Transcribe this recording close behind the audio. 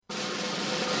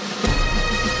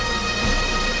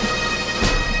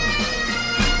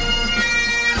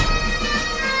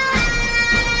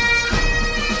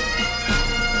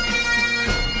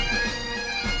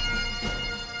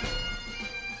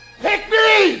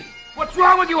What's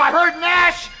wrong with you? I heard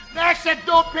Nash. Nash said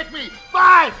don't pick me.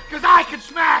 Fine, because I can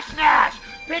smash Nash.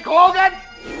 Pick Hogan,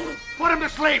 put him to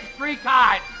sleep 3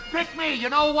 times. Pick me, you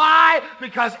know why?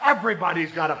 Because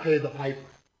everybody's got to pay the piper.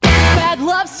 Bad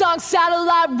Love Song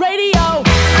Satellite Radio.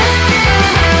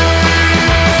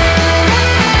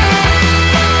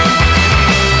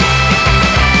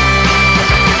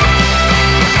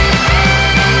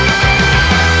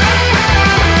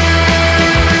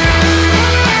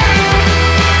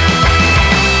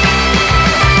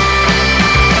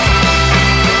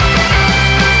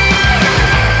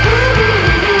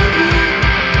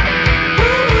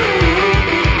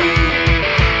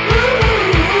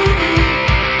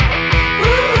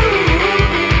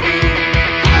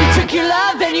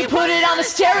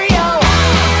 Stereo.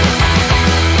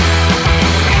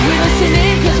 We're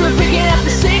listening cause we're picking up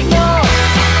the signal.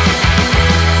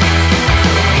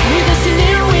 We're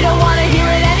listening, we don't wanna hear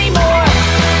it anymore.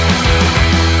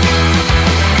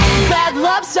 Bad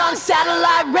Love Song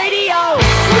Satellite Radio.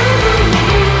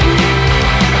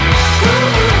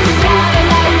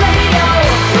 Satellite Radio.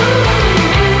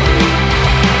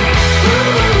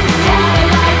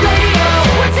 Satellite Radio.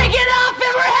 We're taking off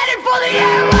and we're headed for the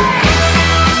airwaves.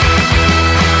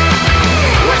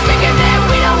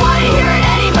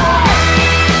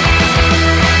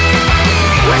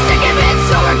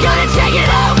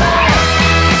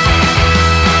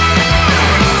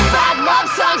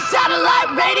 Satellite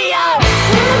Radio. Satellite Radio. Satellite Radio.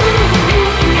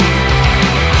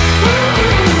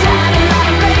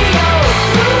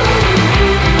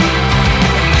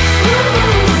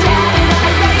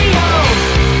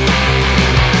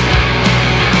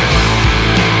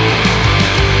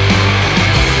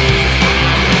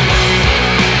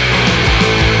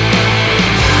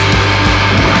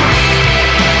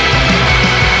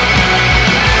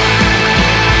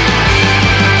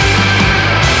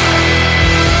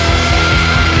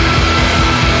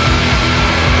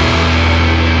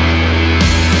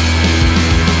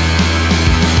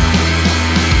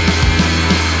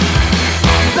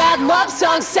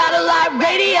 Song Satellite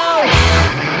Radio.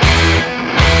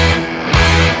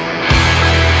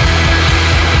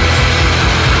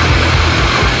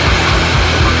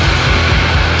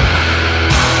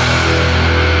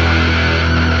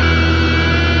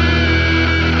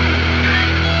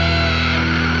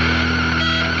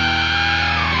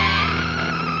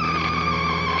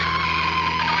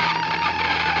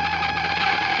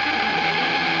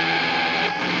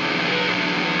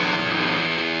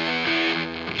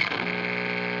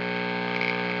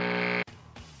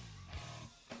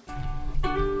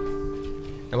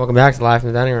 And welcome back to Live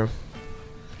from the Dining Room.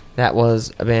 That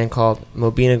was a band called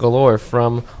Mobina Galore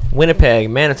from Winnipeg,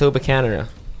 Manitoba, Canada.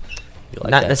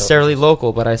 Like Not necessarily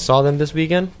local, but I saw them this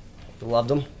weekend. You loved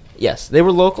them? Yes, they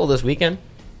were local this weekend.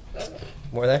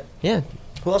 Were they? Yeah.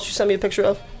 Who else you sent me a picture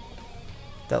of?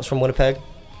 That was from Winnipeg?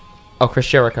 Oh, Chris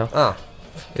Jericho. Oh,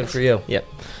 good for you. Yep.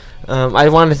 I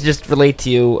wanted to just relate to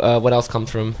you what else comes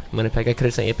from Winnipeg. I could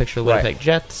have sent you a picture of the Winnipeg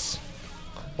Jets.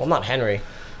 Well, not Henry.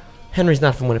 Henry's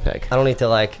not from Winnipeg. I don't need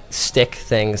to, stick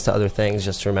things to other things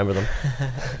just to remember them.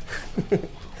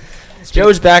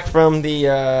 Joe's back from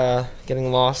the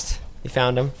getting lost. You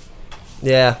found him.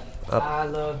 Yeah. I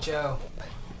love Joe.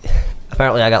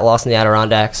 Apparently I got lost in the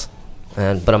Adirondacks,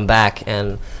 but I'm back,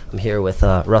 and I'm here with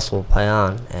Russell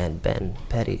Payan and Ben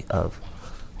Petty of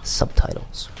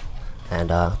Subtitles. And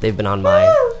they've been on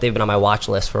my watch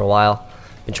list for a while.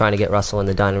 Been trying to get Russell in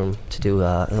the dining room to do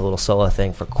a little solo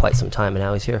thing for quite some time, and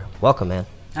now he's here. Welcome, man.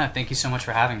 Oh, thank you so much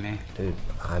for having me. Dude,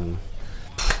 I'm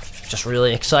just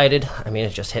really excited. I mean,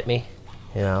 it just hit me,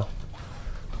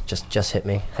 Just hit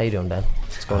me. How you doing, Ben?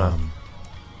 What's going on?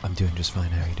 I'm doing just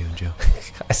fine. How are you doing, Joe?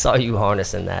 I saw you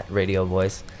harnessing that radio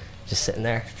voice, just sitting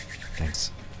there. Thanks.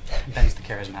 Ben's the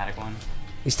charismatic one.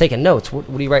 He's taking notes. What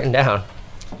are you writing down?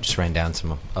 Just writing down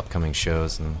some upcoming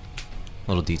shows and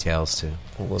little details to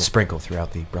sprinkle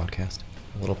throughout the broadcast.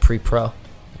 A little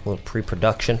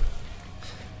pre-production,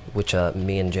 which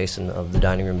me and Jason of the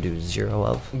dining room do zero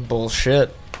of.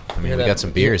 Bullshit. I mean, we got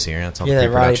some beers here. That's all the the that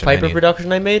Roddy pre-production Piper I need.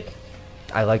 production I made?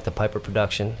 I like the Piper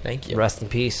production. Thank you. Rest in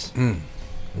peace.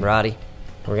 Roddy,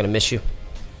 we're going to miss you.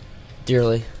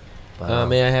 Dearly. But,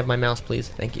 may I have my mouse, please?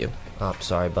 Thank you. Oh,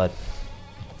 sorry, bud.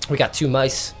 We got 2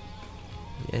 mice.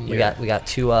 And we got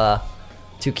two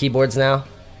keyboards now.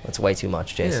 That's way too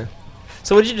much, Jason. Yeah.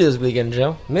 So what did you do this weekend,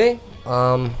 Joe? Me?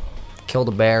 Killed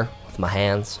a bear with my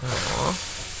hands.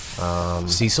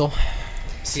 Cecil?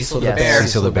 Cecil the Yes. bear.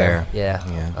 Cecil the bear. Yeah.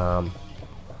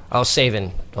 I was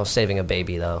saving a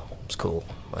baby though. It was cool.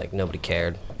 Nobody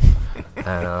cared.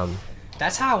 And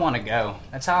That's how I want to go.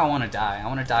 That's how I want to die. I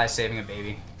want to die saving a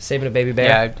baby. saving a baby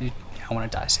bear. Yeah, I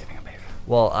want to die saving a baby.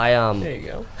 Well, There you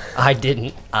go. I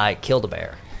didn't. I killed a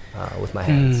bear with my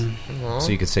hands. So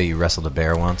you could say you wrestled a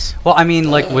bear once. Well, I mean,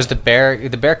 like, was the bear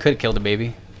could have killed the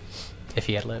baby if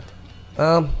he had lived.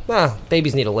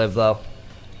 Babies need to live though.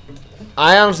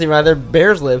 I honestly rather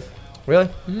bears live. Really?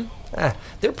 Mm-hmm.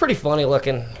 They're pretty funny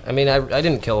looking. I mean, I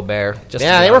didn't kill a bear. Just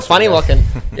Yeah, to be they were honest funny with you.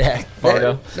 looking. Yeah,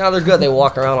 Fargo. No, they're good. They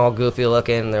walk around all goofy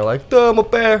looking. And they're like, "Duh, I'm a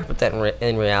bear," but then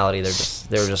in reality,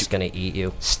 they're just gonna eat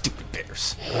you. Stupid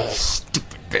bears.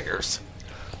 Stupid bears.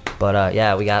 But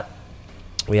yeah, we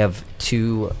have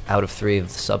 2 out of 3 of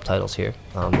the subtitles here.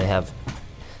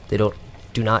 They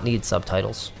do not need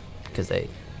subtitles because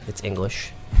it's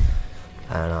English,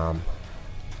 and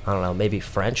I don't know, maybe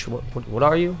French. What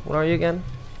are you? What are you again?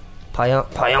 Payan.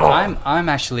 I'm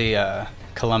actually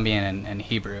Colombian and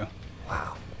Hebrew.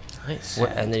 Wow. Nice.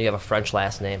 And then you have a French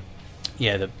last name.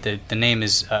 Yeah, the name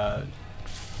is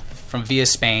from via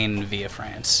Spain via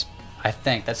France. I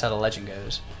think that's how the legend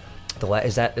goes.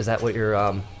 Is that what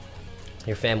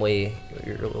your family,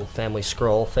 your little family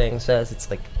scroll thing says? It's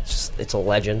like it's a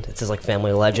legend. It says like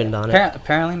family legend on it.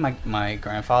 Apparently, my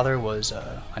grandfather was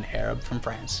an Arab from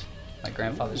France. My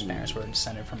grandfather's parents were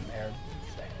descended from Arab,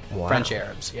 Wow. French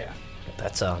Arabs. Yeah,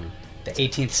 That's the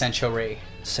 18th century.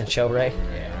 Century.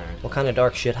 Yeah, What kind of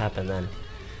dark shit happened then?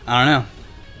 I don't know.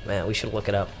 Man, we should look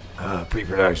it up.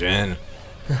 Pre-production.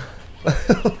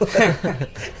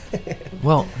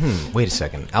 Well, wait a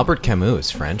second. Albert Camus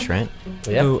is French, right?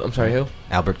 Yeah, Who? I'm sorry, who?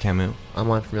 Albert Camus. I'm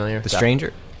unfamiliar. The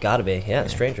Stranger. gotta be. Yeah,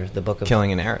 Stranger, the book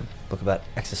Killing an Arab. about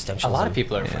existentialism. A lot of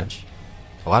people are Yeah. French.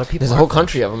 A lot of people. There's a are whole French.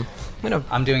 country of them.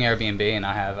 I'm doing Airbnb, and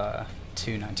I have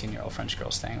 2 19-year-old French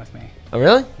girls staying with me Oh,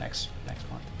 really? next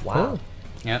month. Wow.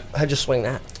 Yep. How'd you swing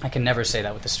that? I can never say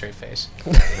that with a straight face.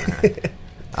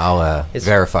 I'll It's-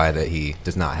 verify that he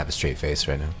does not have a straight face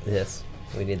right now. Yes,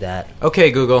 we need that. Okay,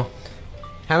 Google.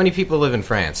 How many people live in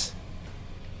France?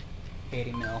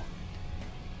 80 mil.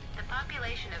 The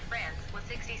population of France was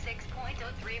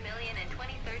 66.03 million in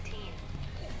 2013.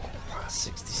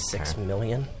 66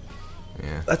 million?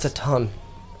 Yeah, That's a ton.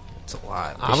 it's a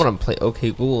lot. I'm gonna play OK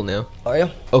Google now. Are you?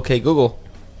 OK Google.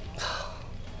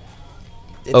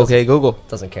 It OK Google.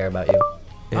 doesn't care about you.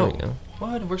 There we go.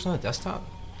 What? It works on a desktop?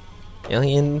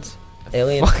 Aliens.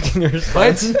 Alien. Fucking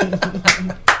response. Is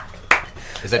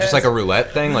that just like a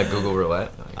roulette thing, like Google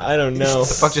Roulette? I don't know. What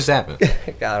the fuck just happened?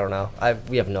 I don't know.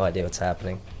 We have no idea what's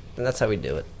happening. And that's how we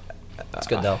do it. It's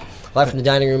good, though. Live from the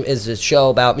Dining Room is a show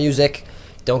about music.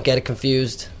 Don't get it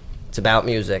confused. It's about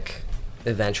music.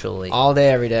 Eventually. All day,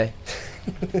 every day.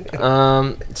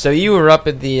 So you were up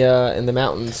at the in the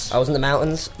mountains. I was in the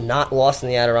mountains, not lost in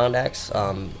the Adirondacks,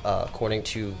 according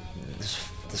to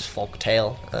this folk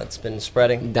tale that's been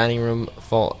spreading. Dining room.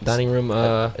 Dining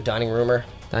Dining rumor.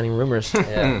 rumors.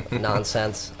 Yeah,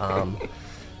 nonsense.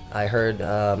 I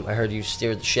heard you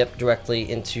steered the ship directly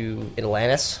into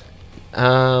Atlantis.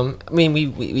 I mean,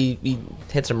 we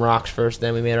hit some rocks first,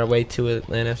 then we made our way to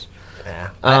Atlantis.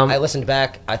 Yeah. Um, I listened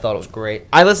back. I thought it was great.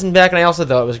 I listened back and I also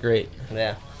thought it was great,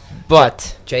 Yeah.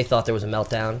 but Jay thought there was a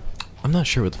meltdown. I'm not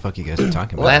sure what the fuck you guys are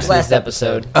talking about. last Last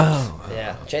episode, Oh.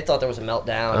 Yeah. Jay thought there was a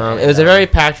meltdown. it was a very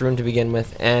packed room to begin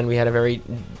with, and we had a very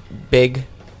big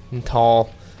and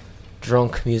tall,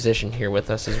 drunk musician here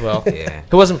with us as well. Yeah.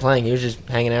 Who wasn't playing; he was just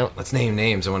hanging out. Let's name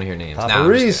names. I want to hear names. Papa Nah,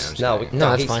 I'm just Reese. kidding, I'm just No, No,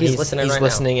 that's he's- fine. he's listening He's right now.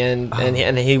 listening,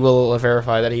 and he will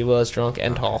verify that he was drunk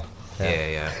and tall.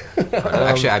 kidding. Yeah.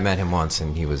 Actually, I met him once,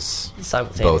 and he was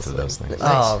Simultaneously. both of those things.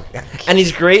 Oh, And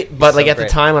he's great, but He's like so at the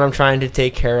great. time when I'm trying to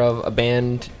take care of a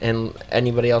band and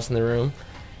anybody else in the room,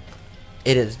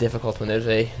 it is difficult when there's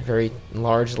a very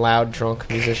large, loud, drunk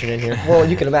musician in here. well,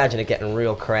 you can imagine it getting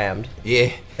real crammed. Yeah.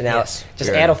 And now, Yes. just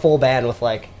You're add a right. full band with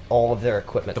like all of their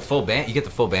equipment. The full band. You get the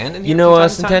full band in here. You know from time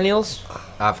to time? Centennials?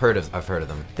 I've heard of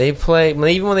them. They play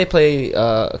even when they play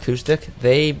acoustic.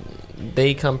 They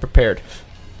come prepared.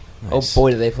 Nice. Oh boy,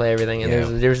 do they play everything! And Yeah.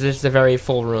 there's just a very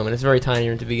full room, and it's a very tiny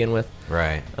room to begin with.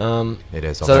 Right. It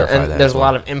is. I'll So verify and that there's as a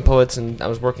well. lot of inputs, and I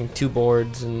was working 2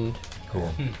 boards, and Cool.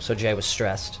 So Jay was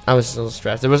stressed. I was a little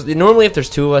stressed. There was normally if there's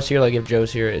 2 of us here, like if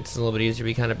Joe's here, it's a little bit easier.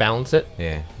 We kind of balance it.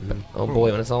 Yeah. Oh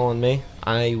boy, when it's all on me,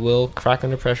 I will crack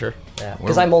under pressure. Yeah,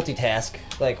 because I multitask.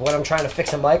 Like when I'm trying to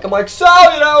fix a mic, I'm like, so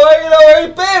where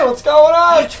you been? What's going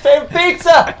on? What's your favorite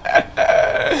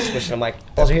pizza? Switching the mic.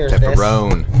 All you hear is this.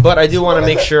 Pepperone. But I do want to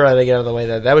make sure that I get out of the way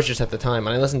that was just at the time.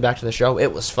 When I listened back to the show,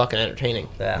 it was fucking entertaining.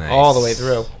 Yeah, Nice. All the way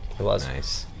through. it was.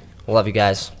 Nice. Love you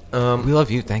guys. We love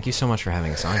you. Thank you so much for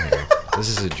having us on here. This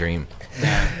is a dream.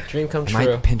 Dream come It true.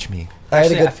 might pinch me. I had a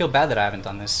Actually, good. I feel bad that I haven't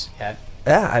done this yet.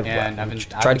 Yeah, I've and I've been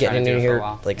tried to get trying in to do it for a here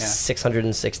while. like Yeah.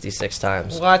 666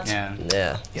 times. What? Yeah.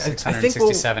 Yeah. Yeah, I think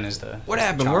 667 is the. What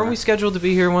happened? genre. Weren't we scheduled to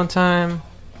be here one time?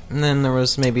 And then there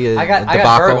was maybe a I got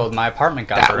debacle. burgled. My apartment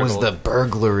got That burgled. was the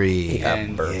burglary.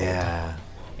 And Yeah.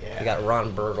 You got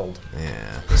Ron burgled.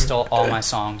 Yeah. They stole all my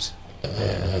songs.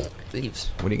 Thieves.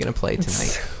 What are you going to play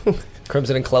tonight?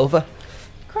 Crimson and Clover.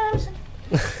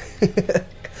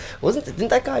 Didn't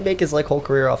that guy make his like whole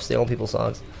career off stealing people's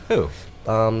songs? Who?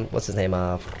 What's his name?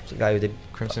 The guy who did.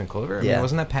 Crimson and Clover? I Yeah. mean,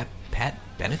 wasn't that Pat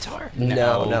Benatar?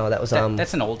 No, that was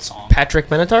That's an old song. Patrick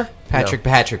Benatar? Patrick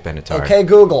Benatar. Okay,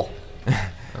 Google.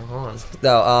 Oh, hold on.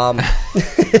 No,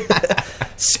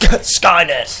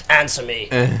 Skynet, answer me.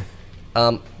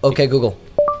 Okay, Google.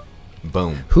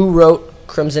 Boom. Who wrote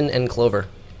Crimson and Clover?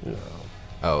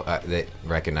 Oh, they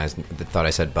recognized. They thought I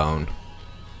said bone.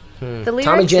 The lyrics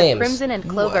Tommy James. of Crimson and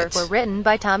Clover What? were written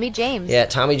by Tommy James. Yeah,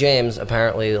 Tommy James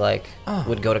apparently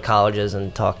would go to colleges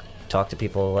and talk to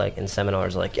people like in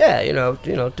seminars like, yeah, you know,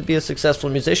 to be a successful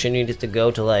musician, you need to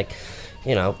go to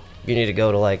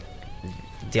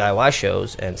DIY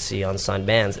shows and see unsigned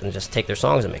bands and just take their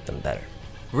songs and make them better.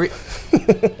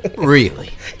 Really?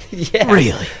 Yeah.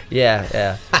 Really?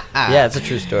 Yeah. Yeah, it's a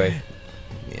true story.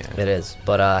 Yeah. It is.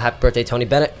 But happy birthday, Tony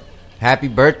Bennett. Happy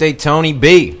birthday, Tony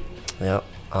B. Yep.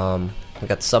 We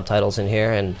got the subtitles in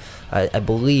here, and I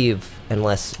believe,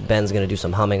 unless Ben's going to do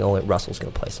some humming, only Russell's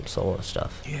going to play some solo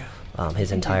stuff. Yeah.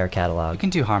 His entire You catalog. can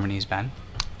do harmonies, Ben.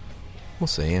 We'll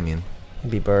see. I mean,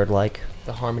 Be Bird-like.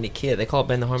 The Harmony Kid. They call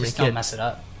Ben the Harmony Just Kid. don't mess it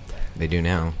up. they do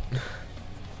now.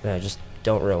 Yeah, just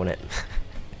don't ruin it.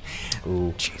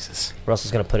 Ooh. Jesus.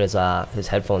 Russell's going to put his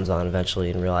headphones on eventually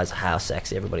and realize how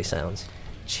sexy everybody sounds.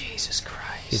 Jesus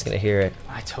Christ. He's going to hear it.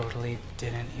 I totally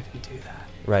didn't even do that.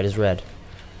 Right is red.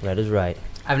 Red is right.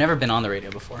 I've never been on the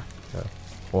radio before.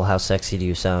 Well, how sexy do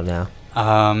you sound now?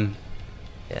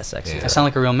 Yeah, sexy. Yeah. I sound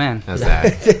like a real man. How's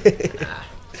that?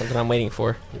 Something I'm waiting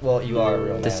for. Well, you are a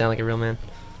real To man. sound like a real man.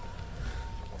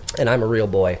 And I'm a real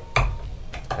boy.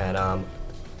 And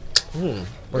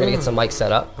we're gonna get some mics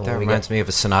set up. And That when we reminds me of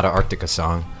a Sonata Arctica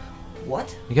song.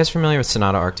 What? You guys familiar with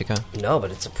Sonata Arctica? No,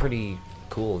 but it's a pretty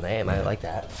cool name. I like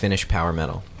that. Finnish power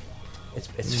metal. It's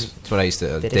That's what I used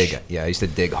to Finnish? dig. Yeah, I used to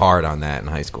dig hard on that in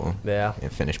high school. Yeah.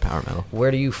 Finnish power metal.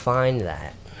 Where do you find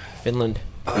that? Finland.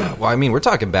 Well, I mean, we're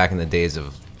talking back in the days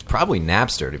of probably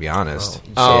Napster, to be honest.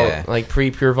 Oh, yeah. like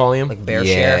pre-pure volume? Like Bear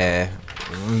Share?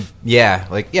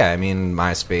 Yeah. Yeah, I mean,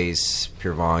 MySpace,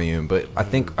 Pure Volume, but I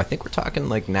think we're talking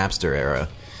like Napster era.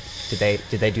 Did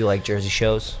they do like Jersey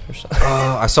shows or something?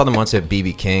 I saw them once at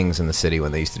BB King's in the city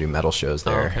when they used to do metal shows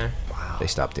there. okay. Wow. They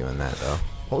stopped doing that though.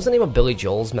 What was the name of Billy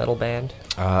Joel's metal band?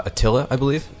 Attila, I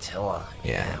believe. Attila.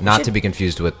 Yeah, we not should- to be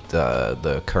confused with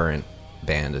the current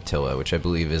band Attila, which I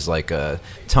believe is like a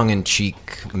tongue-in-cheek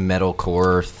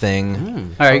metalcore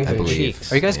thing. All right. I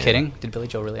believe. Are you guys Yeah. kidding? Did Billy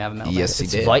Joel really have a metal Yes, he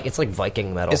band? did. It's like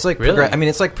Viking metal. It's like Really? I mean,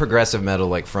 it's like progressive metal,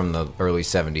 like from the early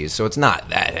 '70s. So it's not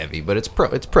that heavy, but it's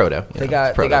proto. they It's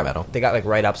got proto metal. they got like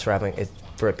write-ups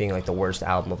for it being like the worst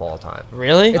album of all time.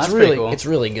 Really? That's It's pretty really cool. it's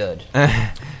really good.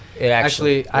 It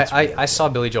Actually, it's really I saw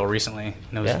Billy Joel recently,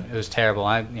 and Yeah? it was terrible.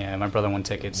 My brother won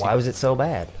tickets. Why was it so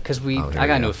bad? Because here I we got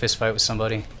into go. a fist fight with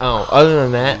somebody. Oh, other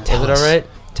than that, is it us. alright?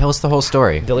 Tell us the whole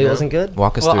story. Billy wasn't good.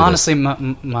 Walk us Well, through honestly,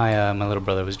 my little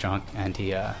brother was drunk, and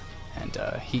he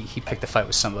picked a fight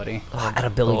with somebody. At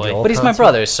a Billy boy. Joel But he's my concert?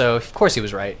 brother, so of course he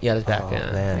was right. Yeah, his back. Oh,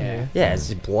 Yeah. man. Yeah,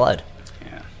 it's blood.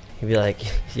 Yeah. He'd be like,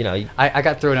 I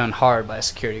got thrown down hard by a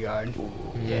security guard.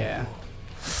 Yeah.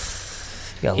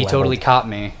 you got He totally leveled. caught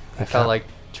me. I caught- felt like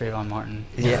Trayvon Martin.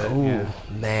 Yeah. But, Ooh,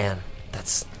 man,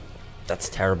 that's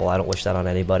terrible. I don't wish that on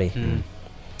anybody.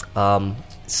 Mm.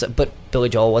 But Billy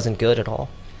Joel wasn't good at all.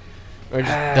 Or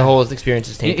just the whole experience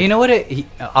is tainted. You know what?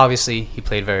 Obviously, he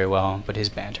played very well, but his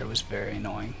banter was very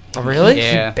annoying. Oh, really?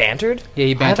 Yeah. He bantered? Yeah,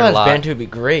 he I bantered thought a his lot. banter would be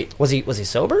great. Was he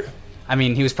sober? I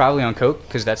mean, he was probably on coke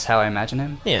because that's how I imagine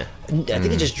him. Yeah. I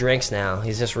think he just drinks now.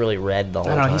 He's just really red the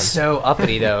whole I don't know. time. He's so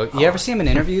uppity though. You ever see him in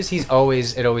interviews? It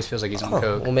always feels like he's on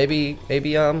coke. Well, maybe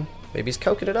he's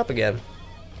coking it up again.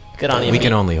 Good on you. We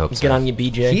can only hope Get so. on you,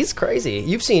 BJ. He's crazy.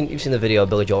 You've seen the video of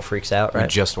Billy Joel freaks out, We right?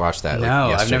 just watched that. No,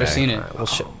 like, I've never yesterday. seen it. All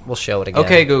right, we'll show it again.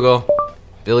 Okay, Google.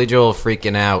 Billy Joel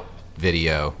freaking out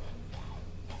video.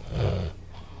 There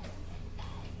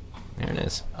it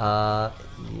is. Yeah.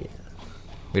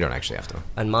 We don't actually have to.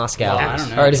 In Moscow. I don't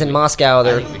know. All right, he's in Moscow.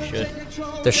 I think we should.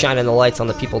 They're shining the lights on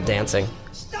the people dancing.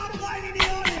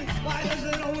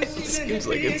 Seems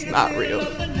like it's not real.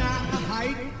 The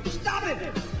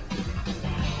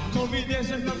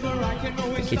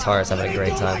guitarist having a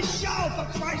great time.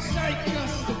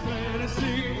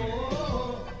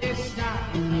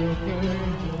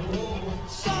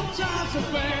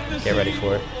 Get ready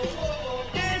for it.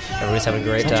 Everybody's having a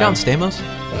great Is that time. John Stamos?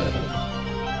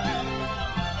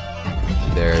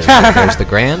 There's the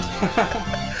Grand.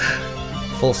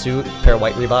 full suit, pair of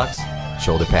white Reeboks,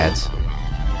 Shoulder pads.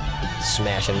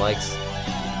 smashing mics.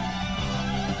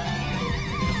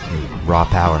 Raw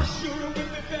power.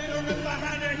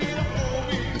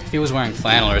 If he was wearing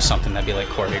flannel or something, that'd be like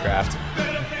choreographed.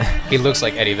 He looks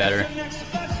like Eddie Vedder.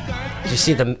 Did you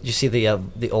see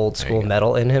the old school go.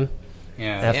 metal in him?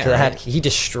 Yeah. After Yeah, that, right. he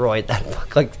destroyed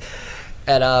that. Like,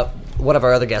 and one of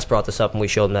our other guests brought this up, and we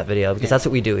showed him that video because that's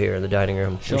what we do here in the dining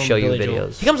room. We show you Billy Joel.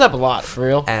 videos. He comes up a lot, for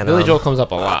real. And, Billy Joel comes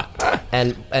up a lot.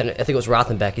 And I think it was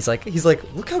Rothenbeck. He's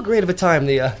like, look how great of a time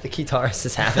the guitarist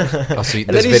is having. Oh, so And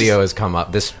this then he's video has come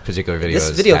up. This particular video. This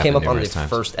has video happened came up on the numerous times.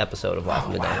 first episode of Live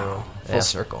in the Dining Room. Full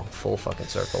circle. Full fucking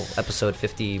circle. Episode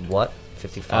 50 what?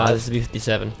 55? This would be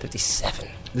 57. 57.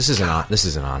 This is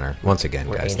an honor. Once again,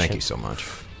 We're guys. Thank ancient. you so much.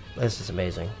 This is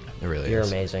amazing. It really You're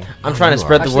is. amazing. I'm trying to you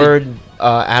spread are. the word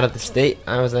out of the state.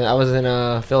 I was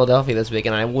in Philadelphia this week,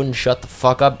 and I wouldn't shut the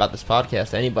fuck up about this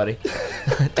podcast to anybody.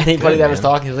 Anybody that was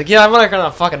man. talking was like, "Yeah, I'm not on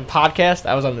a fucking podcast."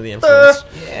 I was under the influence.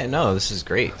 Yeah, no, this is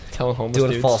great. Telling homeless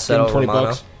Doing dudes, falsetto give 'em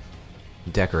Romano. $20.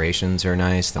 Decorations are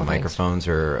nice. The Oh, thanks. microphones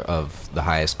are of the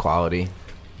highest quality.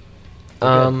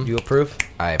 You approve?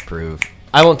 I approve.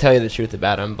 I won't tell you the truth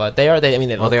about them, but they are. They look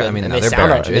good. They're and no, they they're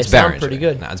sound, Behringer. they It's sound Behringer. pretty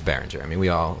good. No, it's Behringer. I mean, we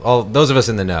all those of us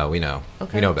in the know, we know.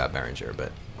 Okay. We know about Behringer,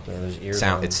 but Yeah, there's ears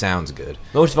on. it sounds good.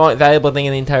 Most valuable thing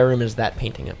in the entire room is that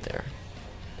painting up there.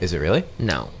 Is it really?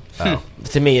 No, Oh.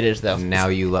 to me it is though. Now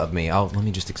you love me. Oh, let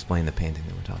me just explain the painting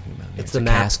that we're talking about. Here. It's a the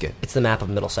map. casket. It's the map of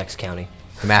Middlesex County.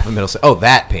 The map of Middlesex. Oh,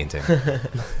 that painting. Oops.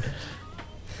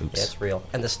 Yeah, it's real.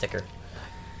 And the sticker.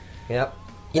 Yep.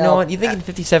 You know what? You think in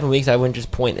 57 weeks I wouldn't just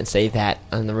point and say that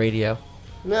on the radio?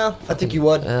 No, I think you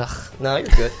would. Ugh. No, you're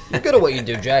good. You're good at what you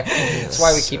do, Jack. That's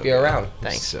why we keep you around.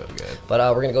 Thanks. So good. But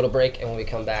we're gonna go to break, and when we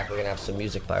come back, we're gonna have some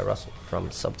music by Russell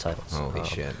from Subtitles. Holy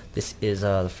shit. This is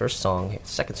the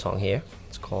second song here.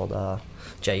 It's called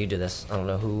Jay. You do this. I don't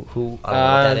know who. I don't know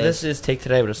what that is. This is Take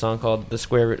Today with a song called "The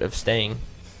Square Root of Staying."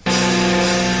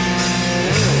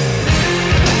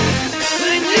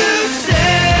 When you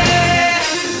say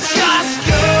just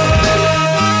go,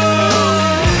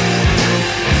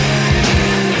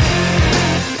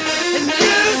 and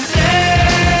you say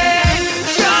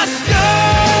just go,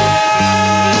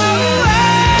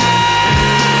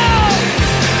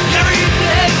 every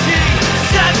day she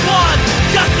said one,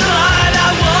 just the line I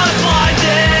was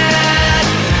blinded.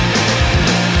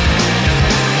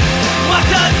 What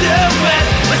to do with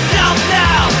myself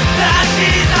now that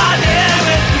she's not here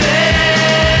with me?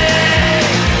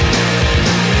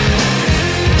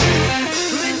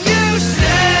 When you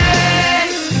say,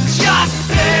 just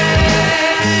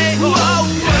stay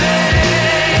away,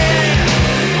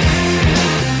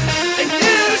 and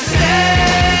you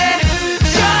say,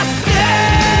 just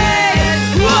stay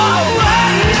away.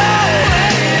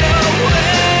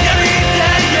 Every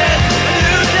day is a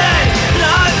new day, and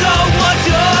I don't want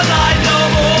your light no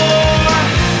more.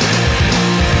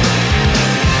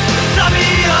 Some of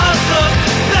yours look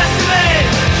best to me,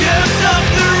 use up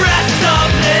the rest of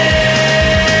me.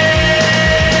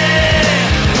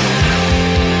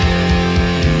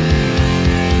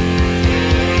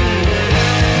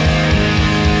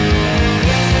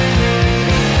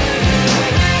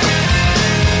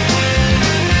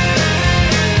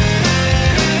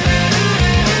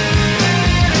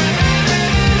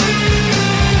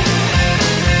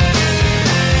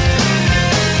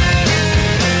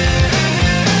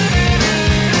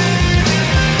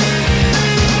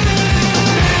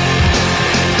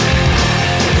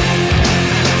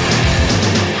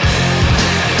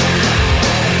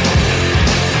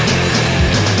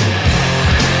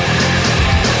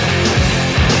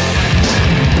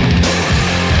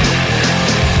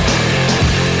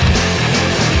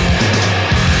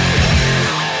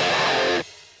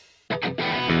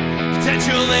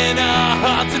 Potential in our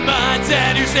hearts and minds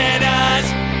and who's in us.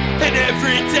 And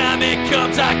every time it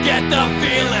comes, I get the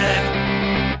feeling.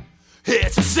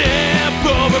 It's a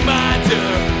simple reminder,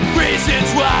 reasons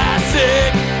why I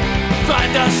sing.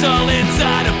 Find us all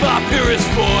inside of our purest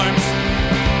forms.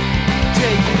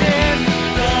 Taking in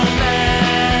the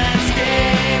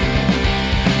landscape.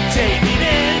 Taking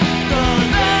in the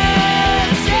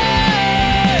landscape.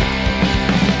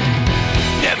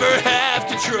 Never have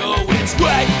control which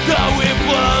way the wind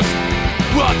blows.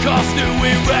 What cost do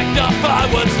we rectify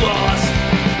what's lost?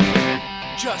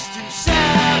 Just to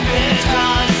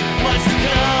sabotage what's to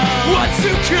come. What's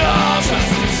to come?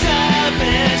 Just to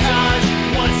sabotage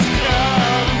what's to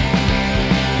come.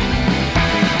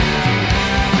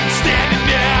 Standing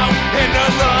now and no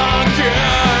longer.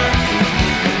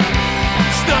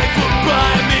 Stifled by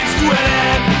a means to an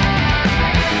end.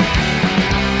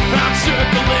 I'm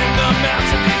circling the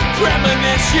mountains of these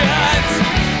premonitions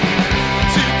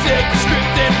to take the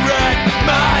script and write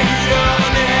my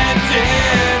own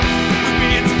ending. With me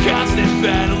it's a constant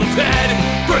battle of head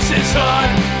versus heart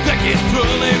that keeps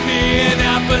pulling me in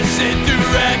opposite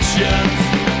directions.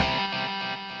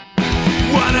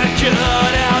 Wanna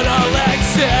cut out all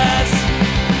excess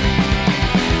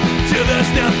till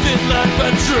there's nothing left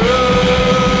but truth.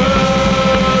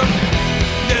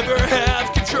 Never have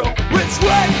control which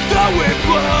way the wind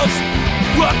blows.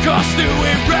 What cost do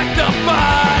we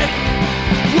rectify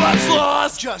what's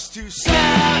lost? Just to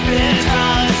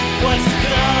sabotage what's to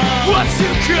come. What's to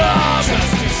come?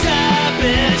 Just to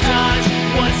sabotage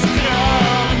what's to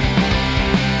come.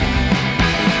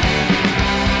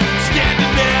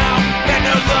 Standing now and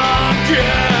no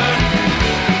longer.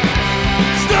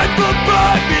 Stifled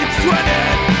by means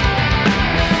twinning.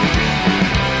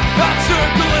 I'm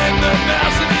circling the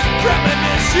mouse of these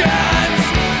premonitions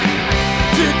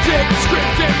to take the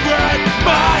script and write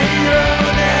my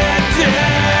own ending.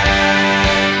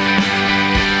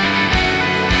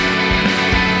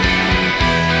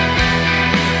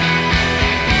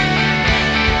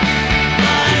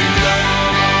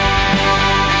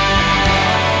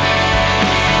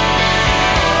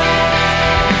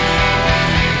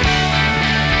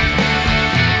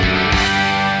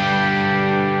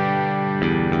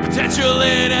 Potential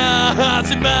in our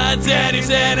hearts and minds and his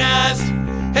antennas.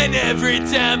 And every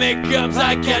time it comes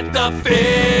I get the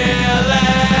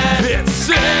feeling it's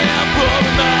simple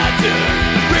reminder.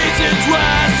 Reasons why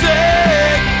I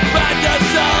sing find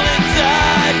us all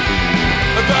inside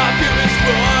of our purest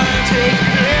form. Take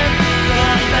in the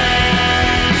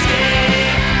landscape.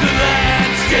 The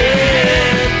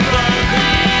landscape. The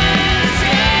landscape.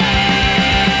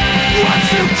 What's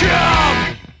to come?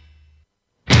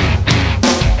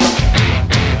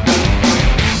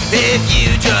 If you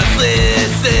just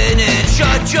listen and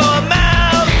shut your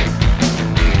mouth,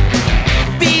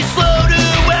 be slow to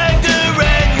anger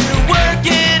and you work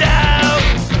it out.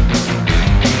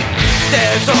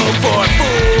 There's hope for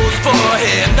fools, for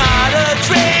him not a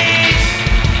trace.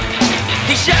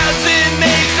 He shouts and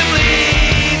makes them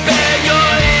leave, and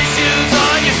your issues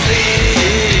on your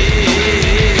sleeve.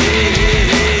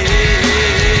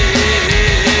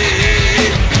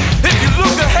 If you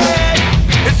look ahead,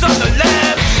 it's on the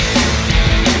left.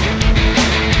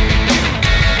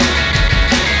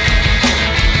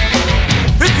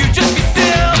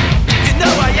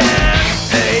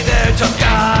 Tough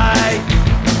guy,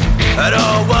 I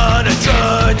don't wanna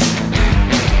judge,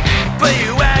 but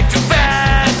you act too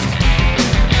fast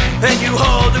and you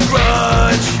hold a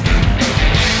grudge.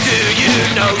 Do you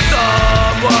know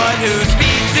someone who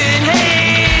speaks in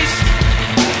haste?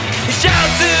 He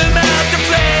shouts him out the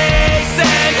place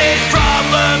and his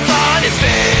problems on his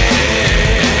face.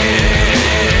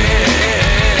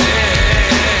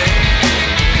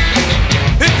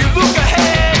 If you look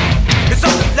ahead, it's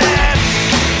on the left.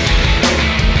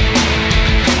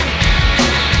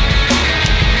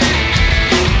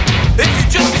 If you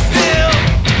just be still,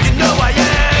 you know I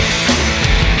am.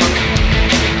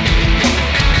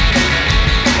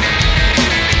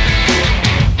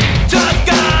 Tough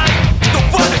guy,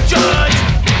 don't wanna judge.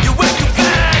 You went too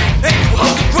fast and you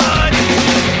hold a grudge.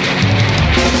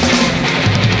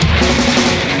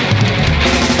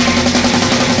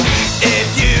 If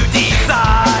you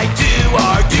decide to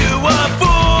argue a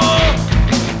fool,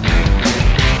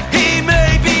 he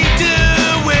may be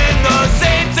doing the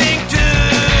same thing too.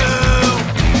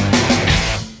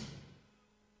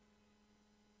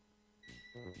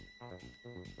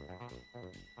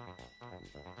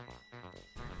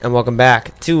 And welcome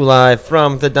back to Live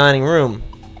from the Dining Room.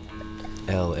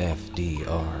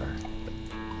 LFDR.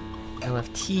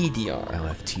 LFTDR.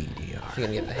 LFTDR. You're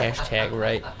gonna get the hashtag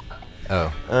right.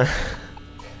 Oh,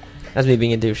 That's me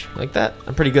being a douche. Like that?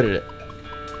 I'm pretty good at it.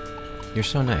 you're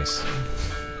so nice.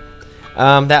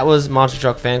 That was Monster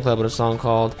Truck Fan Club with a song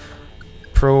called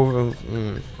I don't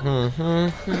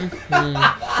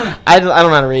know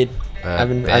how to read.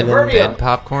 Bed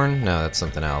popcorn? No, that's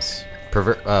something else.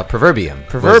 Proverbium.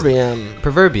 Proverbium.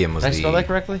 Proverbium was Did I the... spell that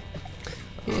correctly?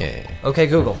 Yeah. Okay,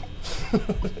 Google.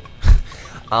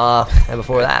 And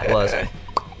before that was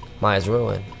Maya's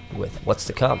Ruin with What's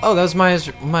to Come. Oh, that was Maya's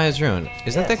Ruin.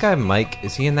 Isn't that guy Mike?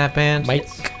 Is he in that band? Mike.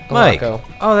 Mike. Galacco.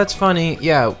 Oh, that's funny.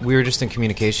 Yeah, we were just in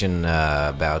communication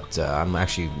about. I'm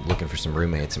actually looking for some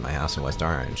roommates in my house in West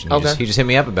Orange. And Okay. he just hit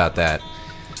me up about that.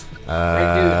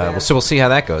 man. So we'll see how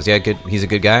that goes. Yeah, good. He's a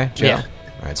good guy. Joe? Yeah.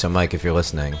 All right. So Mike, if you're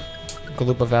listening,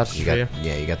 Galupa vouches you for got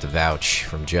you got the vouch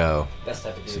from Joe. Best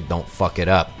type of So don't fuck it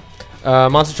up.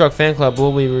 Monster Truck Fan Club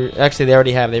will be actually they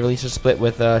already have. They released a split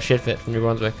with Shitfit from New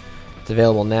Brunswick. It's It's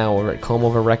available now over at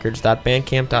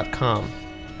comeoverrecords.bandcamp.com.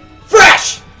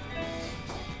 Fresh!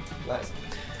 Nice.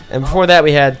 And before that,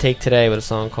 we had Take Today with a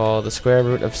song called The Square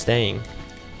Root of Staying.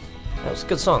 That was a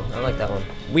good song. I like that one.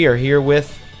 We are here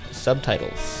with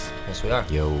Subtitles. Yes, we are.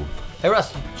 Yo. Hey,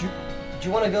 Russ, do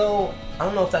you want to go... I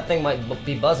don't know if that thing might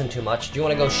be buzzing too much. Do you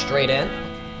want to go straight in?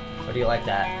 Or do you like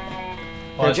that?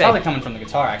 Well, it's Jay. probably coming from the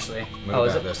guitar, actually. Oh,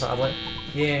 is it? Probably.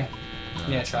 Yeah.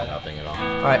 Yeah, try that. Nothing at all.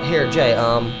 All right, here, Jay.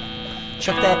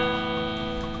 Check that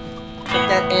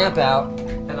amp out,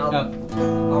 and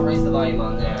I'll raise the volume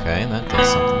on there. Okay, that does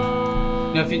something.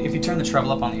 You know, if you turn the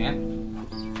treble up on the amp,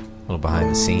 A little behind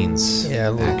the scenes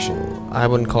action. I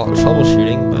wouldn't call it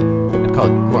troubleshooting, but I'd call it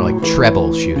more like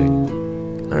treble shooting.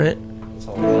 all right. That's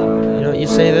all we got on You know, you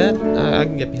say that, I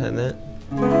can get behind that.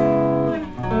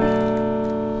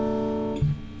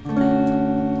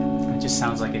 it just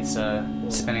sounds like it's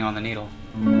spinning on the needle.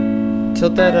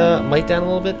 Tilt that mic down a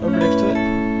little bit over next to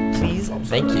it, please.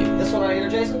 Thank you. This one right here,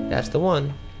 Jason? That's the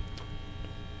one.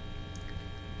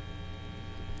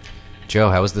 Joe,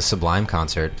 how was the Sublime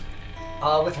concert?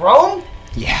 With Rome?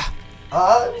 Yeah.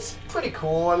 It was pretty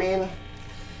cool. I mean,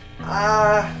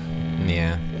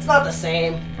 Yeah. it's not the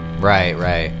same. Right.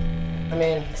 I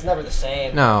mean, it's never the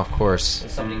same. No, of course. When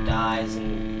somebody dies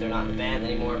and they're not in the band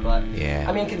anymore, but... Yeah.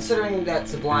 I mean, considering that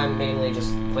Sublime mainly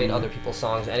just played other people's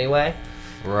songs anyway,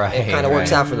 Right. it kind of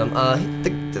works out for them.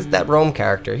 That Rome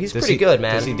character, he's pretty good,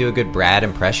 man. Does he do a good Brad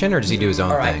impression, or does he do his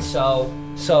own All right, thing?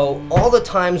 so all the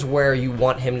times where you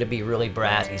want him to be really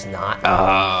Brad, he's not.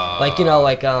 Like,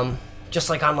 just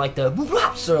like on like the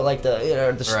whoops or like the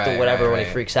the whatever when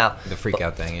he freaks out. The freak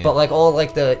out thing. Yeah. But like all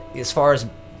like as far as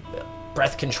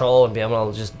breath control and being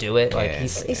able to just do it, like Yeah,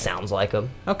 he sounds like him.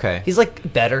 Okay. He's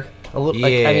like better. A little. Yeah,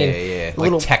 like, I mean, yeah. a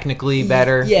little Like technically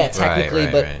better. Yeah, technically,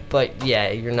 Right. but yeah,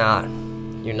 you're not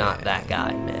that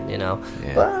guy, man. You know.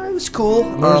 Yeah. But it was cool.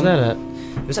 Where was that at?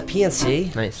 It was at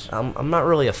PNC. Nice. I'm not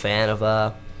really a fan of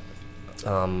what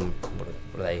are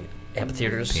they,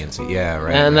 amphitheaters? PNC. Yeah,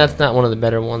 right. And right. that's not one of the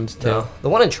better ones, too. No, the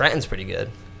one in Trenton's pretty good.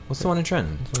 What's the one in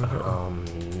Trenton?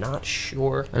 Not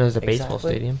sure. I know there's a baseball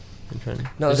exactly. stadium in Trenton.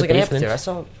 No, it was There's like a an basement. amphitheater. I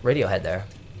saw Radiohead there.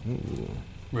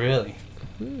 Really?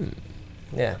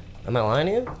 Yeah. Am I lying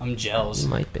to you? I'm jealous. It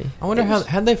might be. I wonder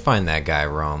how'd they find that guy,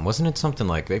 Rome? Wasn't it something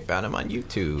like they found him on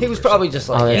YouTube? He was or probably something? just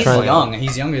like Oh, they're He's trying to- young.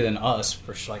 He's younger than us,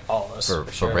 like all of us. for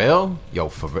sure. real? Yo,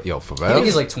 for I real? think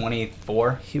he's like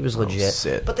 24. He was legit.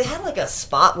 shit. But they had like a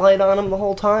spotlight on him the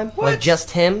whole time. Like just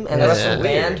him and the rest of the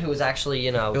Weird. band who was actually,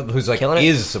 Who's like killing it.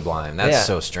 is Sublime? That's Yeah.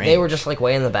 so strange. They were just like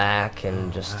way in the back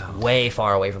and just way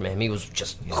far away from him. He was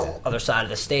just other side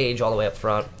of the stage all the way up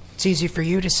front. It's easy for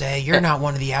you to say. You're not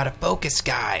one of the out of focus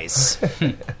guys.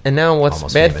 And now what's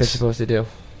Almost Badfish famous. supposed to do?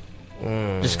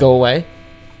 Just go away?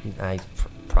 I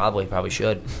probably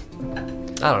should. I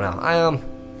don't know.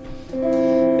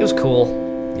 It was cool.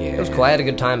 Yeah, It was cool. I had a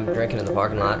good time drinking in the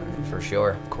parking lot for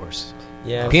sure. Of course.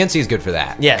 Yeah. PNC is good for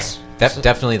that. Yes.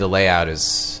 Definitely the layout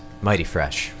is mighty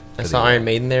fresh. I for saw the- Iron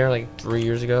Maiden there like 3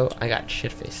 years ago. I got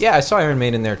shit-faced. Yeah, I saw Iron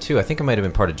Maiden there too. I think it might have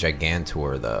been part of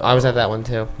Gigantour though. I was at that one,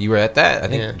 too. You were at that? I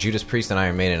think Yeah. Judas Priest and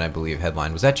Iron Maiden, I believe,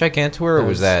 headline. Was that Gigantour or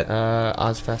was that?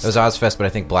 Ozfest. It was Ozfest, but I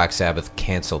think Black Sabbath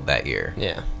canceled that year.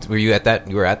 Yeah. Were you at that?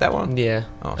 You were at that one? Yeah.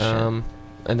 Oh, shit.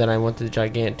 And then I went to the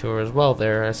Gigant tour as well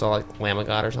there. I saw like Lamb of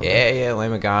God or something. Yeah,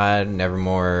 Lamb of God,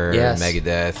 Nevermore, Yes.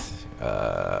 Megadeth.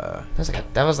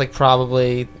 That was like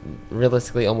probably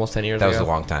realistically almost 10 years That ago. was a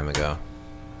long time ago.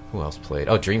 Who else played?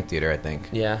 Oh, Dream Theater, I think.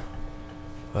 Yeah.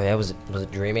 Oh yeah, was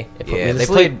it dreamy? It put me Yeah, to they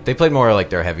sleep. played more like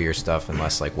their heavier stuff and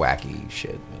less like wacky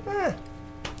shit.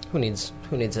 Who needs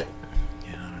it?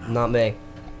 Not me.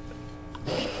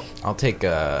 I'll take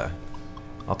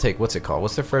what's it called?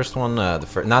 What's their first one?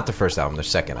 Not the first album, their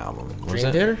second album. What was Dream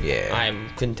it? Theater? Yeah. I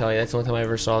couldn't tell you. That's the only time I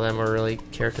ever saw them or really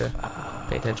cared to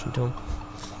pay attention to them.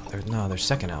 Their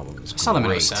second album was I saw them in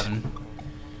great. 07.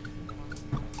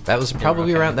 That was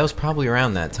probably okay. around. That was probably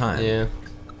around that time. Yeah.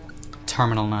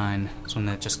 Terminal 9 is when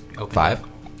that just opened. 5? up.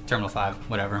 Terminal 5,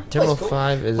 whatever. Terminal cool.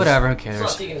 5 is... Whatever, who Saw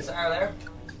cares? Tegan and Sara there.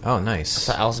 Oh, I nice.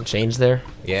 saw Alice in Chains there.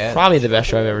 Yeah. Probably the best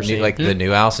show I've ever seen. Like the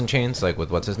new Alice in Chains, like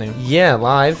with what's his name? Yeah,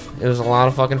 live. It was a lot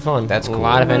of fucking fun. That's a cool.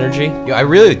 lot of energy. Yo, I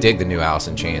really dig the new Alice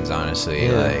in Chains. Honestly,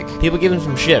 Yeah. like People give him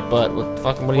some shit, but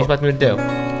what do you expect me to do?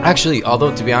 actually,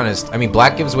 although to be honest, I mean,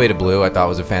 Black Gives Way to Blue, I thought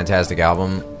was a fantastic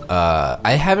album.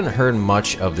 I haven't heard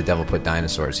much of The Devil Put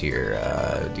Dinosaurs here.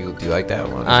 Do you like that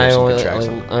one? Is there I've some good only tracks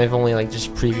on it? I've only like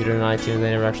just previewed it on iTunes. I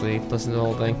never actually listened to the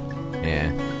whole thing.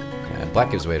 Yeah.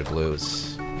 Black Gives Way to Blue is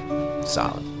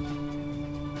solid.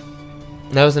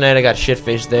 That was the night I got shit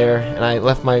faced there, and I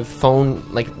left my phone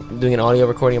like doing an audio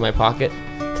recording in my pocket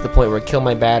to to the point where it killed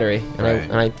my battery, and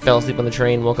Right. I fell asleep on the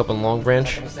train. Woke up in Long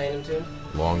Branch.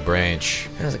 Long Branch.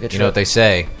 That was a good You know what trip. they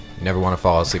say? You never want to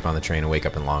fall asleep on the train and wake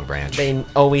up in Long Branch. They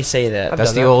always say that.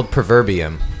 That's the old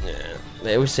proverbium.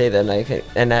 They always say that,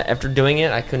 and after doing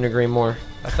it, I couldn't agree more.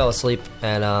 I fell asleep,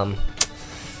 and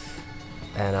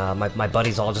my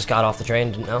buddies all just got off the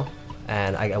train, didn't know,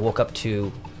 and I woke up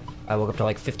to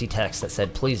like 50 texts that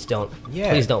said, please don't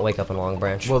wake up in Long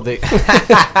Branch. Well, they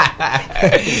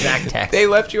Exact text. they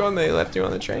left you on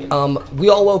the train. We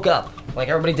all woke up. Like,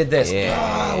 everybody did this.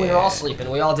 Yeah. We were all sleeping.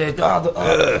 We all did.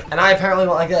 And I apparently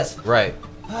went like this. Right.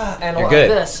 And You're like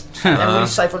good. this. And everybody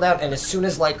ciphered out. And as soon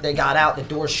as, like, they got out, the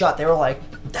door shut. They were like,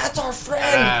 that's our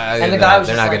friend. And the guy was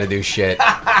they're just not like, gonna do shit.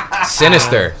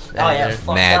 Sinister. oh, yeah,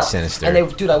 fucked Mad up. sinister.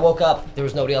 And dude, I woke up. There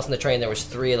was nobody else in the train. There was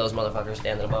 3 of those motherfuckers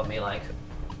standing above me like,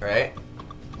 Right.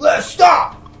 let's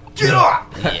stop! Get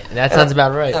up! That sounds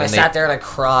about right. And I sat there and I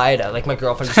cried. Like, my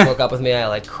girlfriend just woke up with me. I,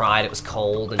 like, cried. It was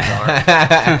cold and dark.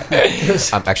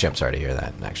 I'm sorry to hear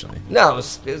that. Actually. No, it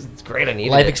was great. I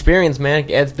needed Life it. experience, man.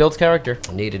 It builds character.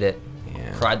 I needed it.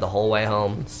 Yeah. Cried the whole way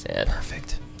home. Sad.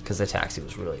 Perfect. Because the taxi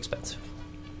was really expensive.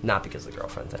 Not because of the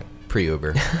girlfriend thing.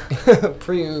 Pre-Uber.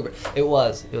 Pre-Uber. It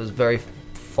was very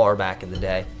far back in the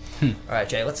day. All right,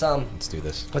 Jay, let's do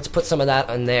this. Let's put some of that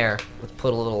in there. Let's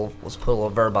put a little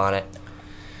verb on it.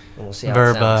 And we'll see how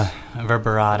it sounds. Get it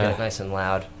Verberata. nice and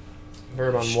loud.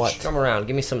 Verb on what? Come around.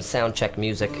 Give me some sound check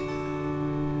music.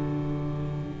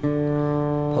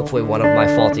 Hopefully one of my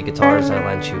faulty guitars I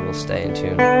lent you will stay in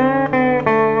tune.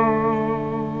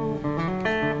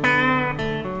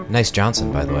 Nice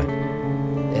Johnson, by the way.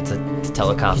 It's a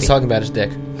telecopy. He's talking about his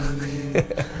dick.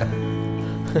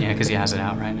 Yeah, because he has it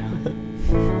out right now.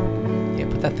 Yeah,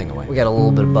 put that thing away. We got a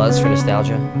little bit of buzz for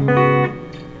nostalgia.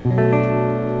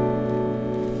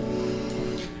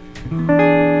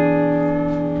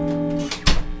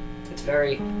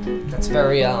 That's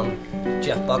very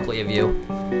Jeff Buckley of you.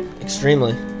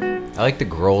 Extremely. I like the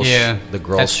Grohl. Yeah, the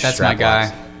Grohl. that's my strap guy.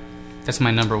 locks. That's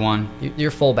my number one.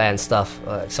 Your full band stuff.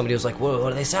 Somebody was like, "Whoa, what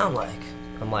do they sound like?"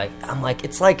 I'm like,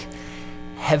 it's like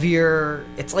heavier.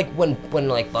 It's like when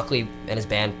like Buckley and his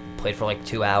band played for like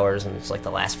 2 hours, and it's like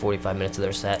the last 45 minutes of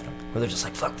their set where they're just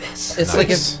like, "Fuck this." It's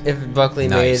Nice. like if Buckley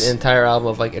made an entire album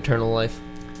of like Eternal Life.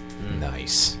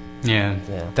 Nice. Yeah.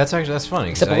 That's funny. 'cause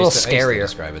Except a I little used to scarier.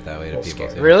 describe it that way to people.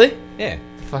 Too. Really? Yeah.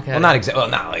 Fuck Well, not exactly. Well,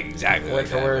 not like exactly. Word like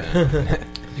for that, word. but-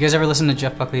 You guys ever listen to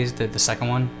Jeff Buckley's the second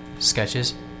one,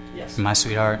 Sketches? Yes. My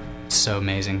Sweetheart. It's so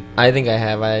amazing. I think I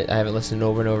have. I haven't listened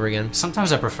over and over again.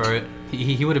 Sometimes I prefer it.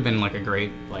 He would have been like a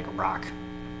great like rock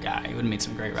guy. He would have made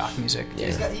some great rock music.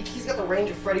 He's got the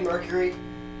range of Freddie Mercury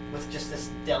with just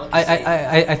this delicacy.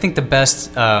 I think the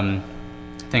best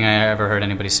thing I ever heard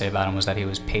anybody say about him was that he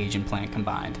was Page and Plant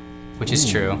combined, which is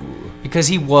true, because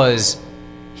he was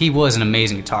an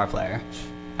amazing guitar player.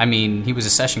 I mean, he was a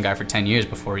session guy for 10 years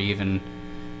before he even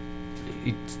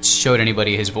showed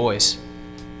anybody his voice.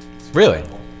 Really?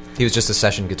 He was just a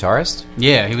session guitarist?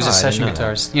 Yeah, he was Oh, a I session didn't know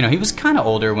that. guitarist. You know, he was kind of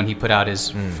older when he put out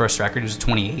his first record. He was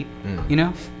 28, you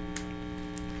know?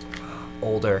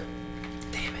 Older.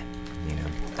 Yeah.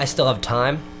 I still have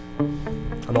time.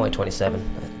 I'm only 27.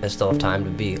 I still have time to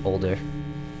be older.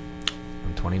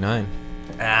 I'm 29.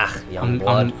 Young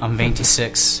blood. I'm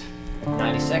 26.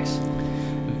 96.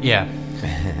 Yeah.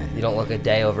 You don't look a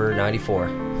day over 94.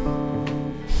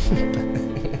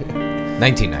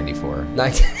 1994.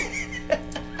 19.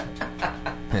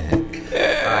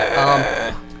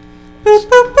 Alright,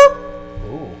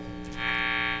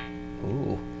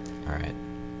 Ooh. All right.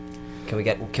 Can we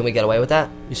get away with that?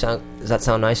 Does that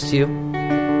sound nice to you?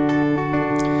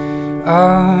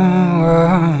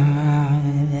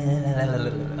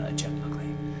 Jeff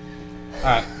Buckley.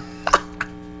 Alright.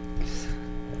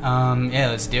 Yeah,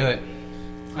 let's do it.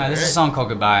 Alright, this is a song called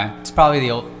Goodbye. It's probably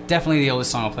definitely the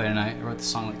oldest song I'll play tonight. I wrote this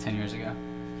song like 10 years ago.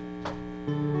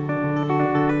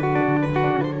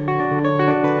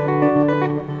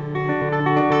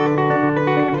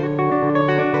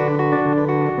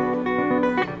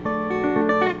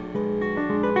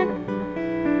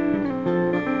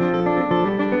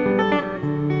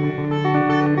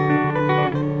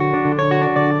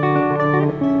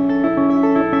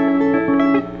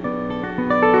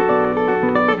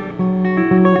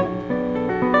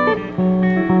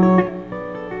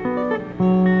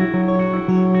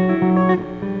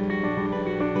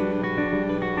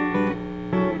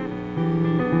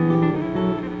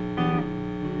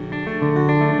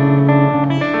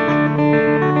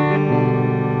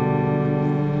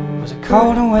 Was it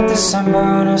cold and wet December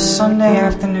on a Sunday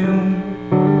afternoon?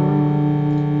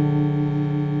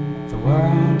 The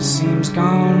world seems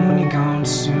gone when you're gone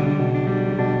soon.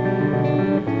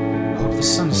 Hope the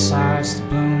sun decides to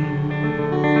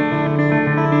bloom.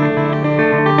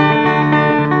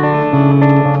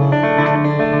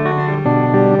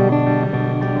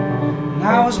 And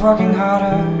I was working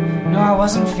harder, no, I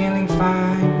wasn't feeling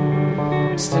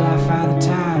fine. Still, I found the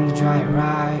time to dry your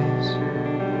eyes.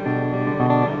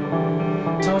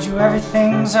 Told you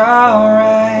everything's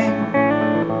alright.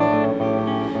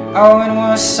 Oh, it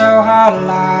was so hard to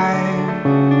lie.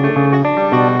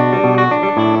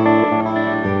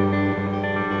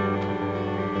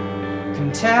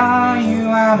 Can tell you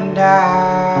I'm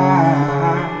dying.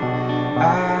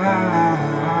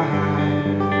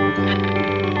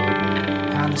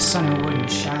 How the sun it wouldn't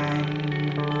shine.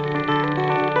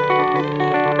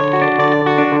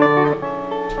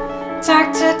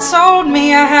 Doctor told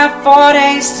me I had 4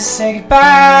 days to say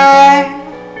goodbye.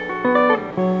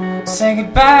 Say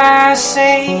goodbye,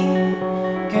 say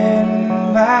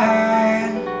goodbye.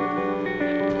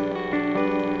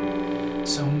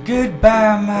 So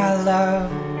goodbye, my love.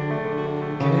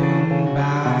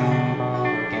 Goodbye,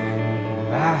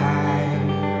 goodbye.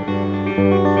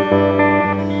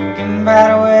 Goodbye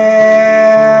to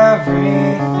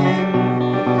everything.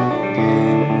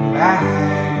 Goodbye.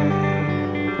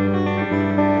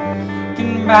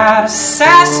 Goodbye to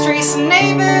sad streets and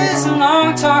neighbors and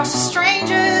long talks to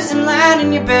strangers and lying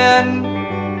in your bed.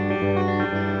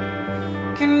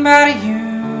 Goodbye to you,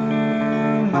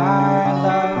 my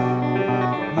love,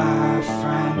 my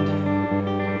friend.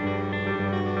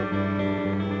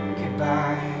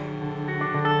 Goodbye.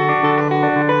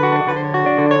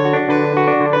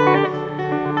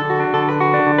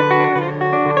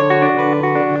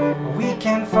 A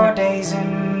weekend, 4 days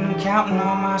in, counting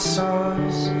all my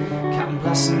sores, counting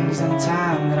blessings and the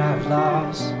time that I've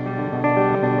lost.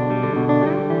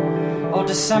 Old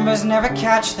Decembers never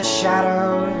catch the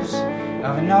shadows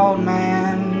of an old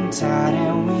man, tired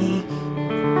and weak,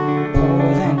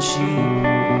 poorer than cheap,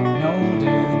 no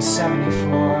older than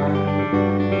 74.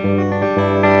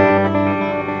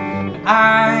 But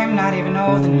I'm not even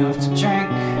old enough to drink,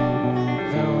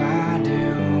 though I do.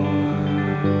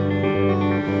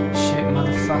 Shit,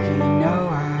 motherfucker, you know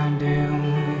I do.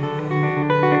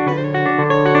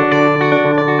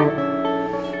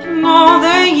 And all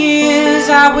the years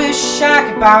I wish I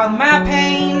could buy with my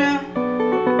pain.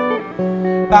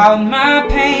 Buy with my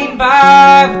pain,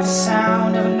 buy with the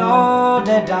sound of an old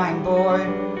dead dying boy.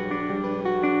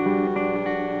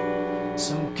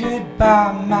 So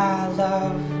goodbye, my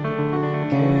love.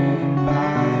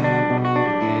 Goodbye,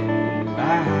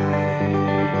 goodbye.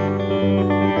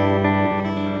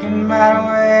 Goodbye to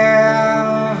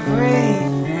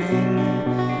everything.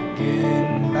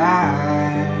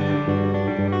 Goodbye.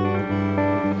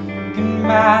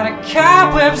 Goodbye to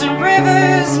cobwebs and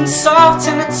rivers and salt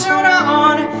and a tuna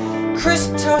on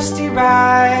crisp toasty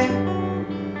rye.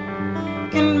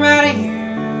 Goodbye to you,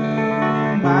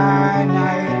 my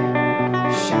night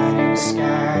shining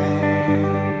sky.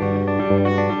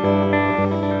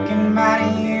 Goodbye to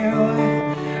you,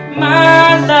 my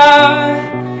love,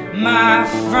 my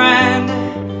friend,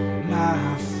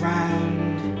 my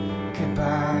friend.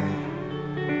 Goodbye.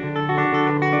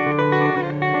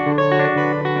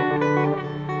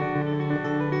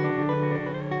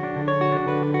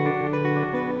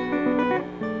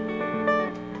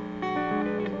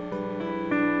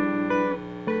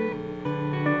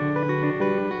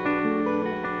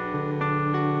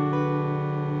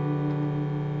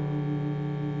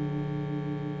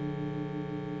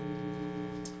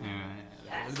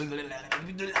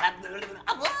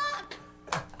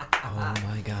 Oh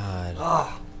my god.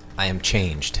 I am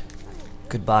changed.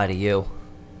 Goodbye to you.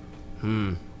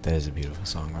 That is a beautiful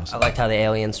song, I Russell. liked how the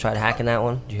aliens tried hacking that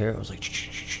one. Did you hear it? It was like,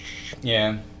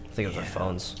 Yeah. I think it was their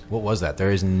phones. What was that?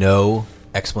 There is no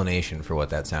explanation for what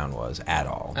that sound was at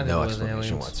all. I think No it was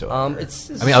explanation aliens. whatsoever.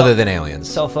 It's I mean, other than aliens.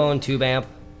 cell phone tube amp.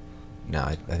 No,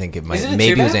 I think it might. Is it a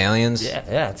Maybe it was tube amp? aliens. Yeah,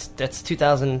 that's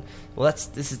 2000. Well,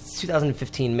 this is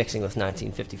 2015 mixing with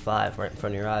 1955 right in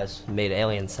front of your eyes. Made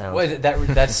alien sounds. Wait,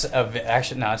 that's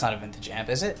actually no, it's not a vintage amp,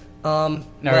 is it? No,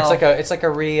 No, it's like a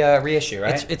reissue,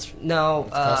 right? It's no.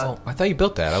 Oh, I thought you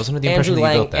built that. I was under the impression Andrew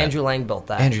that you Lang. built that. Andrew Lang built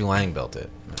that. Andrew Lang built it.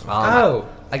 oh,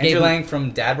 I Andrew gave him- Lang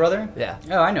from Dad Brother. Yeah,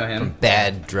 Oh, I know him.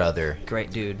 Bad Druther.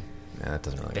 great dude. Yeah, that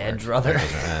doesn't really Bad work. Druther.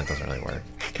 That doesn't really work.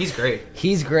 He's great.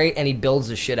 He's great, and he builds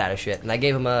the shit out of shit. And I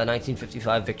gave him a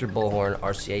 1955 Victor Bullhorn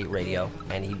RCA radio,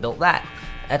 and he built that.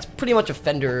 That's pretty much a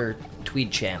Fender Tweed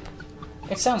Champ.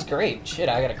 It sounds great. Shit,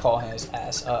 I gotta call his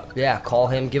ass up. Yeah, call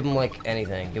him, give him like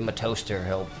anything. Give him a toaster,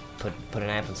 he'll put an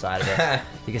amp inside of it.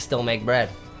 He can still make bread.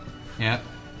 Yeah.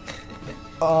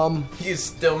 You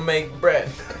still make bread.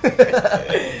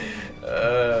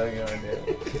 Oh,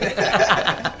 God,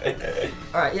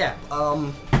 All right, yeah.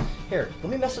 Here,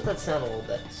 let me mess with that sound a little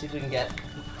bit. See if we can get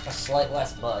a slight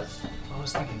less buzz. I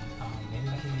was thinking, maybe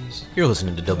I can use. You're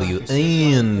listening to Yeah,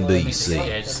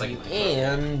 WNBC. just like.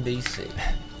 NBC.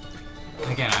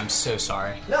 Again, I'm so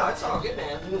sorry. No, it's all good,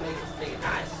 man. We make it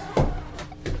nice.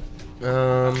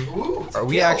 Are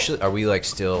we actually? Are we like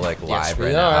still like live we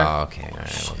right are. now? Oh, okay, all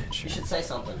right. I wasn't sure. You should say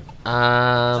something.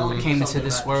 Came into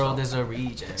this world as a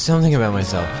reject. Something about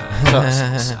myself.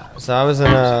 So I was in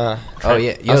a. Oh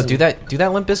yeah, I yo, was in- do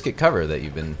that Limp Bizkit cover that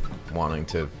you've been wanting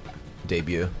to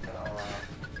debut.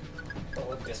 The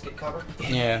Limp Bizkit cover.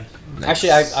 Yeah.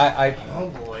 Actually, I Oh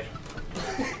boy.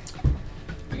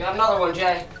 We got another one,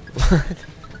 Jay.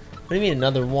 What do you mean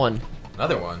another one?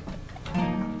 Another one.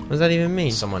 What does that even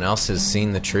mean? Someone else has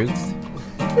seen the truth.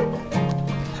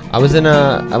 I went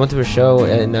to a show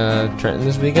in Trenton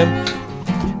this weekend,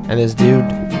 and this dude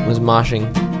was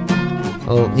moshing.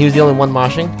 Well, he was the only one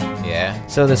moshing. Yeah.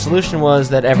 So the solution was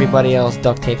that everybody else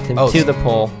duct taped him to the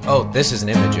pole. Oh, this is an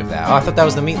image of that. Oh, I thought that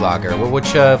was the Meat Locker. Well, which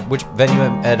venue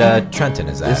at Trenton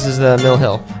is that? This is the Mill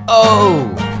Hill. Oh,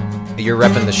 you're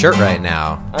repping the shirt right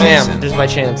now. I am. Decent. Just by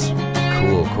chance.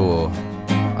 Cool.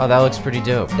 Oh, that looks pretty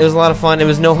dope. It was a lot of fun. It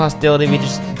was no hostility. We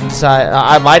just decided.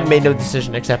 I'd made no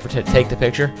decision except for to take the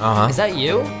picture. Is that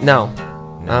you? No.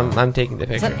 I'm taking the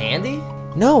Is picture. that Andy?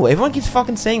 No, everyone keeps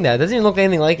fucking saying that. It doesn't even look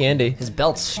anything like Andy. His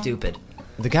belt's stupid.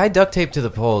 The guy duct taped to the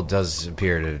pole does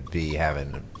appear to be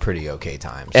having a pretty okay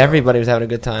time. So. Everybody was having a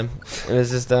good time. It was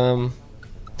just It's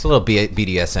a little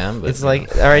BDSM, but it's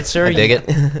like, all right, sir. I dig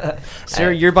it.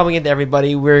 Sir, you're bumping into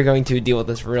everybody. We're going to deal with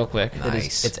this real quick.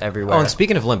 Nice. It's everywhere. Oh, and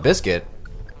speaking of Limp Bizkit,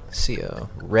 see a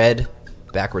red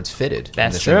backwards fitted in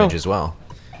That's this true. image as well.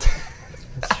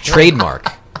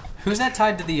 Trademark. Who's that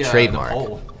tied to the Trademark. The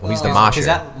pole? Well, he's the Because mosher.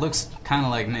 that looks kind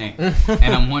of like me,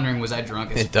 and I'm wondering, was I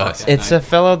drunk as It fuck does. that It's night? a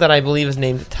fellow that I believe is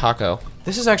named Taco.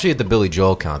 This is actually at the Billy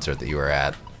Joel concert that you were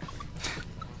at.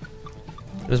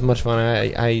 It was much fun.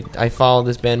 I followed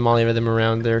this band Molly Rhythm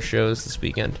around their shows this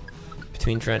weekend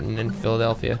between Trenton and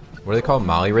Philadelphia. What are they called?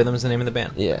 Molly Rhythm is the name of the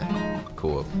band? Yeah.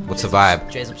 Cool. What's the vibe?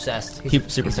 Jay's obsessed.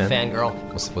 He's super he's a fan. fangirl.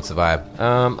 What's the vibe?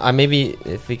 I maybe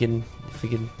if we can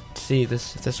see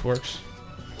this if this works.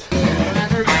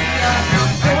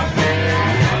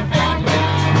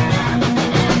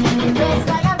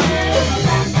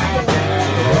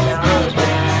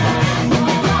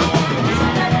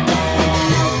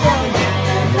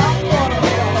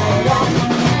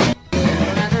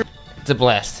 It's a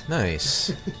blast.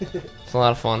 Nice. It's a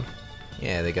lot of fun.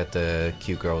 Yeah, they got the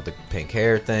cute girl with the pink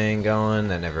hair thing going.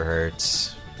 That never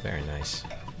hurts. Very nice.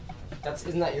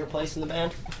 Isn't that your place in the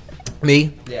band?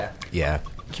 Me? Yeah. Yeah.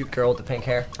 Cute girl with the pink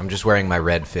hair. I'm just wearing my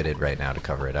red fitted right now to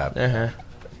cover it up. Uh-huh.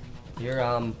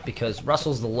 You're because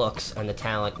Russell's the looks and the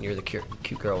talent, and you're the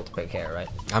cute girl with the pink hair, right?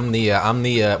 I'm the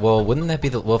well, wouldn't that be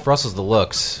if Russell's the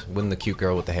looks, wouldn't the cute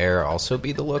girl with the hair also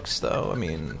be the looks though? I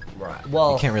mean, Right.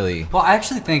 Well, you can't really. Well, I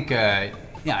actually think, yeah,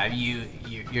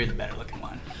 you're the better looking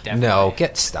one. Definitely. No,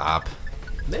 stop.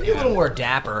 maybe a little more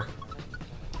dapper.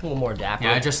 A little more dapper.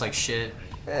 Yeah, I just like shit,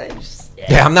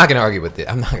 Yeah, I'm not gonna argue with it.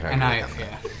 I'm not gonna argue and with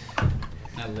that.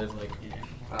 I live like. Yeah.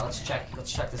 All right, let's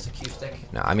check this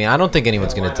acoustic. No, I mean, I don't think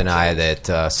anyone's going to deny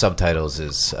that Subtitles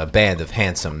is a band of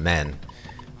handsome men.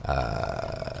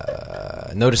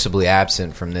 Noticeably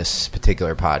absent from this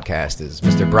particular podcast is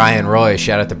Mr. Brian Roy.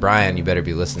 Shout out to Brian. You better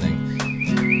be listening.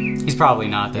 He's probably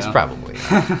not, though. He's probably.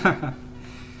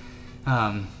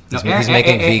 No, He's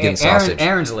making vegan sausage.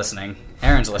 Aaron's listening.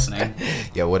 Aaron's listening.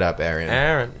 Yo, what up,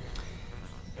 Aaron?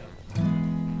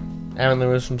 Aaron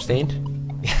Lewis from Stained.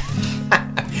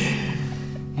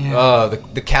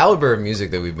 The caliber of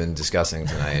music that we've been discussing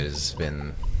tonight has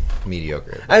been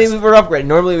mediocre. I mean, we're upgrading.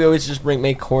 Normally, we always just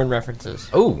make Korn references.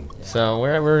 Oh, So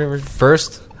we're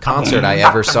first concert I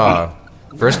ever saw.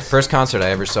 First concert I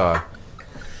ever saw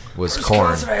was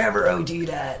Korn. I ever OD'd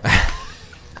at.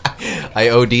 I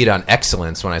OD'd on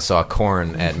excellence when I saw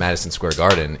Korn at Madison Square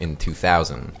Garden in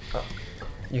 2000.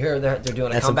 You hear they're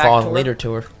doing a that's some comeback fall and tour? later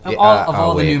tour. Of Yeah,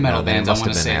 all the wait, new metal no, then it bands, I must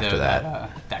want to have say been after though,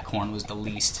 that. that Korn was the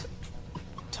least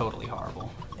totally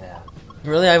horrible. Yeah.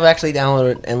 Really, I've actually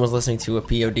downloaded and was listening to a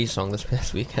POD song this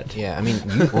past weekend. Yeah, I mean,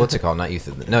 what's it called? Not Youth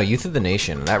of the... Youth of the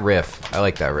Nation. That riff. I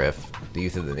like that riff. The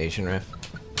Youth of the Nation riff.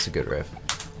 It's a good riff.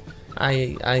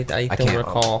 I don't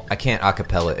recall. I can't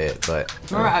acapella it, but...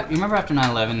 Remember after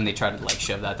 9/11, they tried to like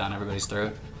shove that down everybody's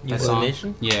throat? Youth That of the song?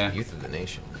 Nation? Yeah. Youth of the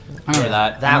Nation. I remember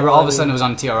that. that I remember all of a one- sudden it was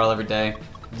on TRL every day.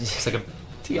 It's like a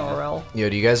TRL. Yo,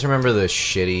 do you guys remember the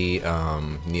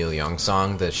shitty Neil Young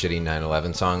song? The shitty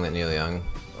 9/11 song that Neil Young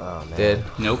did?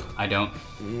 nope, I don't.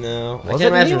 No, I Was can't it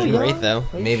imagine it was Neil great though.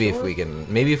 Maybe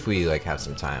if we like have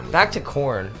some time. we Back to can-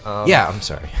 Korn. Yeah, I'm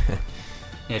sorry.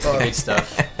 Yeah, it's great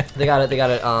stuff. They got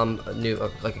a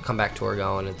new like a comeback tour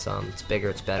going. It's bigger,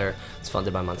 it's better. It's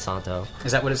funded by Monsanto.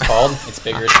 Is that what it's called? It's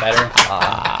bigger, it's better.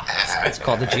 It's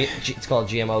called it's called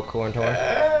GMO Corn Tour.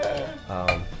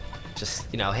 Just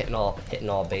hitting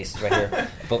all bases right here.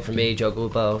 Vote for me, Joe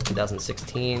Glupo,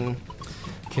 2016.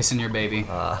 Kissing your baby.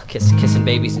 Kissing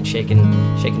babies and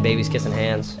shaking babies, kissing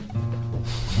hands.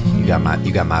 You got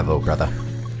my vote, brother.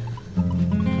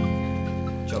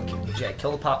 Joe,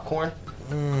 kill the popcorn.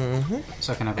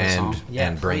 So I can have a song. Yeah,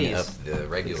 and bring please. up the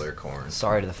regular corn.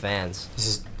 Sorry to the fans.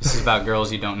 This is about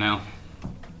girls you don't know.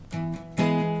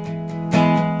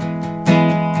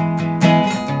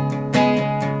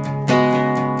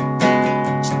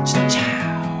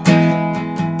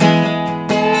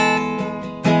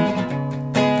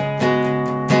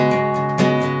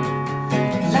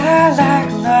 Lilac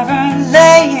lover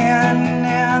laying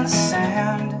in the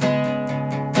sand.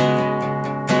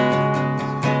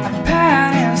 A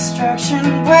pan instruction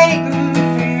waiting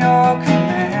for your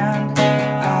command.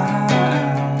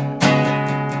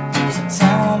 So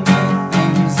tell me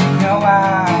things you know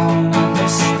I'll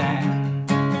understand.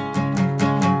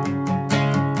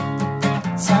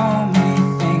 Tell me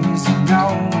things you know.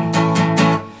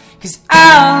 'Cause I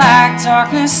like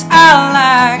darkness, I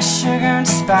like sugar and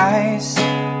spice.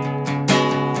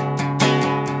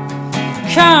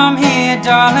 Come here,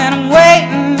 darling, I'm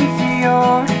waiting for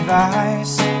your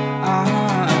advice.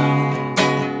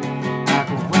 I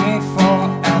could wait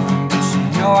forever, but you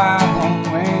know I won't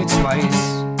wait twice.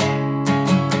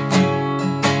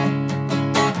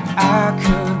 I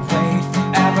could wait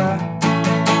forever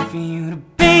for you to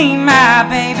be my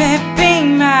baby, be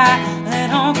my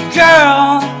little girl.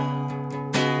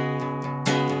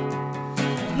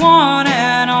 One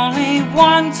and only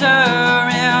wonder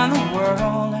in the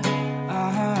world.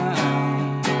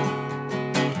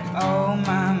 Oh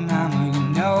my mama, you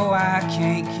know I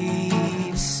can't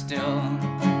keep still.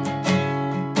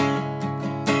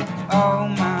 Oh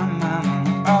my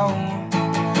mama, oh.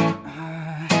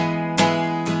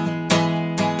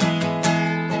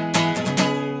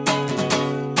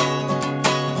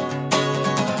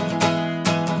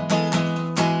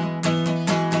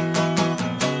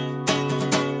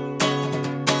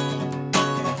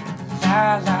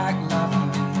 Lilac lover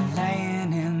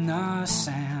laying in the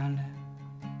sand.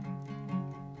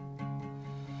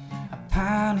 A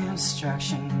pine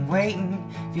instruction waiting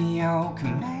for your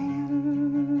command.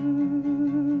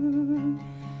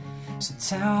 So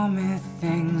tell me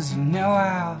things you know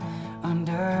I'll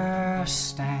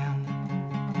understand.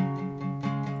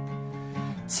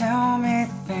 Tell me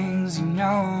things you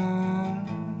know.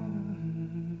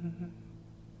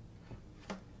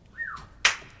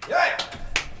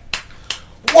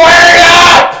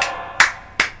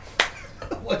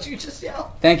 What'd you just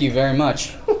yell? Thank you very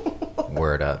much.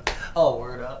 Word up. Oh,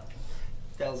 word up.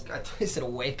 I thought he said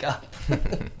wake up.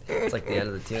 It's like the end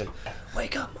of the tune.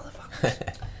 Wake up,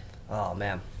 motherfuckers. Oh,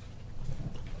 man.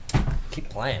 Keep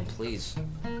playing, please.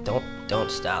 Don't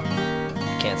stop. You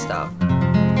can't stop.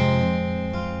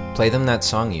 Play them that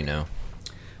song you know.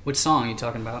 Which song are you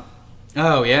talking about?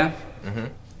 Oh, yeah?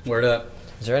 Mm-hmm. Word up.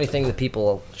 Is there anything that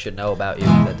people should know about you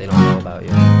that they don't know about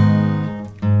you?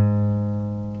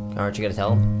 Aren't you gonna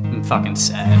tell them? I'm fucking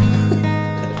sad.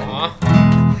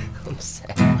 I'm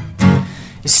sad.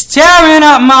 You're stirring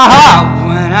up my heart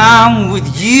when I'm with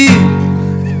you.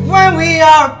 When we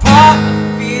are apart,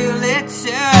 I feel it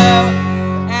too.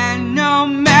 And no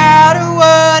matter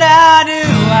what I do,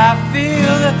 I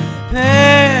feel the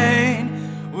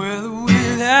pain with or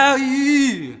without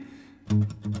you.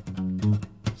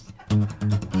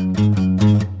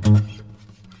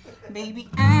 Baby,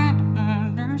 I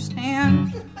don't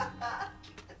understand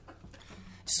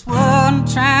just what I'm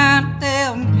trying to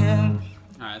tell you.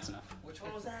 Alright, that's enough. Which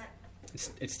one was that?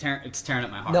 It's tearing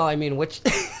up my heart. No, I mean which.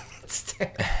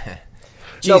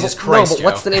 Jesus Christ, but Joe.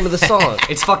 what's the name of the song?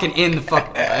 It's fucking in the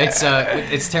fuck.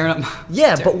 It's tearing up.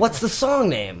 Yeah, but what's the song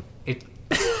name? It.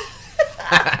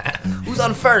 Who's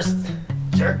on first?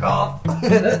 Jerk off.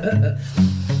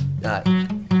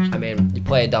 I mean, you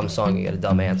play a dumb song, you get a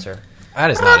dumb answer. That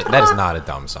is not a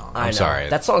dumb song. I'm sorry.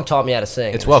 That song taught me how to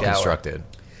sing. It's in the well shower. constructed.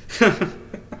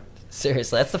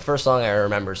 Seriously, that's the first song I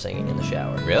remember singing in the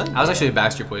shower. Really? I was actually a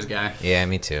Backstreet Boys guy. Yeah,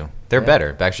 me too. They're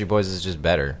better. Backstreet Boys is just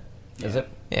better. Is it?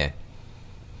 Yeah.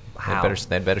 How?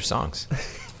 They had better songs.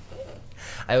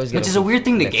 I always get Which is a weird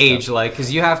thing to mixed gauge, up. like,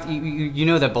 because you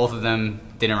know that both of them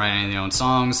didn't write any of their own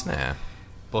songs. Nah.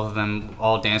 Both of them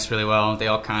all danced really well. They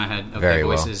all kind of had okay Very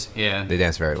well. voices. Yeah. They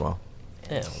dance very well.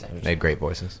 Yeah, They had great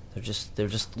voices. they're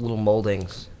just little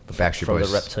moldings The Backstreet from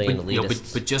Boys. the reptilian But,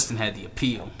 elitists. but Justin had the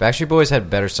appeal. Backstreet Boys had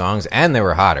better songs, and they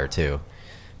were hotter too.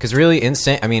 Because really,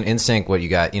 NSYNC, what you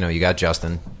got? You got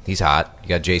Justin. He's hot. You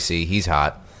got JC. He's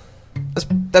hot.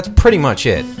 That's pretty much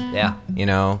it. Yeah.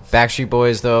 Backstreet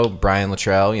Boys though. Brian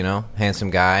Luttrell.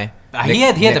 Handsome guy. He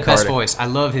had the best voice. I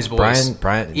love his voice.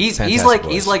 Brian. He's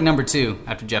like number 2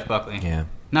 after Jeff Buckley. Yeah.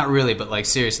 Not really, but like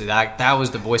seriously, that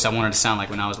was the voice I wanted to sound like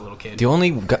when I was a little kid. The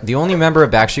only member of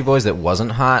Backstreet Boys that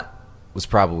wasn't hot was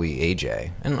probably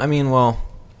AJ. And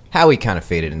Howie kind of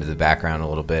faded into the background a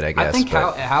little bit, I guess. I think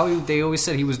Howie, they always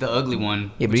said he was the ugly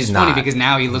one. Yeah, but which he's is funny not. because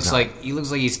now he looks like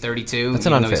he's 32. That's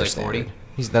an even unfair though he's like 40. standard.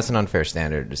 That's an unfair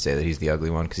standard to say that he's the ugly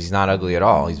one because he's not ugly at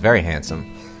all. He's very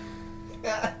handsome.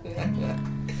 But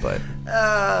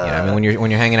when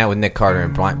you're hanging out with Nick Carter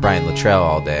and Brian Luttrell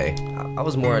all day, I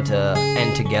was more into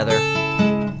End Together.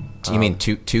 You mean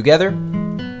Together?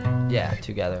 Yeah,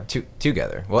 Together.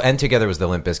 Together. Well, End Together was the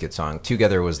Limp Bizkit song.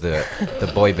 Together was the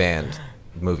boy band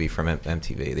movie from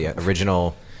MTV, the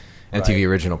original MTV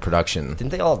original production. Didn't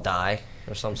they all die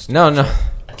or something? No.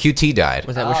 QT died.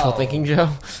 Was that wishful thinking, Joe?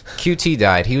 QT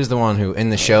died. He was the one who, in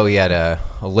the show, he had a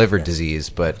liver disease,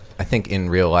 but I think in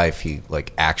real life he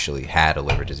actually had a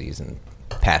liver disease and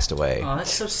passed away. Oh,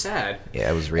 that's so sad.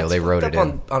 Yeah, it was real. They wrote it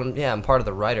in. I'm part of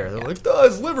the writer. They're like,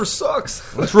 his liver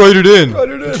sucks. Let's write it in.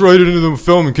 Let's write it into the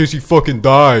film in case he fucking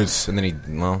dies. And then he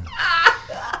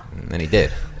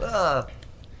did.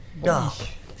 No.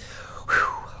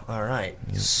 All right.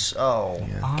 So,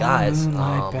 guys,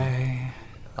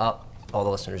 all the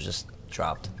listeners just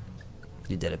dropped.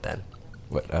 You did it, Ben.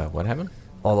 What happened?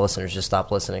 All the listeners just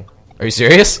stopped listening. Are you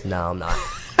serious? No, I'm not.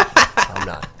 I'm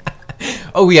not.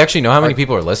 Oh, we actually know how many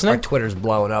people are listening? Our Twitter's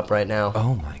blowing up right now.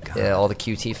 Oh, my God. Yeah, all the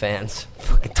QT fans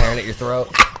fucking tearing at your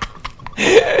throat.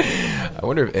 I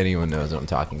wonder if anyone knows what I'm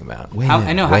talking about.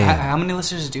 How many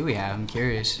listeners do we have? I'm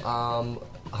curious.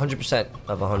 100%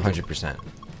 of 100. 100%.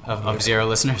 Of 0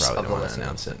 listeners? Probably don't want to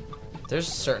announce it. There's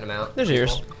a certain amount. There's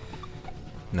ears.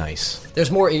 Nice. There's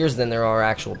more ears than there are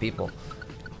actual people.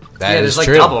 There's like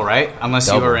true. double, right? Unless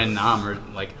Double. you were in Nam or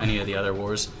like any of the other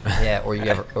wars. Yeah, or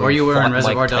you were in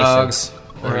Reservoir Dogs.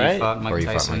 Or you fought Mike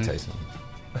Tyson.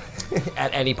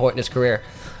 At any point in his career.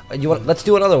 Let's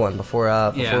do another one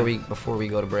before we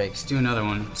go to breaks. Let's do another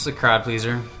one. It's a crowd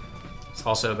pleaser. It's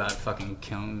also about fucking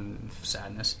killing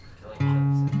sadness.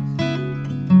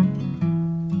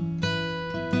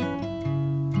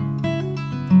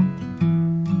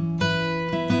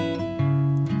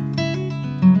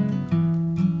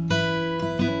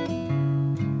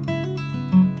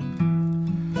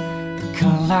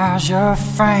 Collage of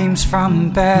frames from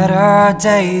better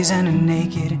days, and a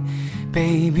naked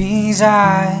baby's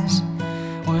eyes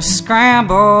were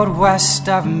scrambled west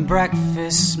of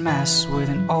breakfast mess with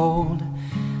an old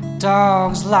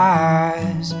dog's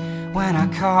lies. When I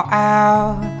call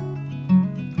out,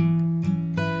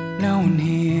 no one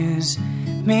hears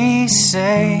me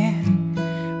say,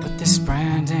 but this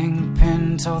branding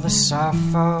pin told the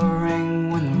suffering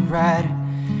when the red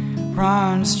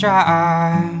runs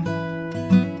dry.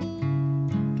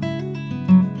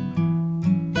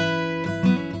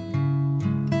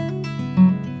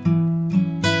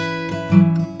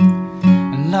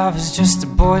 Love is just a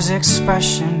boy's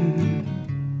expression,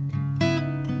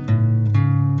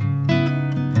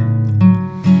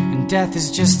 and death is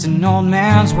just an old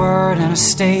man's word, and I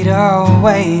stayed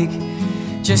awake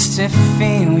just to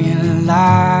feel your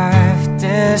life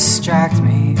distract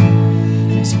me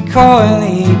as you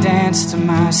coyly dance to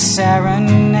my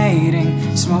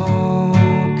serenading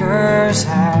smoker's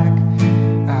hack.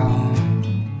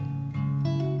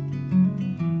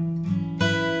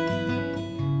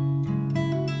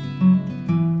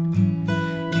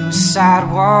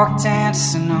 Sidewalk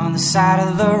dancing on the side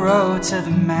of the road to the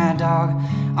mad dog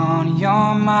on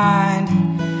your mind,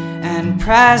 and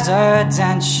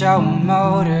presidential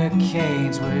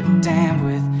motorcades were damned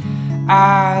with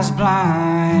eyes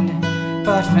blind.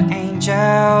 But for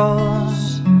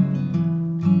angels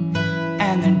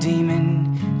and their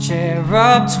demon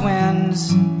cherub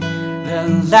twins, the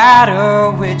latter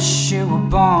which you were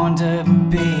born to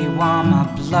be, while my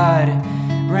blood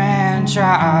ran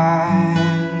dry.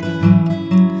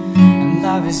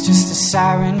 Love is just a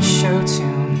siren show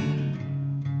tune.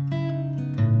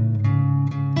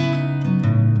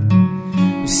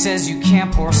 Who says you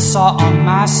can't pour salt on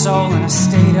my soul? And I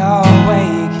stayed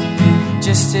awake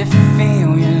just to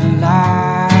feel your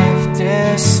life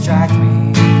distract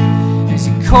me as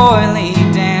you coyly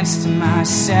dance to my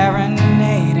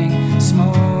serenading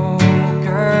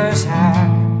smoker's hack.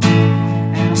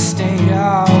 And I stayed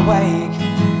awake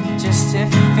just to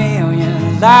feel your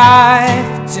life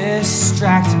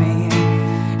distract me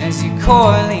as you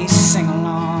coyly sing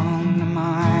along to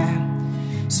my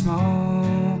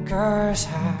smoker's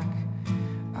hack.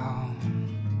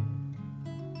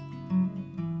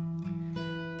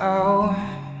 Oh,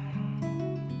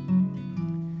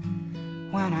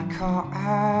 when I call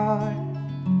out,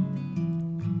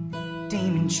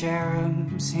 demon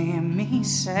cherubs hear me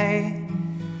say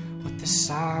what the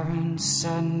sirens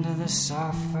said to the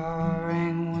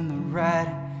suffering when the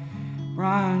red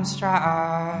runs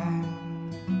dry.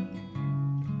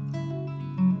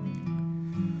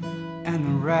 And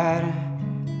the red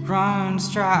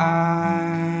runs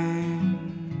dry.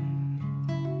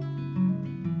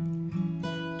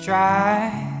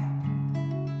 Dry,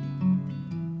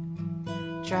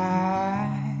 dry,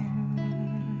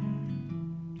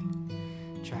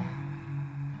 dry.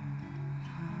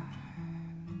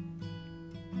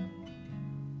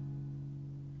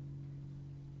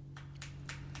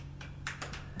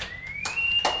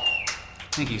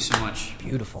 Thank you so much.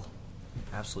 Beautiful.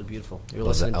 Absolutely beautiful. You're I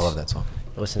listening love that song.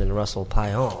 You're listening to Russell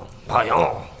Payan.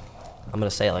 Payan. I'm going to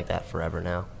say it like that forever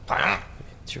now. Payan.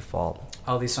 It's your fault.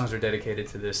 All these songs are dedicated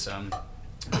to this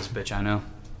this bitch I know.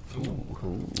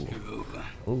 Ooh,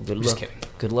 good Just look. kidding.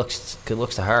 Good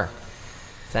looks to her.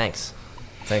 Thanks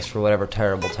for whatever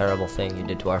terrible thing you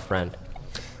did to our friend.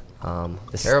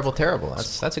 Terrible.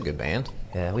 That's a good band.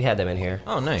 Yeah, we had them in here.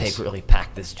 Oh, nice. They really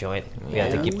packed this joint. We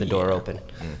had to keep the door open.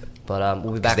 But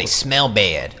we'll be back. They smell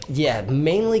bad. Yeah,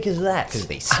 mainly because of that. Because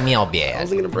they smell I bad.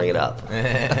 wasn't gonna bring it up.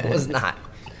 I was not.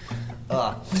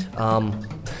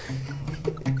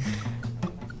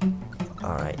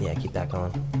 All right, yeah, keep that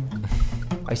going.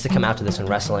 I used to come out to this in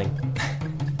wrestling.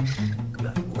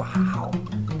 Wow.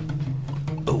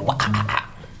 Wow.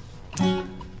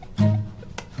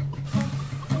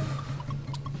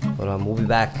 But we'll be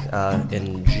back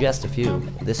in just a few.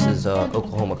 This is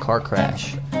Oklahoma Car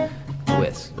Crash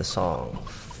with the song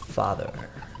Father.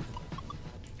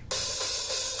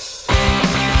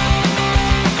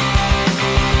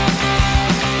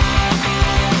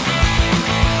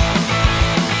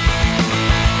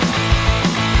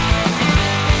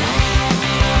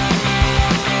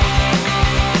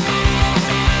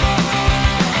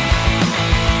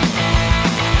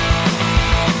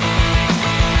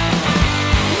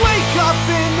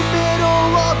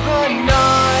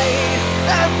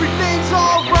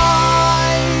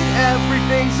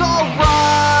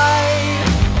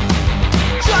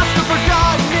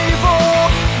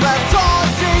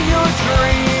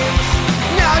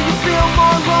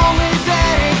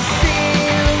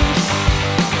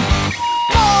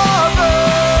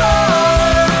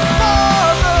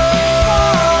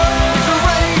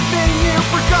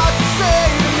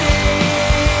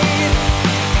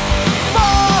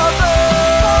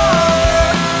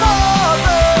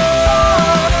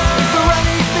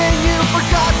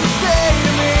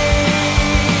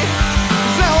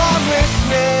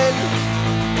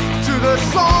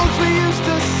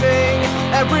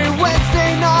 Every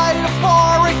Wednesday night at a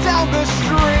bar right down the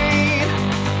street.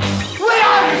 When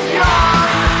I was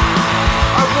young,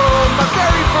 I wrote my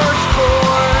very first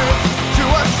chords to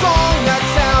a song that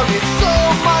sounded so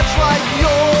much like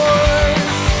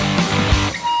yours.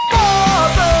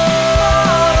 Father,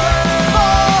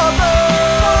 Father,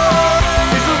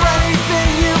 is there anything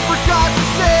you forgot to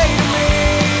say to me?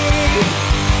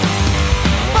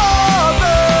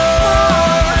 Father,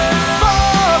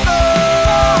 Father,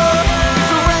 is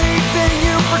there anything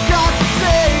you forgot to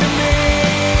say to me?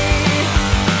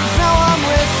 'Cause now I'm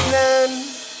listening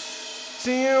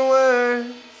to your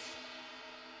words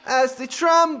as they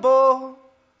tremble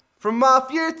from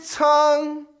off your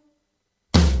tongue.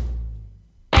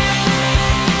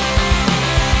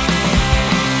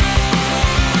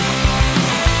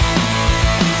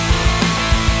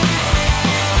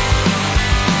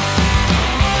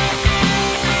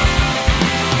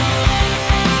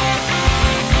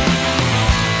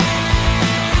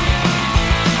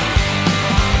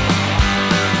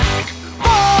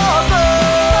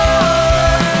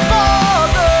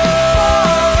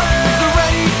 Is there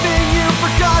anything you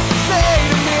forgot to say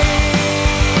to me?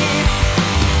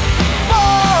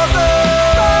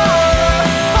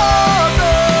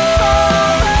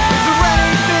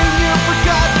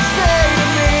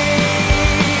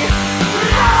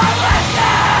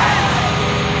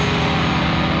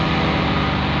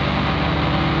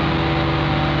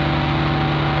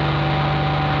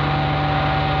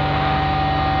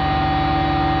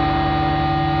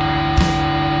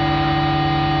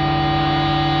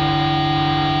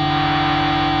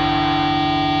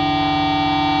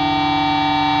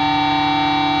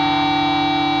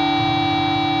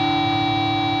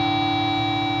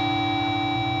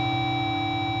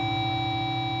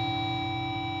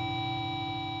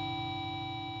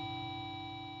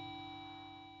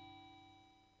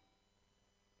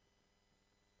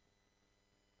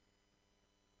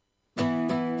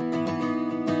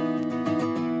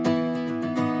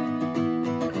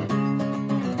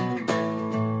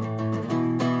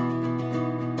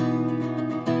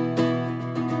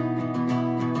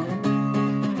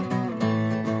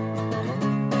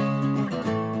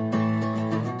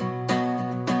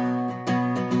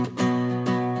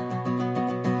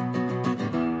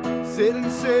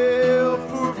 setting sail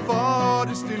for a far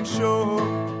distant shore.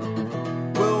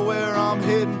 Well, where I'm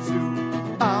heading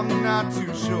to, I'm not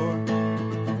too sure.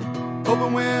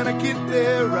 Hoping when I get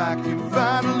there I can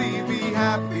finally be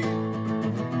happy.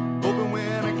 Hoping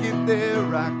when I get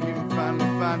there I can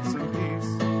finally find some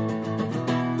peace.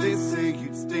 They say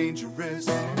it's dangerous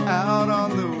out on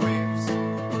the waves.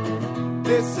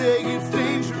 They say it's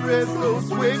dangerous, those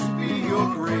waves be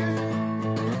your grave.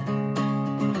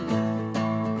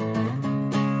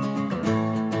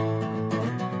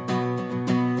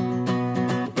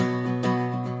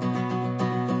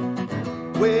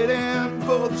 Waiting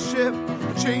for the ship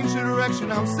to change the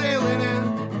direction I'm sailing in.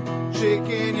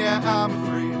 Shaking, yeah, I'm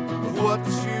afraid of what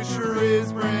this future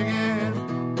is bringing.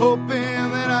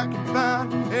 Hoping that I can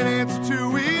find an answer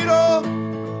to it all.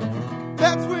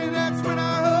 That's when I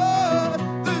heard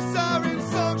the siren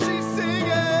song she's singing.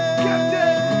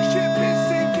 Captain, ship is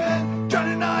sinking. Try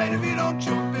tonight if you don't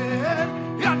jump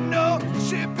in. I know the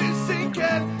ship is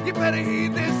sinking. You better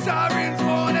heed this siren's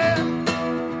warning.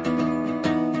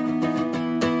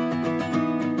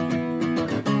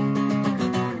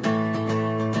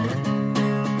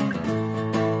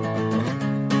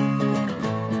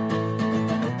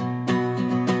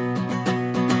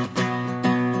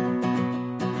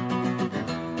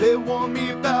 They warn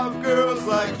me about girls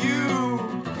like you,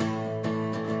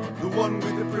 the one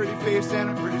with a pretty face and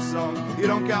a pretty song. You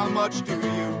don't got much, do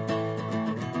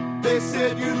you? They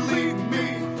said you'd lead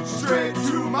me straight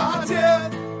to my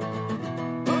death.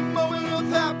 A moment of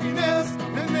happiness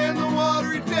and then the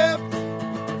watery depths.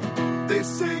 They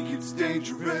say it's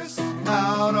dangerous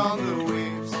out on the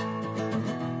waves.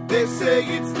 They say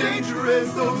it's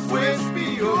dangerous, those waves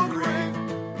be your grave.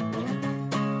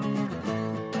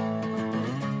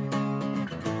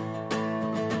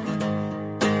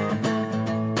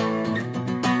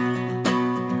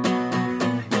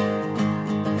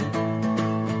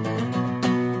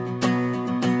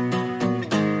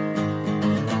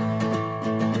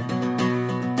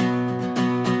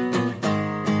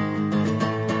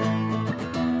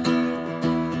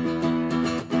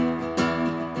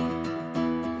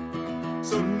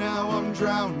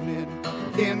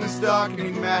 In this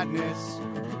darkening madness,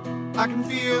 I can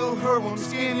feel her warm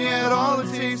skin, yet all it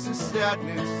tastes is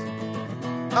sadness.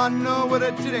 I know what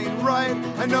I did ain't right,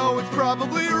 I know it's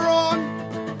probably wrong,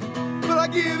 but I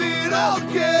give it all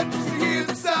again just to hear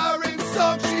the siren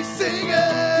song she's singing.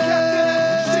 Captain,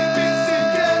 the ship is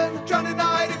sinking. Drown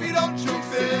tonight if you don't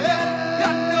jump in.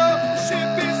 I know the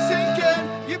ship is sinking.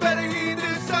 You better heed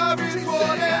this siren's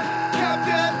warning.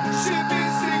 Captain, the ship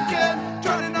is sinking.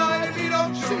 Drown tonight if you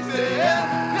don't jump in.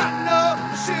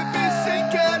 Ship is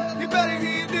sinking. You better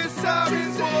heed this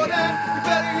siren's warning. You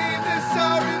better heed this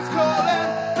siren's calling.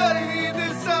 Better heed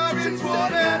this siren's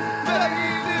warning. Better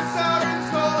heed this siren's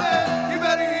calling. You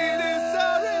better heed this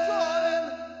siren's warning.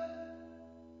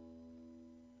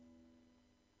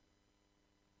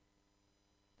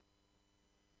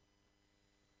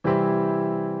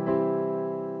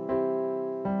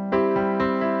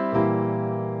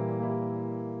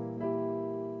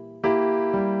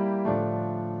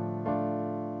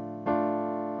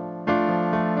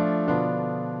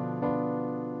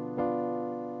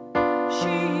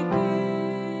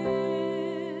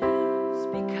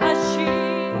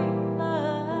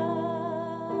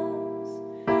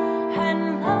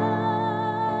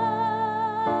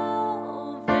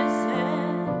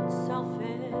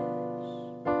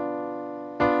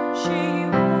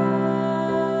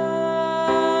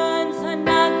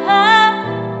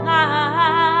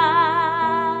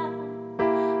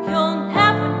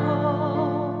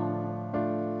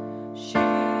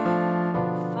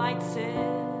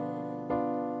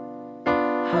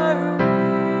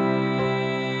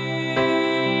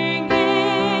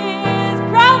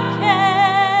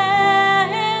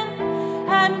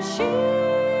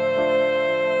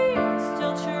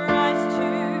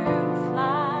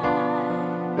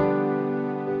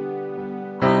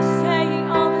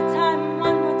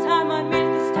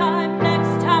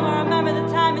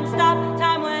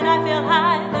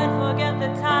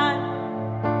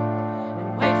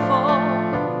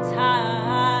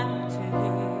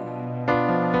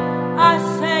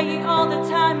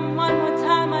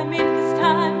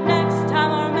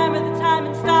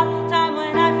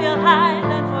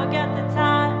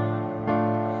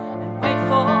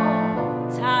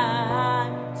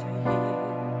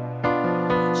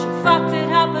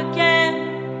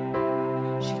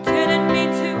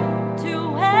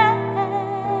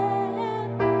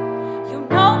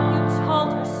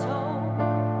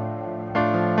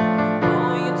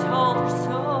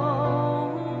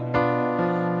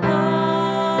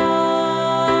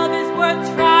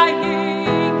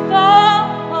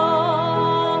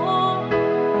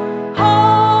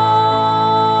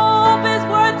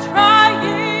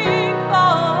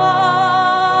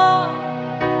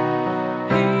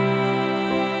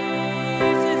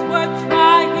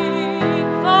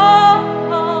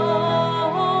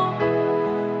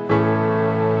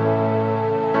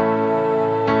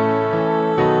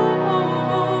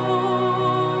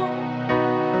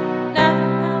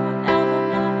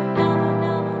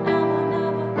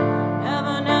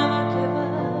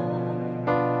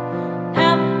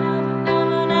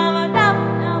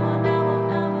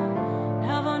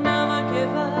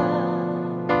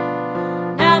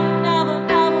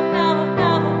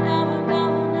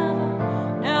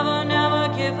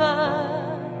 give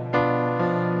up.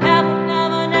 Never,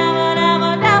 never, never,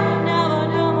 never, never, never,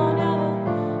 never, never,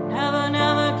 never,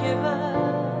 never give up.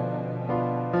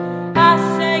 I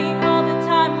say all the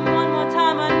time, one more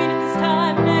time, I mean it this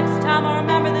time. Next time I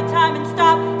remember the time and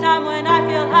stop. Time when I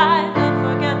feel high, then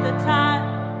forget the time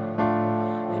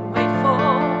and wait for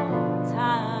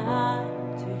time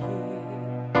to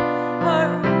heal. Her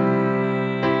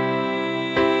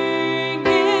ring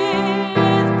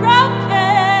is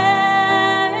broken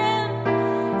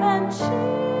and she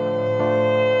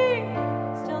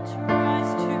still tries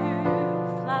to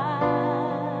fly.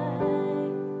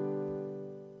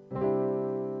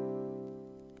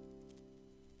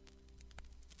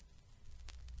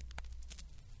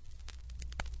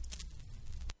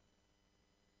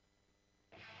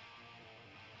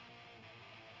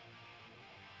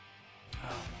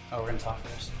 Oh, we're gonna talk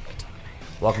first.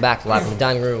 Welcome back to Live from the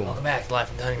Dining Room. Welcome back to Live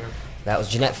from the Dining Room. That was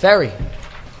Jeanette Ferry.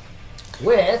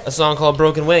 With a song called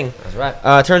Broken Wing. That's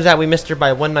right. Turns out we missed her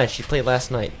by one night. She played last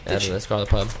night at the Scarlet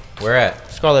Pub. Where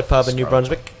at? Scarlet Pub in New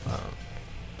Brunswick.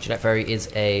 Jeanette Ferry is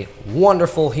a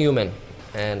wonderful human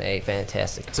and a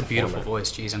fantastic It's a beautiful performer.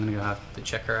 voice. Jeez, I'm gonna go have to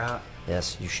check her out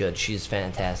Yes, you should. She's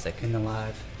fantastic. in the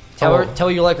live. Tell her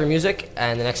you like her music,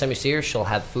 and the next time you see her, she'll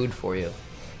have food for you.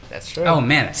 That's true. Oh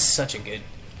man, that's such a good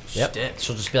Yep. shtick.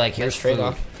 She'll just be like, here's Nice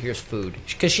trade-off. food. Here's food.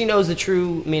 Because she knows the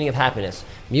true meaning of happiness.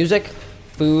 Music,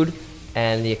 food,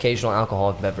 and the occasional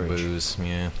alcoholic beverage. Booze,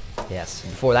 yeah. Yes.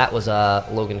 Before that was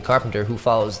Logan Carpenter, who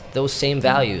follows those same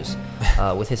values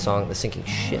with his song The Sinking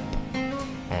Ship.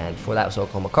 And before that was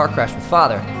Oklahoma Car Crash with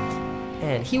Father.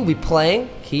 And he will be playing,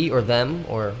 he or them,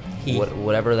 or He.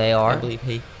 whatever they are. I believe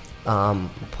he.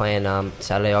 Playing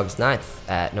Saturday, August 9th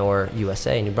at Nowhere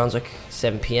USA in New Brunswick,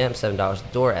 7 p.m., $7 at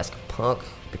the door. Ask a Punk.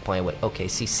 Be playing with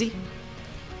OKCC,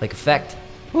 Lake Effect,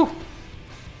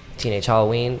 Teenage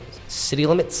Halloween, City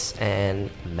Limits, and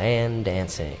Man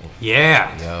Dancing,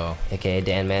 Yeah. Yo, aka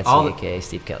Dan Mancy, All the- aka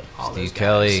Steve Kelly. All Steve those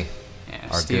Kelly. guys. Yeah,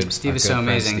 Our Steve, good- Steve our is good so friend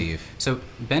amazing. Steve. So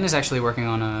Ben is actually working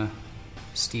on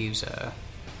Steve's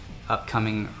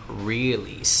upcoming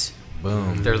release.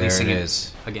 Boom. They're there releasing it it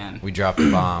is. again. We dropped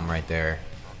the bomb right there.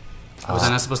 Was I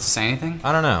not supposed to say anything?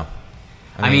 I don't know.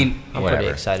 I mean, I'm whatever.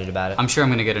 pretty excited about it. I'm sure I'm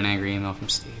gonna get an angry email from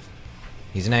Steve.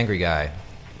 He's an angry guy.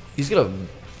 He's gonna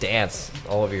dance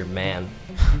all over your man.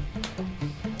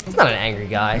 He's not an angry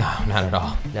guy. No, not at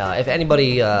all. No, if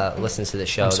anybody listens to the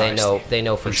show, I'm sorry, Steve. they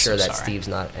know for I'm sure so that sorry. Steve's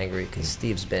not angry because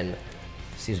Steve's been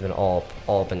all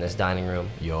up in this dining room,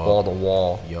 Yup. wall to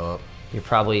wall. Yup. You're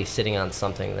probably sitting on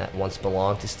something that once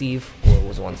belonged to Steve, or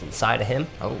was once inside of him,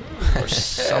 Oh. or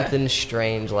something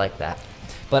strange like that.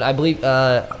 But I believe,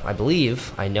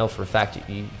 I know for a fact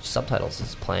you Subtitles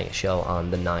is playing a show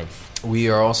on the 9th. We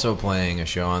are also playing a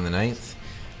show on the 9th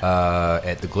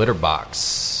at the Glitter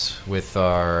Box with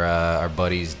our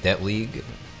buddies Det League.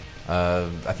 I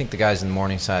think the guys in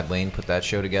Morningside Lane put that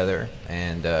show together,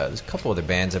 and there's a couple other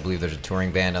bands. I believe there's a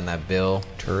touring band on that bill.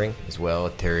 Touring? as well, a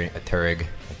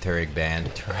Turig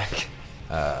band. Correct.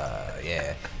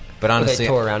 Yeah, but They honestly,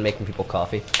 tour around making people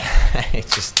coffee.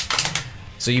 it's just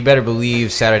so you better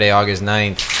believe Saturday, August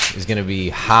 9th is going to be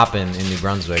hopping in New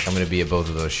Brunswick. I'm going to be at both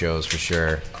of those shows for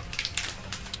sure.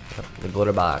 The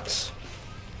Glitter Box.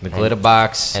 The Glitter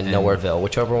Box and Nowhereville,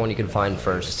 whichever one you can find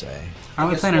first.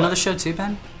 Aren't we playing another show too,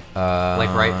 Ben? Like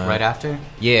right after?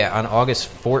 Yeah, on August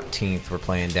 14th, we're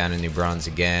playing down in New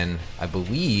Brunswick again. I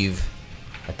believe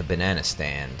at the Banana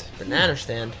Stand. Banana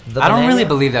Stand. The I don't really Banana?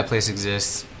 believe that place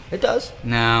exists. It does.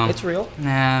 No. It's real.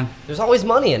 Nah. There's always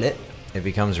money in it. It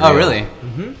becomes real. Oh, really?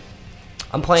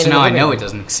 I'm playing. So in the now I living know room. it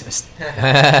doesn't exist.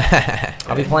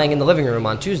 I'll be playing in the living room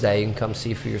on Tuesday. You can come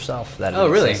see for yourself. That it Oh,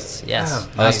 really? exists. Yes. Oh,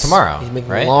 that's tomorrow, He's making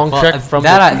right? a long Well, trek from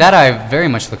that I very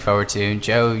much look forward to.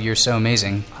 Joe, you're so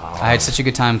amazing. I had such a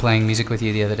good time playing music with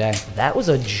you the other day. That was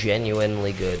a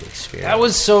genuinely good experience. That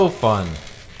was so fun.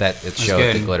 That it It was showed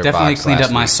at the good. Glitter Definitely Box cleaned last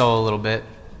up my week. soul a little bit.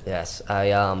 Yes,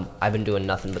 I've been doing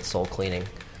nothing but soul cleaning,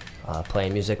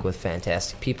 playing music with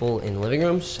fantastic people in living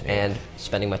rooms and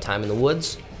spending my time in the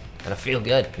woods, and I feel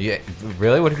good. Yeah,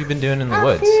 really? What have you been doing in the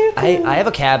woods? I have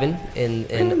a cabin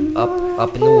in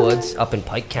up in the woods, up in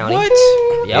Pike County.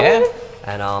 What? Yep. Yeah?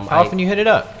 And How often you hit it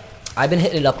up? I've been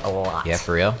hitting it up a lot. Yeah,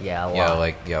 for real? Yeah, a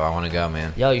lot. Yo, I want to go,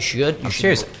 man. Yo, you should. You I'm should,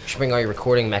 serious. You should bring all your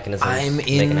recording mechanisms. I'm to make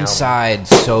an album. inside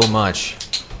so much.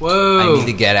 Whoa. I need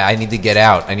to get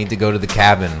out. I need to go to the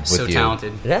cabin with So you.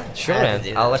 talented. Yeah, sure,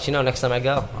 man. I'll let you know next time I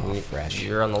go. Oh, fresh.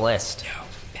 You're on the list.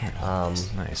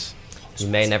 Nice. You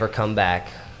may never come back.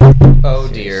 Oh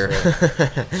dear.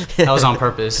 That was on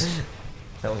purpose.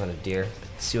 That wasn't a deer.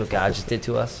 See what God just did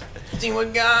to us? See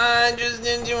what God just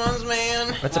did to us,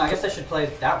 man. That's I guess I should play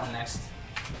that one next.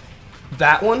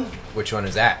 That one? Which one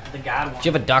is that? The God one. Do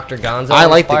you have a Dr. Gonzo? I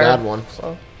like the inspired God one.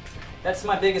 song? That's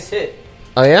my biggest hit.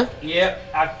 Oh yeah?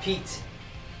 Yep, I peaked.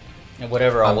 And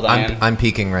whatever old I am. I'm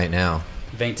peaking right now.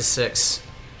 26.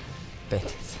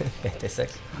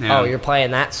 26. Yeah. Oh, you're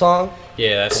playing that song?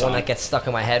 Yeah, that's the one that gets stuck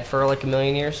in my head for like a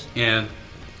million years? Yeah.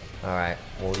 All right.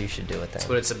 Well, you should do it then. That's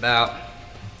what it's about.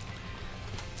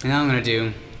 And now I'm going to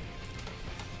do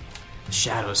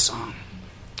Shadows song.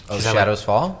 Oh, Shadows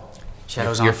Fall?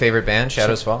 Shadows Your on. favorite band,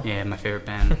 Shadows Fall? Yeah, my favorite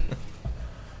band.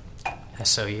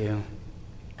 SOU.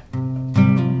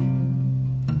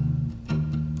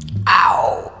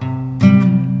 Ow!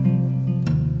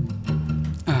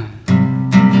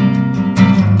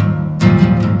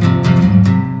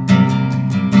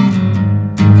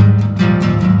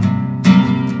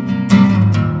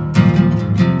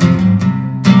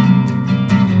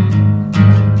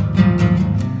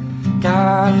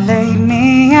 God laid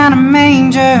me in a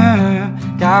manger.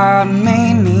 God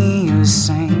made me a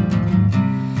saint.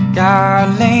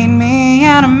 God laid me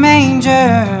in a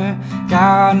manger.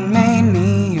 God made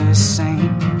me a saint.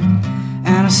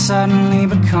 And I suddenly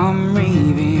become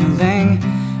revealing.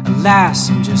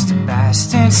 Alas, I'm just a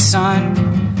bastard son.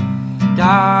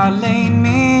 God laid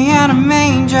me in a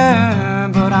manger,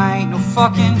 but I ain't no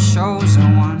fucking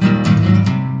chosen one.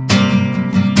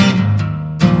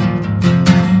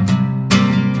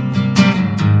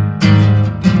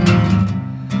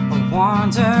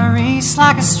 Wander east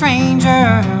like a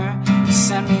stranger. You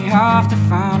sent me off to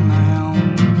find my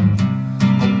own.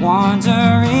 I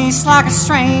wander east like a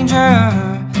stranger.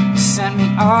 You sent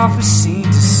me off with seed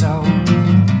to sow.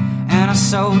 And I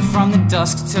sowed from the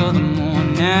dusk till the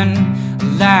morning.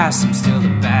 Alas, I'm still the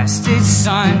bastard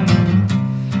son.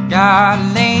 God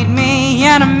laid me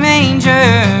in a manger,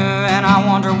 and I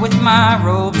wander with my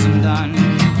robes undone.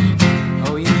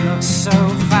 Oh, you look so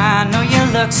fine, oh, you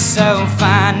look so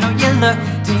fine, oh, you look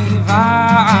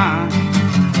divine.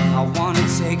 I wanna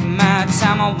take my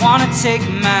time, I wanna take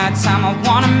my time, I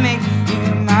wanna make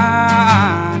you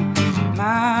mine,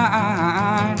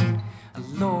 mine. A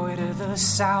Lord of the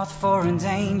South for a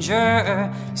danger,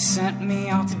 sent me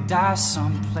out to die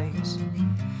someplace.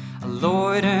 A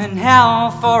Lord in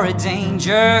hell for a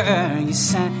danger, you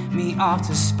sent me off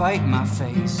to spite my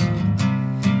face.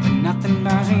 Nothing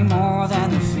burns me more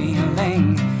than the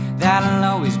feeling that I'll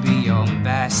always be your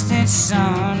bastard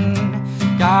son.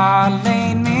 God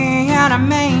laid me in a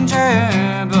manger,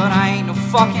 but I ain't no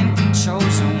fucking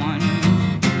chosen one.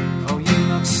 Oh, you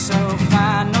look so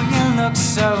fine, oh, you look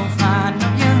so fine,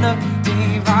 oh, you look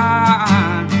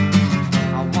divine.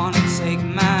 I wanna take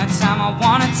my time, I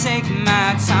wanna take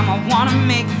my time, I wanna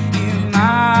make you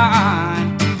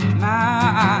mine,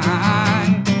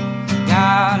 mine.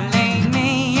 God laid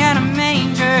me in a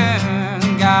manger.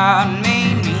 God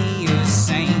made me a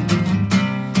saint.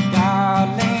 God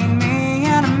laid me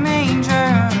in a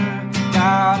manger.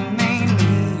 God made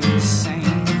me a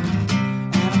saint.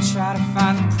 And I try to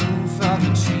find the proof of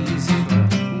the treason, but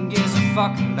who gives a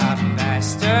fuck about a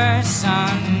bastard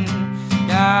son?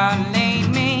 God laid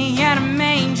me in a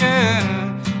manger.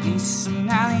 He's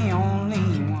now the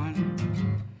only one.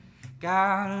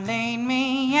 God laid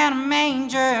me in a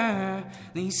manger. At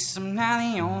least I'm not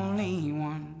the only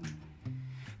one.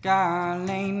 God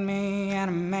laid me in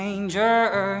a manger.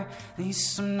 At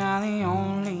least I'm not the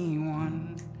only one.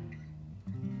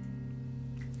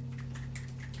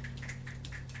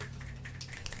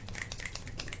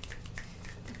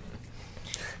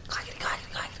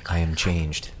 I am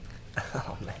changed.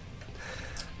 Oh man.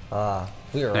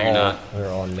 We were No, you're not.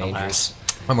 all in majors.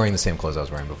 I'm wearing the same clothes I was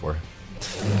wearing before.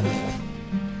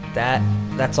 That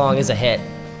song is a hit.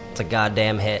 It's a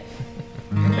goddamn hit.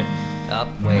 Oh,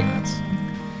 wait.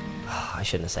 I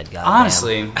shouldn't have said goddamn.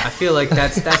 Honestly, I feel like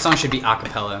that song should be a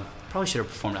cappella. Probably should have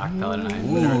performed a cappella tonight.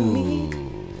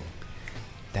 Ooh.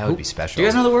 That would be special. Do you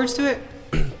guys know the words to it?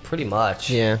 Pretty much.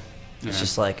 Yeah. It's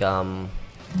just like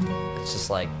it's just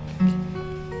like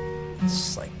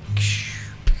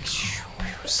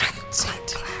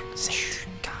Saint,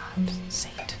 God,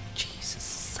 Saint,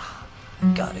 Jesus,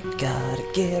 gotta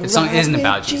get. The song right isn't with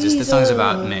about Jesus. The song's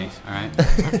about me. All right.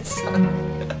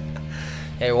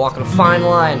 Hey, you're walking a fine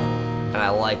line, and I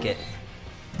like it.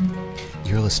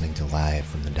 You're listening to Live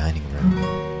from the Dining Room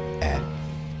at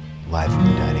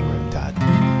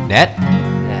livefromthediningroom.net. Net.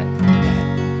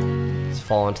 Just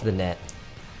fall into the net.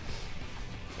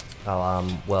 Oh,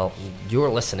 well, you were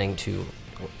listening to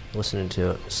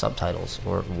subtitles,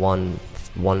 or one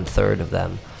third of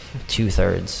them,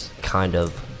 2/3, kind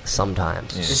of,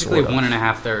 sometimes. Yeah. Basically, sort of.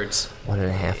 1.5 thirds.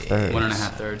 1.5 thirds.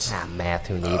 1.5 thirds. Ah, math.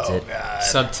 Who needs it? God.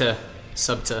 Sub to.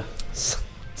 Sub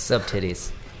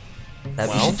titties. That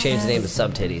we should change the name to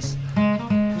sub titties.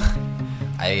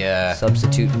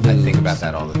 Substitute I boobs. think about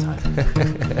that all the time.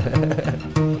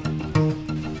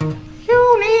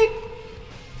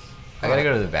 I gotta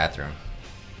go to the bathroom.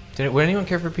 Would anyone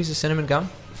care for a piece of cinnamon gum?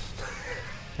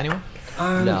 Anyone?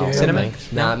 No. Cinnamon?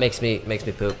 Nah, it makes me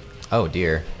poop. Oh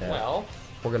dear. Well,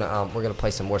 We're gonna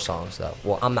play some more songs though.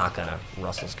 Well, I'm not gonna.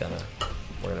 Russell's gonna.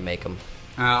 We're gonna make them.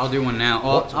 I'll do one now.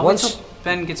 Well, I'll wait Once- till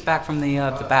Ben gets back from the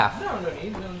bath.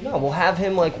 No, we'll have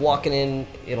him like walking in.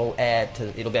 It'll add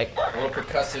to. It'll be like. A little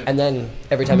percussive. And then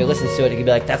every time he listens to it, he can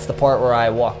be like, "That's the part where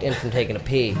I walked in from taking a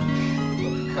pee."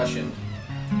 Percussion.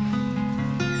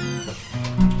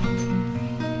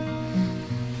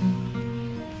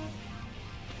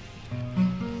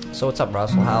 So what's up,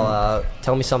 Russell? How?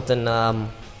 Tell me something.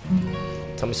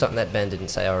 Tell me something that Ben didn't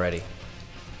say already.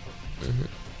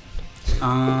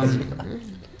 I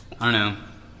don't know.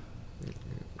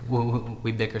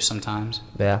 We bicker sometimes.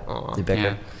 Yeah, you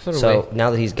bicker. Yeah. So now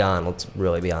that he's gone, let's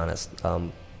really be honest.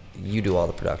 You do all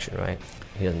the production, right?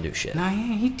 He doesn't do shit. No,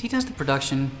 he does the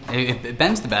production.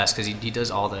 Ben's the best because he does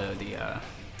all the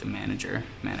manager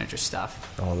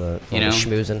stuff. All the You know?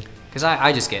 schmoozing. Because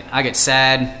I get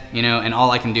sad, and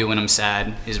all I can do when I'm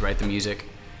sad is write the music.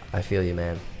 I feel you,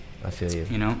 man. I feel you.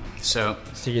 So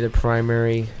you're the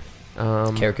primary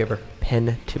caregiver.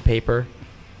 Pen to paper.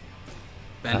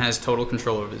 Ben has total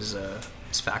control of his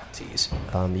faculties.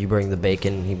 You bring the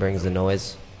bacon, he brings the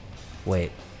noise.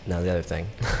 Wait, no, the other thing,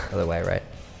 other way, right?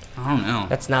 I don't know.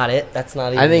 That's not it. That's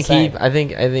not even. I think the same. I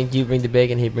think you bring the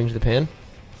bacon, he brings the pan.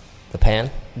 The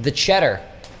pan, the cheddar.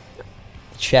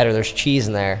 Cheddar. There's cheese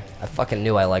in there. I fucking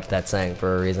knew I liked that saying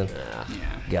for a reason.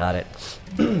 Yeah. Got it.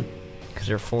 Because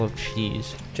they're full of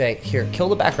cheese. Jay, here, kill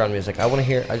the background music. I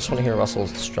just want to hear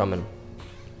Russell's strumming.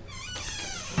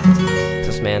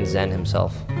 This man zen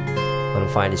himself. Let him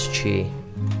find his chi.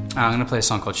 I'm gonna play a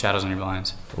song called "Shadows on Your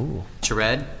Blinds." Ooh.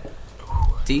 Chared.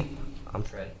 D. I'm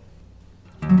ready.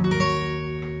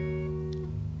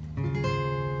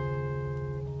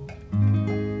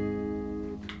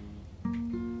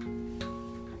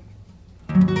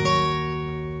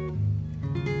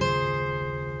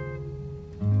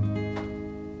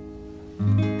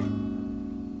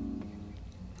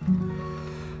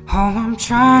 Oh, I'm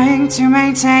trying to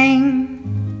maintain.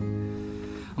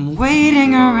 I'm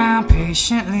waiting around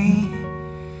patiently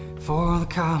for the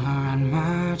collar on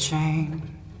my chain.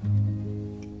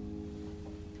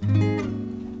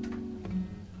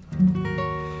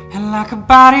 And like a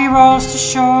body rolls to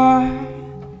shore,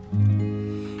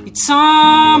 you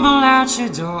tumble out your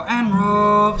door and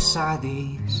roll beside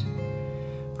these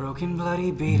broken,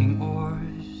 bloody, beating oars.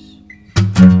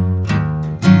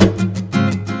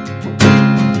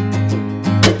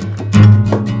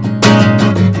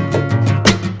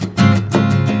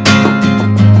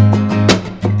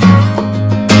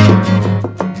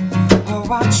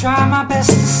 I try my best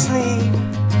to sleep.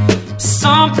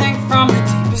 Something from the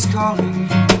deep is calling,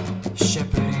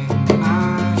 shepherding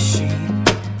my sheep.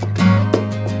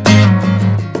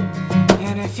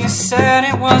 And if you said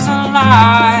it was a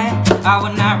lie, I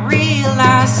would not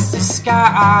realize it's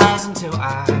disguise until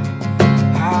I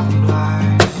have them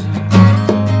blind.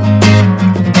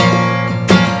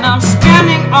 And I'm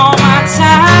spending all my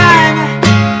time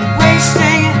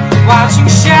wasting watching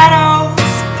shadows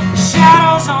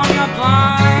on your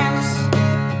blinds,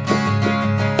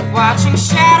 watching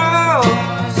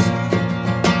shadows,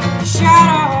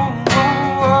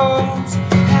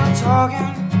 and I'm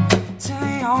talking to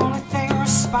the only thing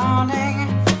responding,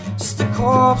 just a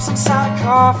corpse inside a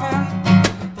coffin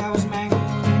that was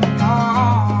mangled in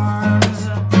arms.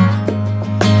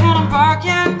 And I'm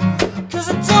barking, cause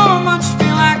I don't much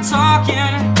feel like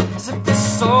talking, as if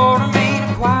this soul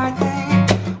remained a quiet thing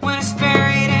when it's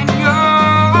buried in your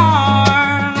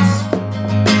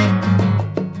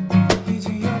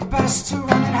to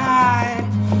run and hide.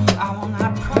 I will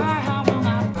not cry, I will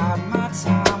not bide my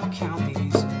time. I'll count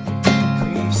these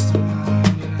griefs to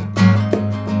mind.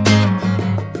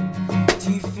 Do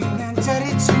you feel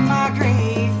indebted to my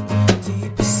grief? Do you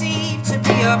perceive to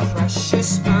be a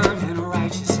precious burden, a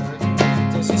righteous hurt?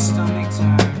 Does your stomach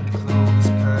turn to close a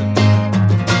curtain?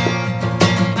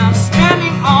 I'm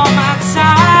spending all my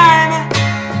time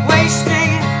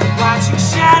wasting watching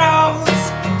shadows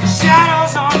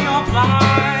on your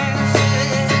blind.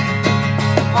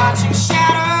 Watching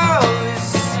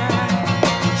shadows,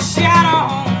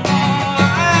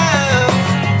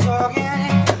 talking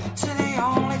to the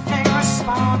only thing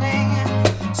responding,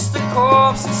 just a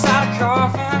corpse inside a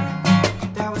coffin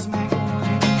that was mangled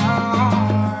in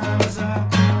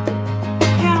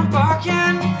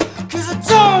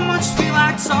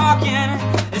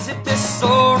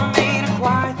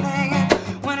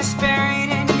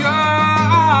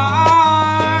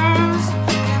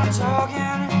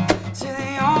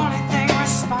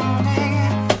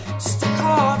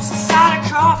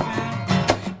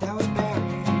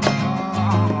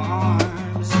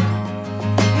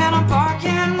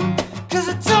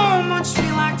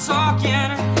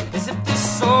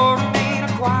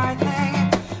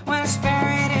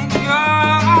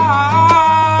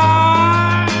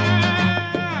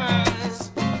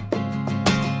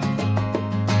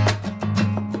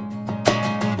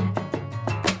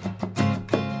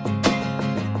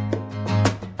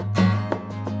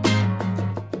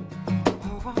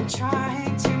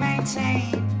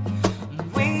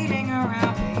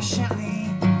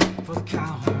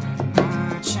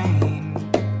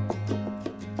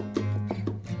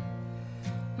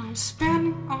I'm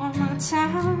spending all my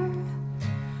time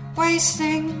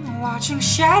wasting, watching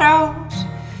shadows,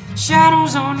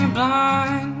 shadows on your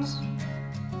blinds.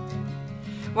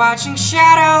 Watching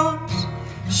shadows,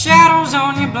 shadows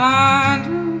on your blind.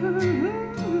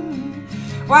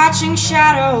 Watching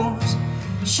shadows,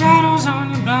 shadows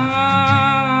on your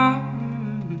blind.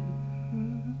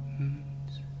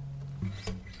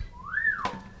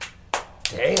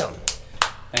 Damn.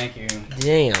 Thank you.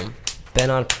 Damn. Ben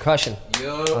on percussion.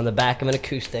 Yup. On the back of an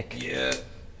acoustic. Yeah.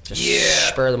 Just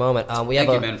spur of the moment. We Thank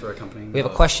have you, a Ben, for accompanying. we have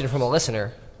a question from a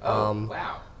listener.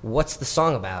 Wow. What's the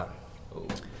song about?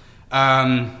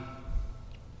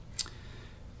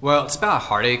 Well, it's about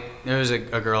heartache. There was a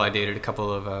girl I dated a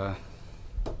couple of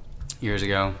years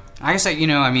ago. I guess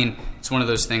it's one of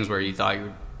those things where you thought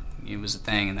it was a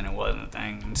thing, and then it wasn't a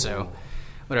thing, and so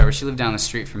whatever. She lived down the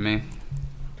street from me.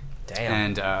 Damn.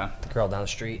 And the girl down the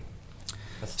street.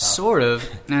 That's tough. sort of.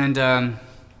 And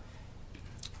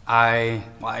I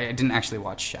didn't actually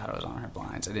watch shadows on her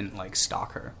blinds. I didn't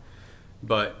stalk her,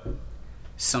 but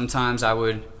sometimes I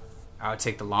would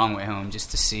take the long way home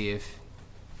just to see if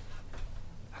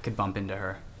I could bump into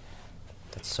her.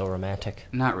 That's so romantic.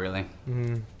 Not really.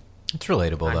 It's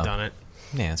relatable, I've though. done it.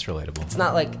 Yeah, it's relatable. It's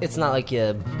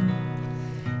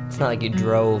not like you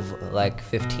drove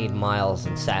 15 miles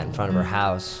and sat in front of her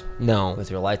house. No.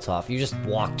 With your lights off. You just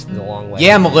walked the long way.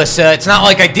 Yeah, Melissa, it's not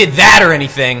like I did that or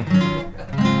anything.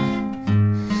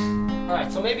 All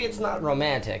right, so maybe it's not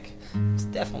romantic. It's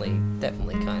definitely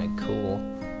kind of cool.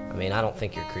 I mean, I don't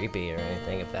think you're creepy or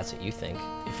anything if that's what you think.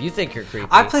 If you think you're creepy.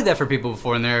 I've played that for people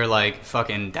before, and they're like,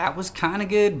 fucking, that was kind of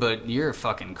good, but you're a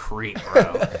fucking creep,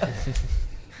 bro.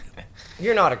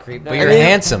 You're not a creep. But you're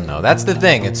handsome, though. That's the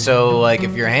thing. It's so,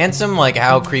 if you're handsome,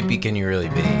 how creepy can you really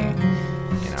be?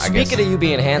 Speaking of you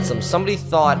being handsome, somebody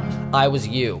thought I was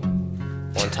you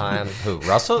one time. Who,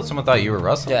 Russell? Someone thought you were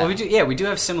Russell? Yeah. Well, we do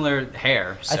have similar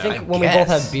hair. So. I think when we both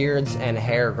have beards and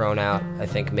hair grown out, I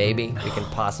think maybe we can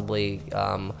possibly,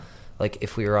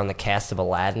 if we were on the cast of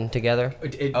Aladdin together.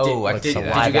 Did you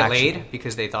get laid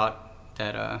because they thought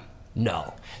that...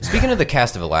 No. Speaking of the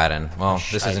cast of Aladdin, well,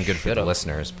 this isn't good for the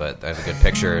listeners, but I have a good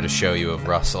picture to show you of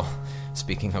Russell.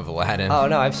 Speaking of Aladdin. Oh,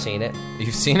 no, I've seen it.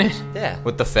 You've seen it? Yeah.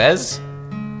 With the fez?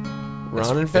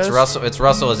 Ron and Fez? It's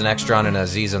Russell as an extra in an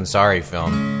Aziz Ansari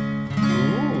film.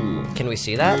 Ooh. Can we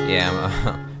see that?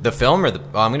 Yeah. The film or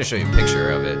I'm going to show you a picture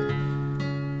of it.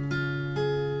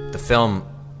 The film,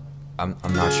 I'm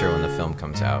not sure when the film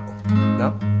comes out.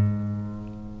 No?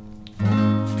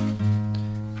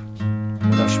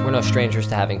 We're no strangers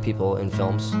to having people in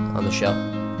films on the show.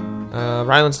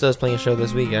 Rylan still is playing a show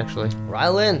this week, actually.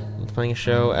 Rylan! He's playing a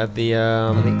show at the...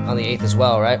 on the 8th as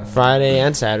well, right? Friday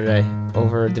and Saturday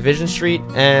over Division Street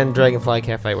and Dragonfly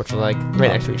Cafe, which are right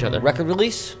next to each other. Record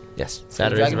release? Yes,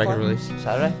 Saturday's the record release.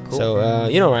 Saturday? Cool. So,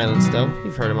 Rylan Stowe.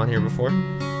 You've heard him on here before.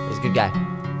 He's a good guy.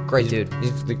 Great dude.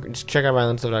 Just check out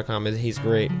RylanStowe.com. He's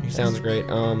great. He sounds great.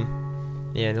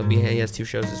 Yeah, and he has 2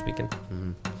 shows this weekend.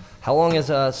 Mm-hmm. How long has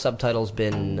Subtitles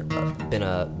been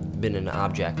an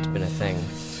object, been a thing?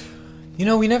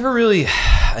 We never really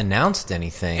announced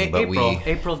anything, but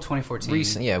April of 2014.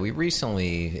 We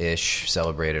recently-ish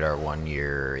celebrated our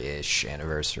 1-year-ish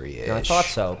anniversary-ish. No, I thought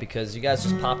so, because you guys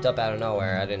just popped up out of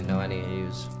nowhere. I didn't know any of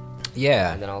yous.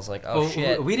 Yeah. And then I was like,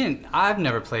 shit. I've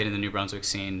never played in the New Brunswick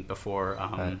scene before,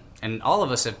 and all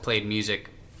of us have played music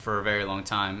for a very long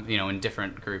time, in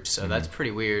different groups, so that's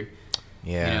pretty weird.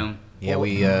 Yeah. Yeah,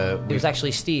 it was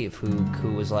actually Steve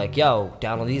who was like, "Yo,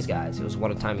 down with these guys." It was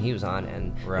one time he was on,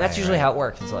 and that's usually how it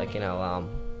works. It's like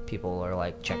people are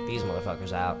like, "Check these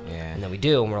motherfuckers out," and then we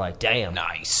do, and we're like, "Damn,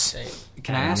 nice."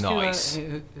 Can I ask who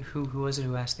was it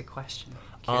who asked the question?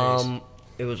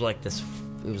 It was like this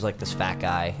fat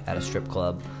guy at a strip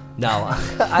club. No,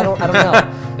 I don't know.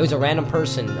 It was a random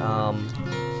person. I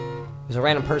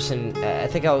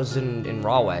think I was in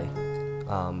Rahway.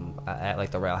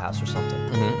 At the Rail House or something,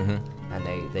 and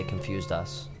they confused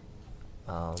us.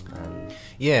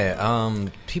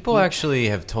 People actually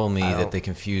have told me that they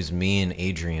confused me and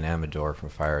Adrian Amador from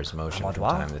Fire is Motion from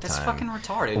time to time. That's fucking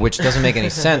retarded. Which doesn't make any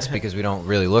sense because we don't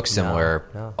really look similar.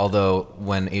 No. Although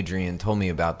when Adrian told me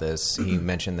about this, he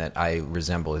mentioned that I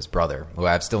resemble his brother, who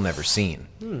I've still never seen.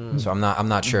 So I'm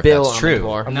not sure Bill if that's true.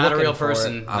 I'm not a real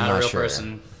person. I'm not sure.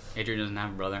 Person. Adrian doesn't have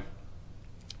a brother.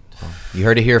 You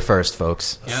heard it here first,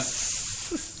 folks. Yep.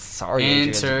 Sorry,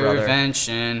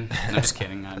 Intervention. No, I'm just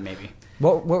kidding. Maybe.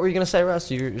 What were you gonna say,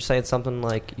 Russ? You were saying something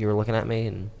like you were looking at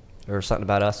me or something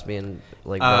about us being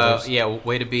like brothers. Yeah,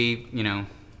 way to be,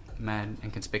 mad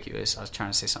and conspicuous. I was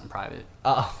trying to say something private.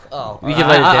 Oh. We can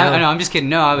write it down. I know. I'm just kidding.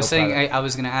 No, I was saying I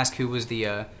was gonna ask who was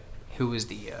the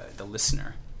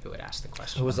listener. who had asked the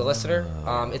question. Who was the listener?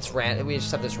 It's random. We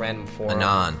just have this random forum.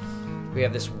 Anon. We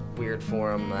have this weird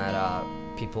forum that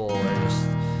people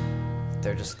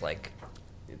are just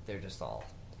all.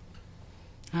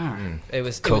 It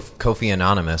was Kofi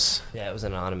Anonymous. Yeah, it was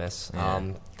anonymous.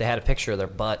 Yeah. They had a picture of their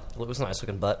butt. It was a nice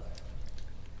looking butt.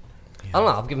 Yeah. I don't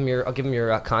know. I'll give them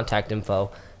your contact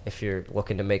info if you're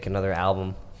looking to make another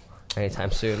album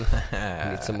anytime soon.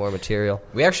 Need some more material.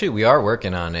 We are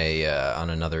working on on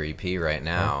another EP right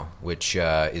now, which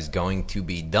is going to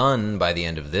be done by the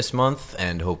end of this month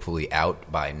and hopefully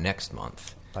out by next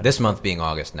month. This month being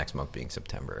August, next month being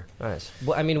September. Nice.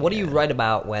 Well, I mean, what do you write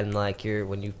about when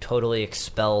you totally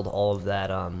expelled all of that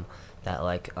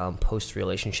post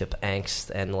relationship angst,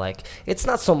 and like it's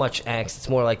not so much angst, it's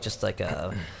more like just like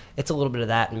it's a little bit of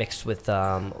that mixed with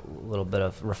a little bit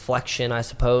of reflection, I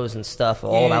suppose, and stuff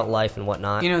all about life and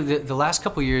whatnot. You know, the last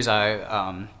couple of years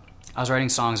I was writing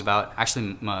songs about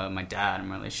actually my dad and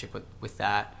my relationship with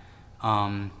that.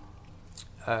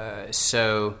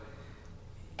 So.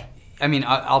 I mean,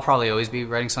 I'll probably always be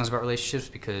writing songs about relationships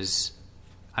because,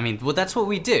 I mean, well, that's what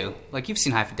we do. Like, you've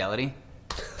seen High Fidelity.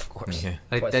 Of course. Yeah.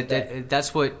 Like,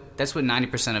 that's what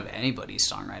 90% of anybody's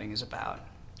songwriting is about,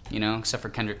 you know, except for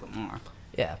Kendrick Lamar.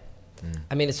 Yeah.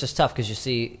 I mean, it's just tough because you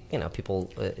see, you know,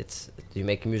 people, you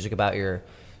make music about your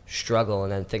struggle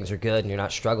and then things are good and you're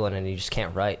not struggling and you just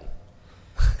can't write.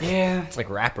 Yeah. It's like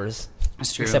rappers.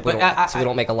 That's true. Except we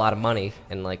don't make a lot of money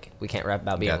and, like, we can't rap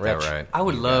about being rich. Right. I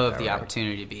would love the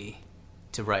opportunity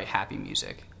to write happy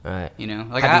music. Right. You know?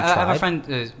 Like, Have you I have a tried?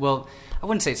 friend, well, I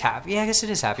wouldn't say it's happy. Yeah, I guess it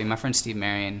is happy. My friend Steve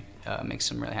Marion makes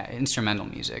some really instrumental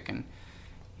music, and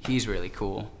he's really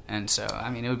cool. And so, I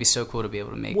mean, it would be so cool to be able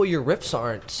to make... Well, your riffs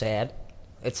aren't sad.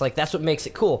 It's like, that's what makes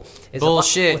it cool.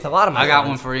 Bullshit. With a lot of my I got friends.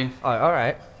 one for you. All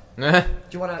right. Do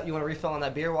you want to refill on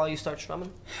that beer while you start strumming?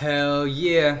 Hell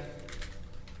yeah.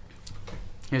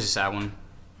 Here's a sad one.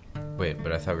 Wait,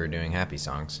 but I thought we were doing happy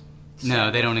songs.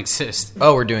 No, they don't exist.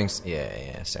 Oh, we're doing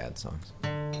sad songs.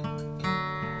 Then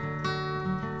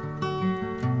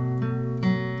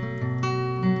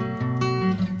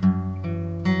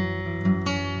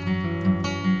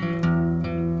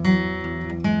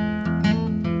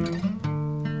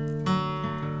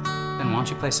why don't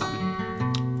you play something?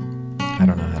 I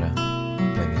don't know how to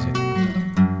play music.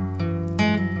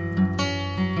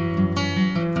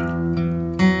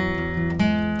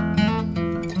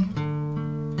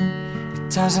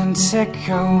 Doesn't tick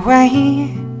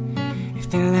away if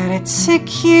they let it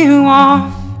tick you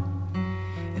off.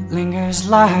 It lingers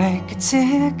like a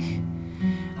tick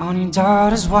on your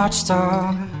daughter's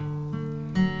watchdog.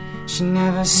 She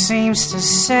never seems to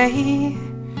say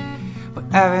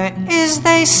whatever it is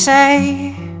they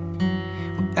say,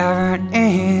 whatever it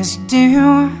is you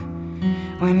do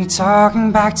when you're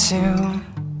talking back to.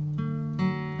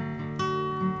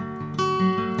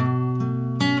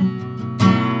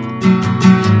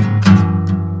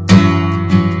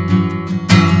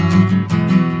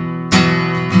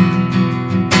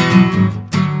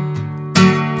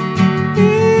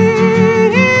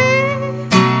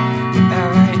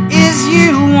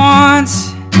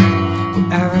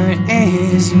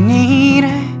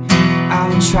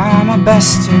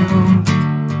 Best to.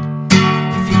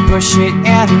 If you push it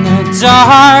in the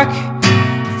dark,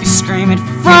 if you scream it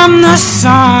from the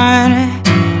sun,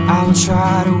 I will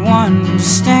try to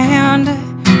understand.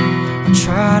 I'll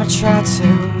try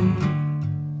to.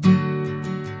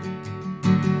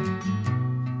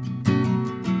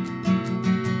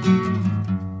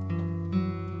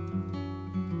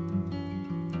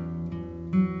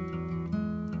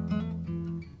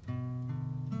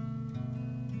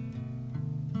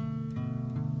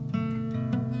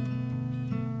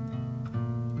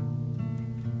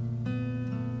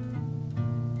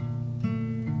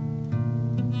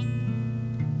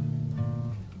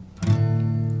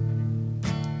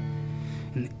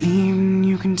 In the evening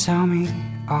you can tell me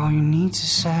all you need to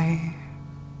say.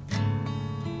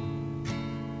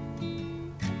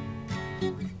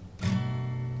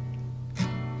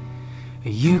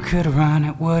 You could run,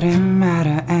 it wouldn't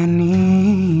matter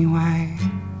anyway.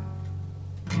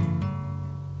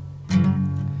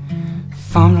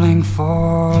 Fumbling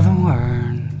for the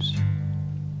words,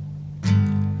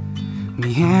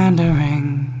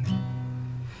 meandering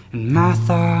in my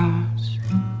thoughts,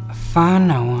 I find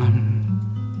no one.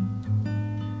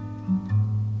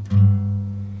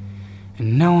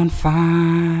 And no one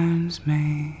finds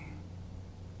me.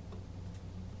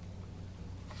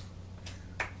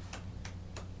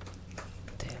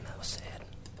 Damn, that was sad.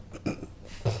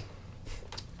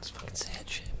 It's fucking sad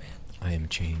shit, man. I am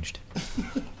changed.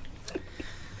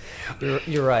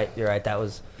 You're right. That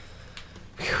was...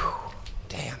 Whew,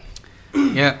 damn.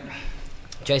 Yeah.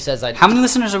 Jay says How many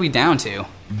listeners are we down to?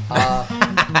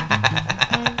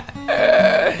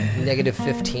 Negative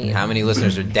 15. How many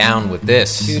listeners are down with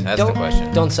this? Dude, That's the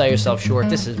question. Don't sell yourself short.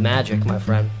 This is magic, my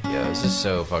friend. Yeah, this is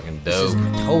so fucking This dope.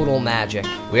 is total magic.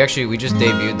 We just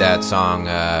debuted that song.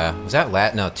 Was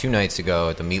that 2 nights ago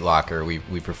at the Meat Locker? We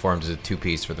performed as a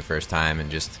 2-piece for the first time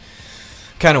and just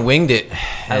kind of winged it.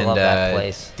 I love that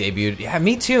place. Debuted. Yeah,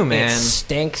 me too, man. It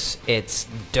stinks. It's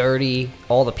dirty.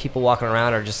 All the people walking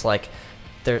around are just like,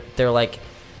 they're like,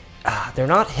 they're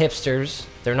not hipsters.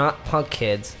 They're not punk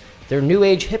kids. They're new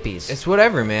age hippies. It's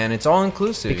whatever, man. It's all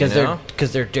inclusive. Because you know?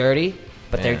 they're dirty,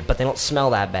 but Yeah. they don't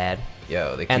smell that bad.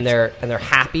 Yo, they're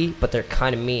happy, but they're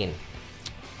kind of mean.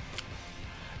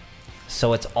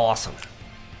 So it's awesome.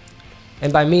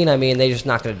 And by mean, I mean they're just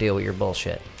not going to deal with your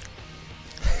bullshit.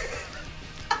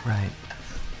 Right.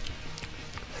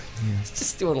 It's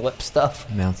just doing lip stuff.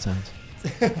 Mouth sounds.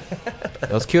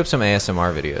 Let's cue up some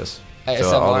ASMR videos. So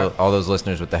ASMR. all those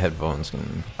listeners with the headphones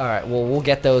can. All right, well, we'll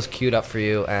get those queued up for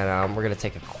you, and we're gonna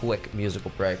take a quick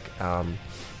musical break.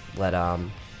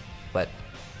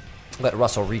 Let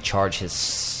Russell recharge his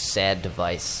sad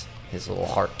device, his little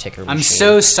heart ticker machine. I'm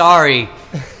so sorry.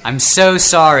 I'm so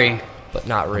sorry. But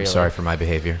not really. I'm sorry for my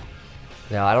behavior.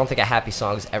 No, I don't think a happy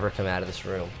song's ever come out of this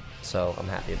room, so I'm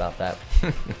happy about that.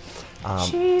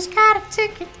 She's got a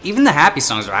ticket. Even the happy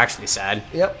songs are actually sad.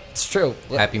 Yep, it's true.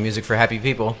 Happy music for happy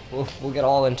people. We'll get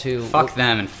all into... Fuck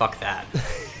them and fuck that.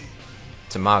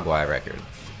 It's a Mogwai record.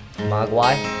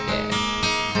 Mogwai?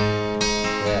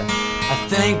 Yeah. I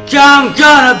think I'm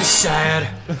gonna be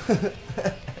sad.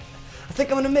 I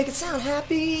think I'm gonna make it sound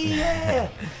happy. Yeah.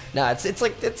 No, it's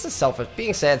like it's a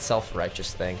being sad,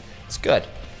 self-righteous thing. It's good.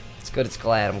 It's good. It's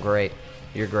glad. I'm great.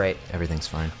 You're great. Everything's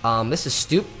fine. This is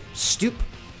Stoop.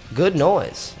 Good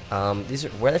Noise. These are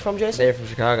where are they from, Jason? They're from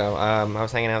Chicago. I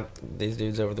was hanging out with these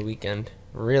dudes over the weekend.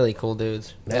 Really cool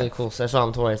dudes. Really cool. So I saw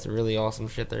them twice. They're really awesome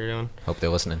shit they're doing. Hope they're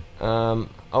listening.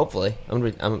 Hopefully.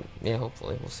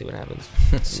 Hopefully. We'll see what happens.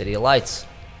 City of Lights.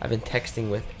 I've been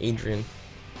texting with Adrian,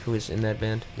 who is in that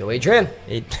band. Yo, Adrian.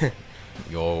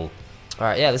 Yo. All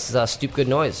right, yeah, this is Stoop Good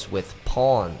Noise with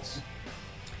Pawns.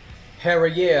 Hell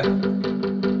yeah.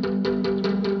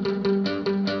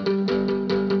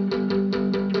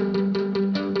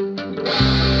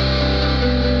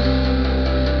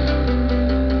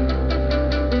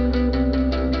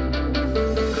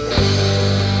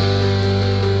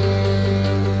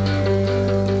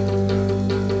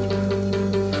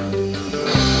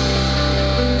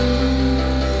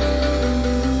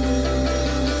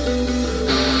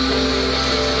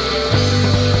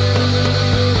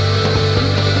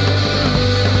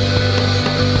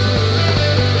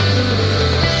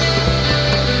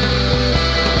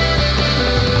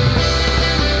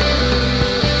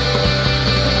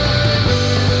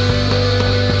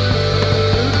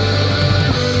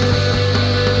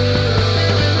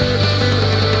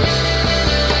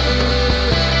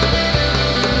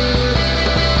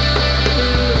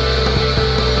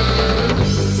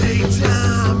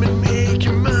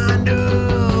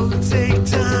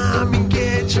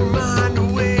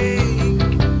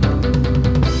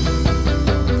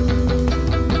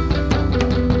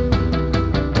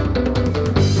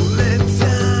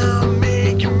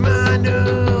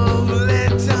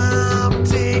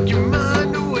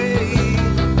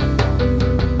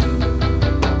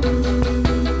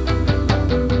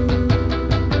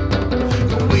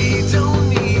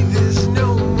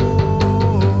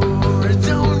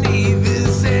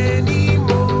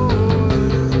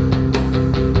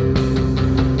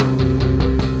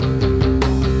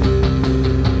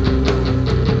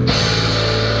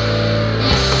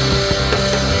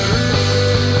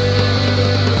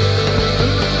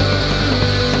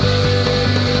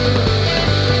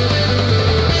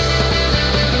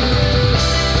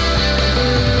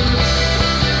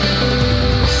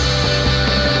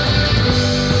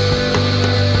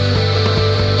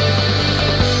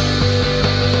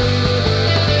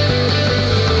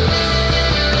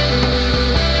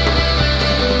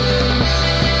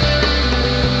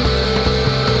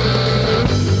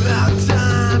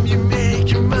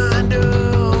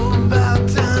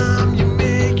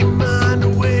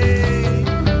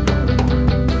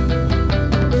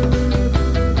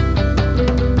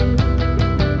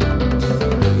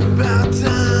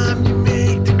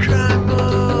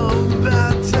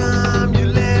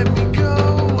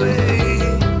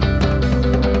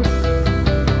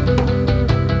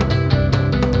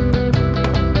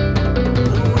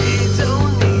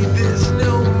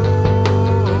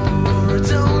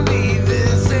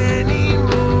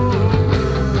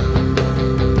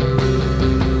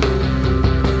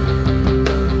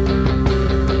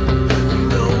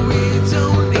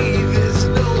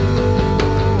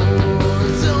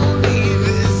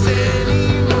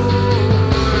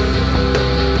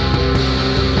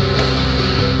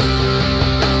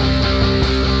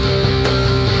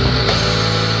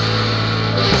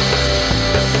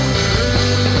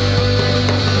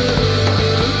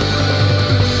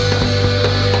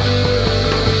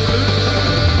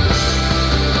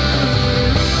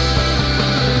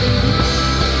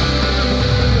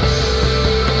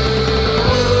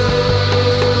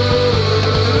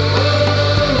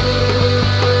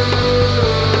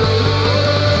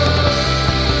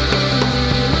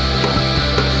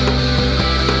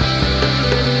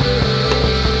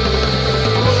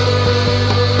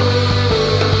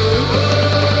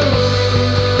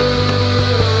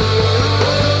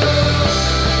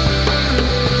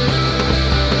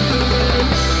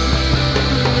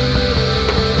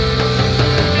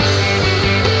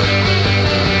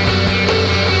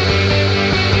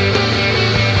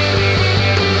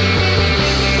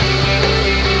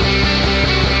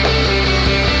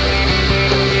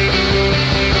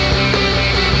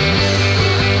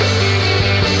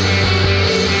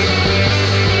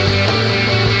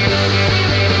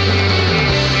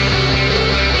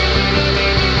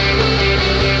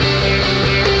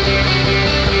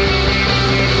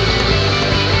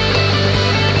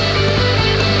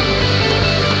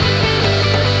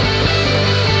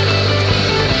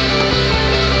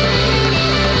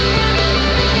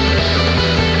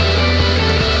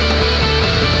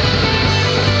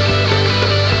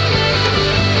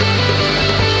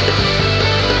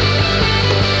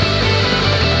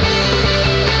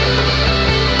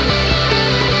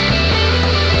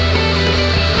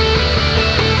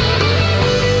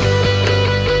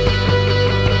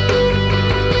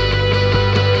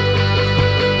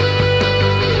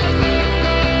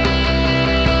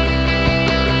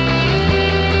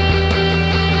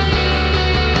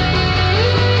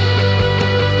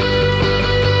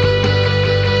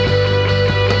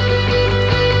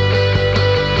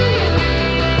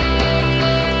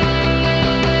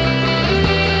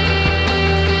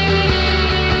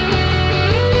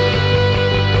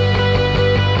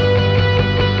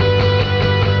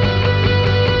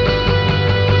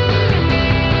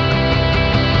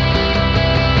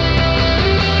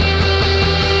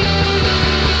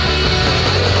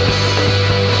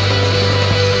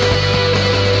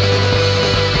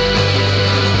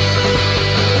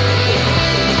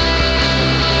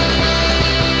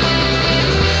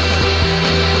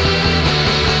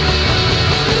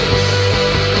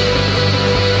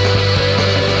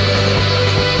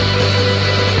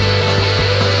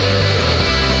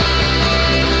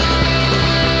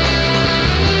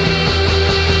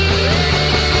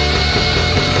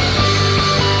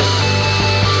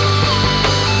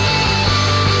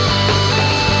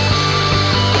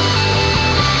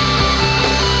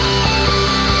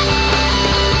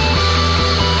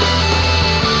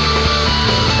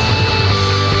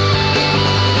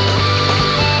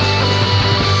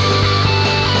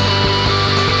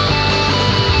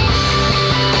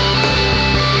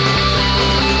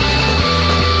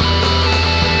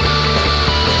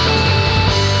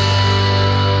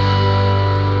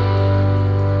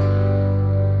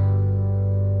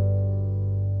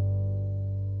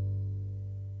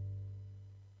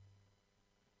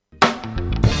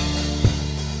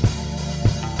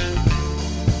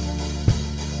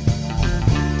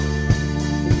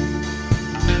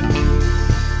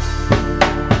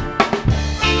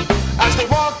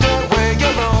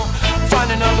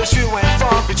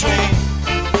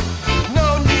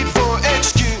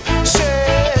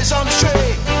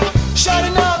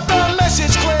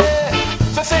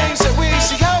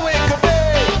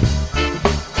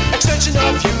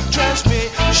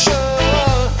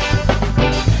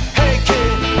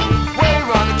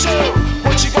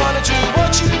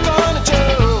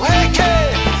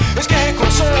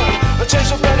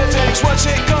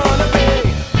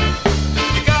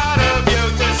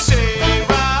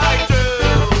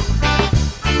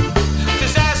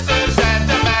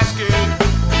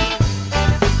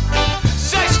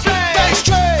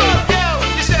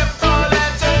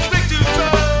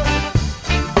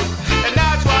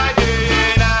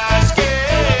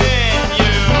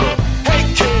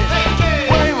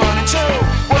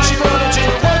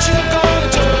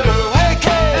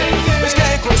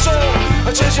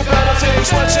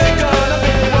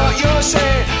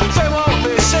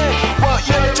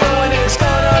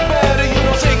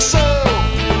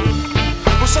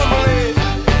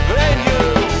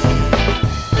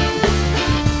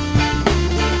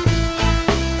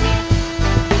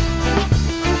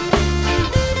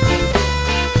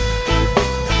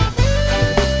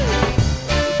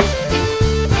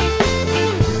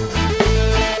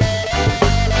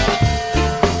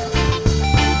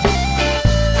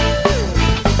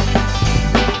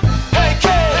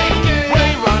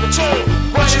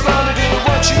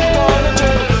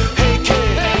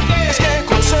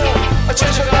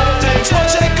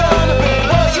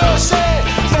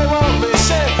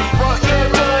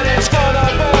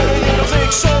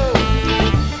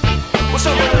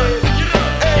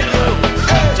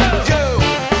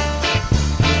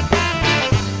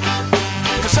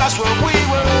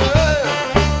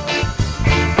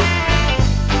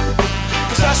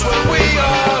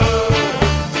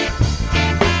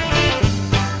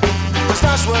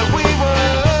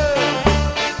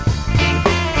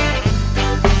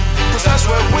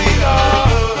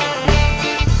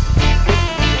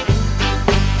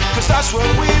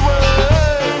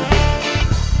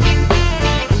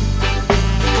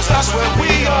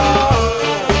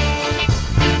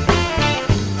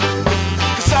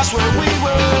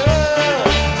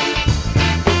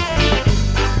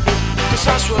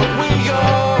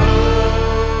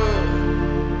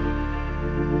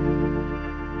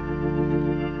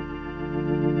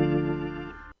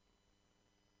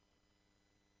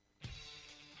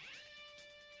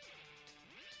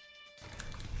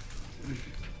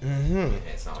 Mm-hmm.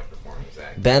 It's not like performance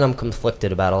act. Ben, I'm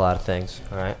conflicted about a lot of things.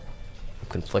 All right, I'm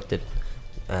conflicted,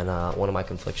 and one of my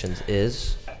conflictions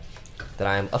is that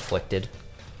I am afflicted,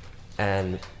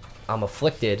 and I'm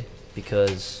afflicted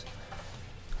because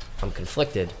I'm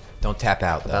conflicted Don't tap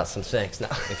out, though. about some things. No.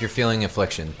 If you're feeling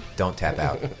affliction, don't tap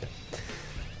out.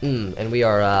 And we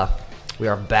are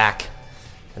back,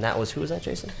 and that was, who was that,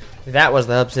 Jason? That was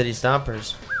the Hub City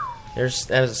Stompers.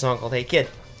 That was a song called Hey Kid.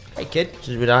 Hey Kid. Which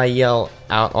is what I yell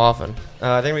out often.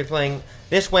 They're going to be playing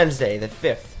this Wednesday, the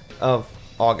 5th of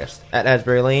August, at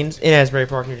Asbury Lanes in Asbury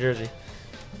Park, New Jersey.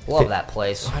 Love that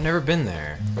place. I've never been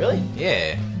there. Really?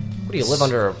 Yeah. What do you live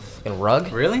under a fucking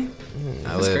rug? Really?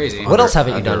 That's crazy. What else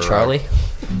haven't you done, under a Charlie?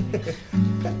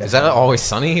 Is that an Always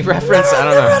Sunny reference? I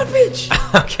don't know. Never had a beach.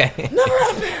 Okay. Never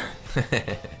had a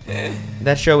bear.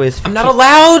 That show is... I'm not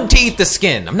allowed to eat the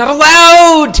skin. I'm not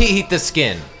allowed to eat the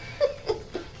skin.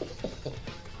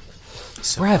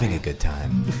 We're having a good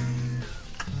time.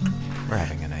 We're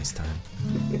having a nice time.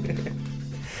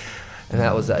 And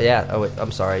that was,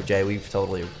 I'm sorry, Jay. We've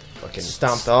totally fucking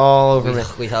stomped all over me.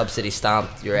 We Hub City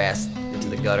stomped your ass into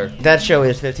the gutter. That show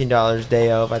is $15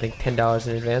 day of, I think $10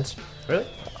 in advance. Really?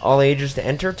 All ages to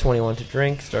enter, 21 to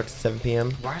drink, starts at 7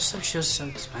 p.m. Why are some shows so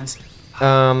expensive?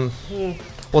 Well,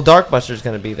 Darkbuster's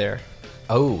going to be there.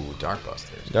 Oh,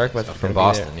 Darkbusters. Darkbuster's from gonna be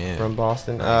Boston, there. yeah. From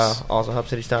Boston. Nice. Also Hub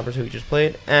City Stompers, who we just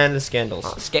played, and the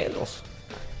Scandals. Scandals.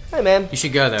 Hey, man. You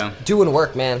should go, though. Doing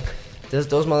work, man.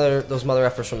 Those mother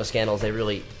effers from the Scandals, they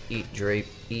really eat, drink,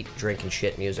 and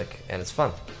shit music, and it's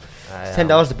fun. It's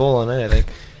 $10 to bowl all night, I think.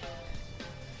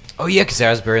 Oh, yeah, because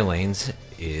Asbury Lanes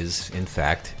is, in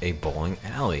fact, a bowling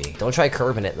alley. Don't try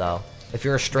curving it, though. If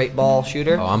you're a straight ball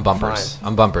shooter, Oh, I'm bumpers. fine.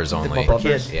 I'm bumpers only.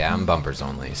 bumpers? Yeah, I'm bumpers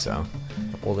only, so.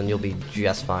 Well, then you'll be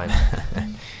just fine.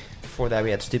 Before that, we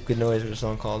had Stoop Good Noise with a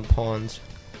song called Pawns.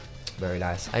 Very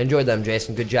nice. I enjoyed them,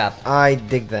 Jason. Good job. I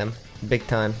dig them. Big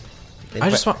time. I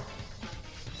just want...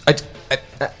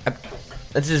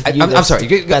 Let's just I'm sorry.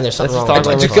 Ben, there's something wrong Let's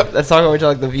with talk about what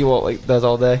like the View like does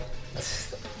all day.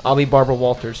 I'll be Barbara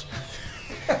Walters.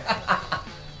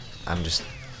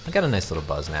 I got a nice little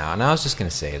buzz now, and I was just gonna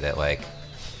say that, like,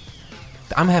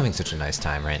 I'm having such a nice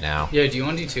time right now. Yeah, do you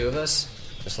want to do two of us?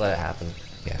 Just let it happen.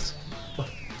 Yes.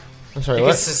 I'm sorry,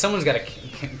 Because what? someone's got to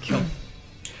kill.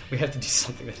 We have to do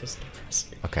something that is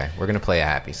depressing. Okay, we're gonna play a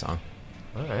happy song.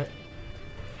 All right.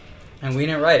 And we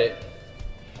didn't write it.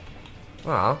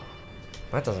 Aw.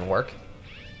 That doesn't work.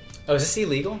 Oh, is this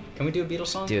illegal? Can we do a Beatles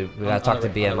song? Dude, we gotta talk to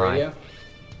BMI.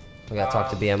 We gotta talk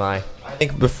to BMI. I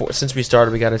think since we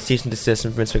started, we got a cease and desist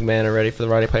from Vince McMahon already for the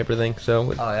Roddy Piper thing.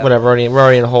 So yeah. whatever, we're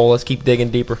already in a hole. Let's keep digging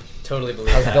deeper. Totally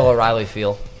believe How's that. Bill O'Reilly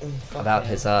feel about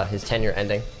his tenure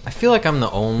ending? I feel like I'm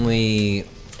the only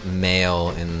male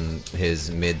in his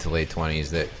mid to late 20s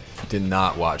that did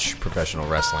not watch professional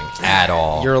wrestling at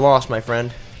all. You're lost, my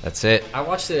friend. That's it. I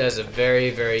watched it as a very,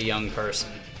 very young person.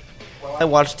 I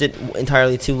watched it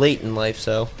entirely too late in life,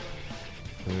 so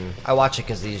I watch it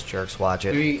because these jerks watch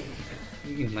it. Maybe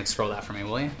you can like scroll that for me,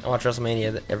 will you? I watch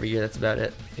WrestleMania every year. That's about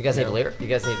it. You guys need a lyric? You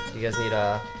guys need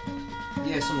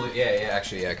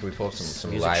Actually, can we pull up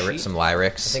some Music sheet? some I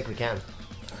lyrics? think we can.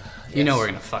 You know we're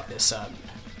gonna fuck this up.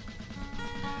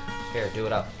 Here, do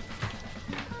it up.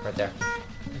 Right there.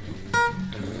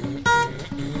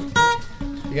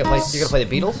 You gonna play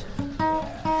the Beatles?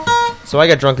 So I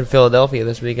got drunk in Philadelphia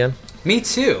this weekend. Me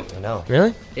too. I know.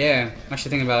 Really? Yeah, I'm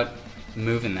actually thinking about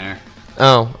moving there.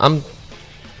 Oh, I'm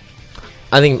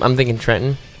thinking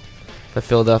Trenton, but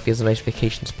Philadelphia's a nice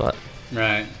vacation spot.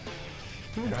 Right.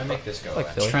 How do I make this go? Like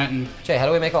Philly. Trenton. Jay, how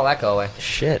do we make all that go away?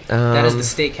 Shit. That is the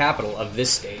state capital of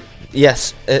this state.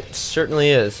 Yes, it certainly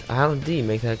is. How do you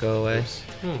make that go away?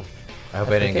 I hope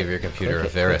I didn't give your computer a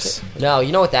virus. No,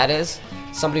 you know what that is?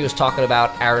 Somebody was talking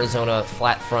about Arizona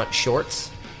flat front shorts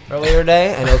earlier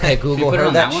today, and okay, Google put it heard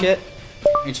on that that one? shit.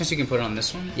 Any chance you can put it on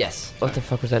this one? Yes. What the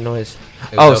fuck was that noise?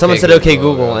 It was Someone said okay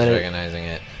Google, I was and recognizing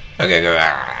it. Okay, Google.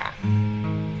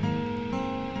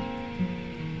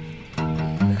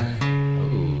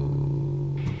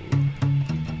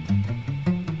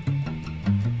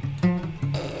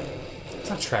 It's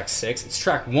not track 6, it's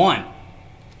track 1.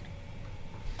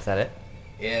 Is that it?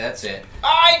 Yeah, that's it.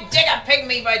 I Dig a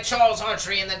Pygmy by Charles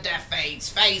Hawtrey in the Deaf Aids,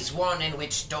 Phase 1 in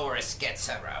which Doris gets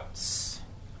her oats.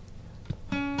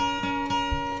 Two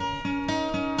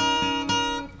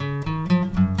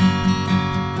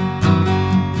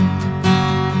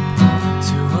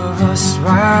of us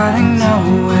riding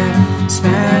nowhere,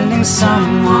 spending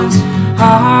someone's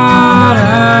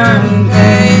hard-earned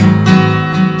pay.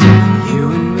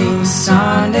 You and me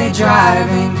Sunday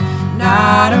driving,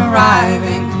 not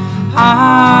arriving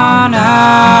on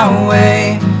our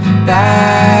way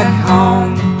back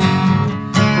home.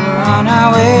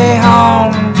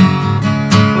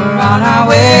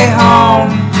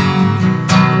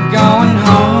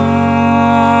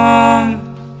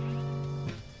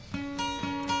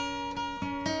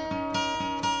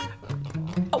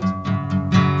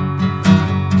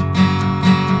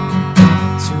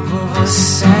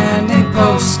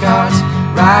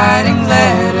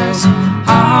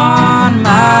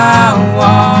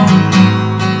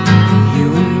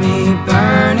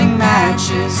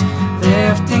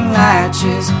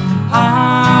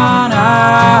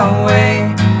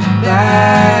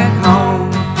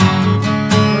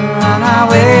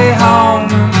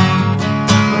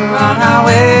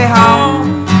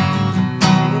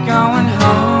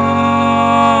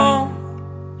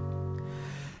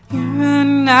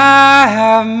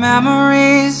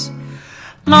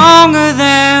 longer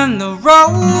than the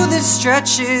road that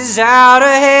stretches out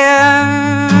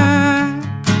ahead.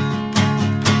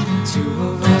 Two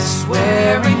of us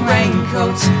wearing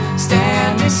raincoats,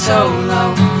 standing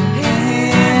solo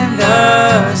in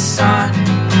the sun.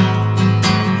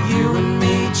 You and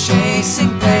me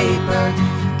chasing paper,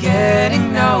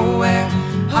 getting nowhere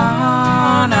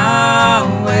on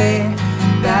our way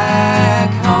back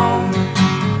home.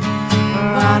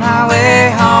 We're on our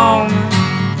way home.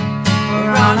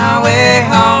 We're on our way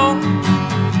home.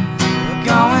 We're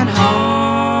going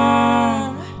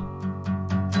home.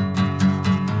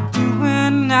 You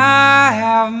and I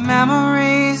have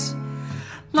memories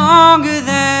longer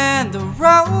than the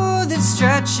road that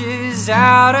stretches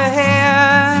out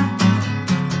ahead.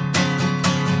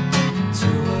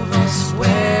 Two of us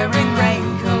wearing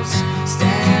raincoats,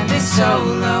 standing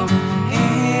solo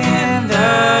in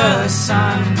the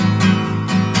sun.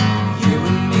 You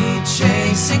and me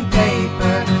chasing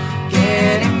paper,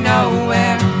 getting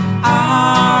nowhere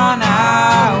on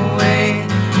our way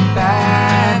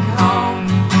back home.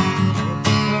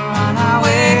 We're on our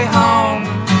way home.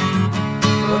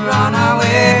 We're on our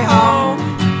way home.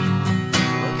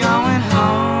 We're going home.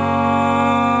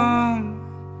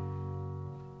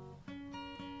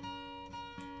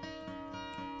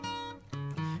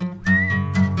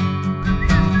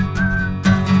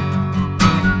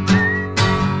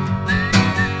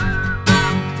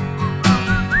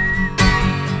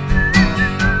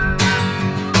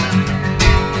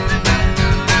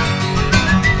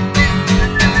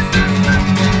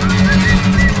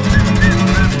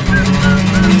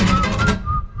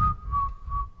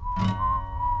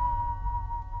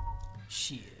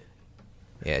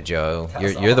 Yeah, Joe,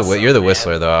 you're the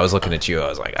whistler though. I was looking at you. I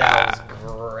was like, That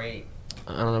was great.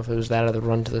 I don't know if it was that or the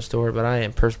run to the store, but I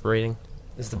am perspirating.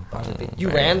 You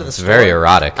ran to the It's store? very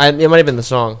erotic. It might have been the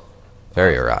song.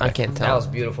 Very erotic. I can't tell. That was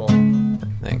beautiful.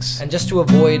 Thanks. And just to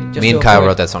avoid, Me and Kyle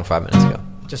wrote that song 5 minutes ago.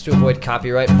 Just to avoid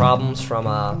copyright problems from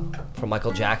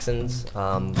Michael Jackson's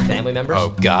family members. Oh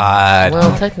God.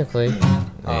 Well, technically.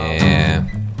 Yeah.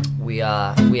 We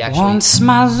actually Once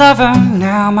my lover,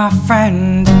 now my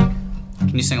friend.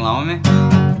 Can you sing along with me?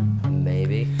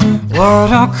 Maybe.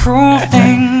 What a cruel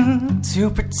thing to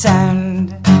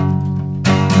pretend.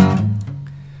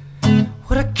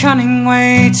 What a cunning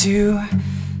way to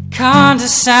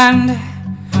condescend.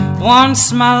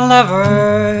 Once my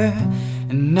lover,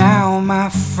 and now my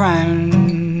friend.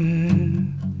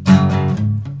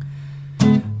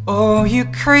 Oh, you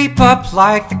creep up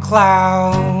like the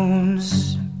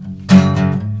clouds,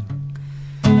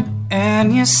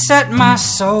 and you set my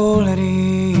soul at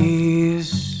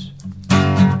ease.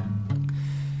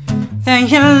 Then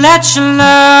you let your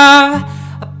love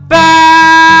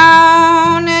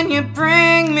abound, and you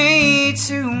bring me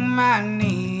to my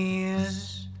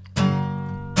knees.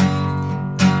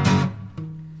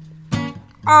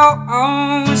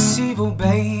 Oh, it's evil,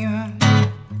 babe.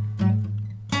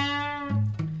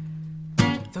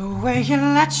 The way you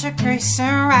let your grace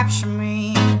enrapture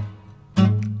me.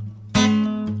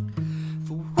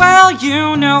 Well,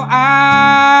 you know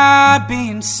I'd be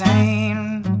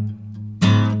insane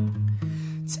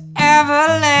to ever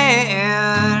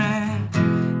let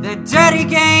that dirty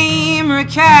game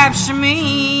recapture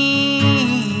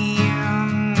me.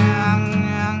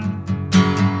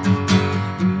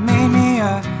 You made me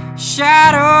a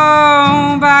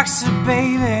shadow boxer,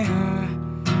 baby.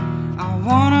 I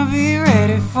wanna be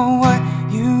ready for what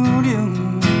you do.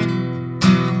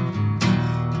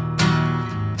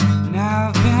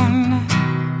 I've been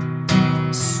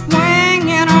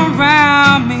swinging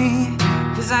around me,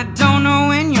 'cause I don't know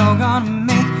when you're gonna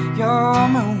make your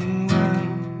move.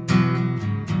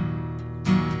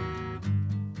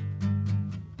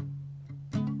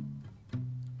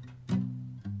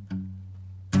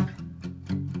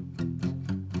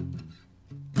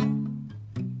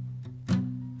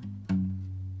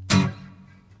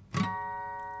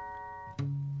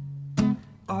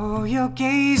 Oh, your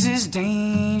gaze is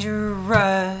dangerous,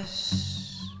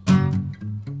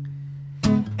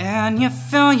 and you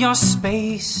fill your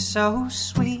space so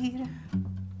sweet.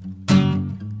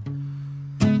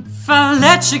 If I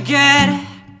let you get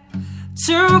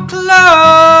too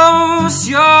close,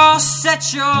 you'll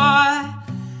set your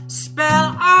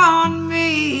spell on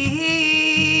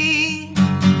me.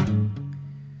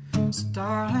 So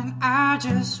darling, I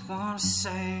just wanna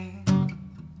say,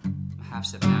 Half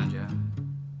step down, Joe.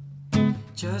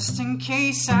 just in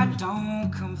case I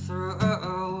don't come through,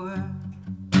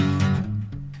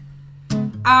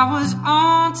 I was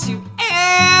on to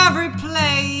every play.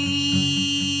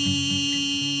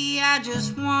 I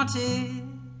just wanted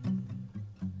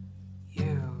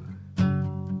you.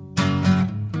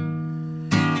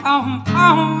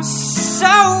 oh,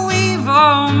 so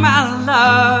evil, my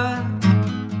love.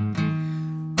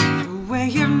 The way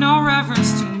you've no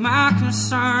reverence to my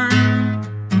concern.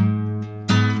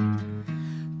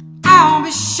 I'll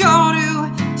be sure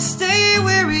to stay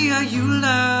weary of you,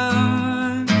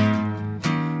 love.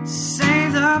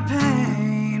 Save the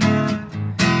pain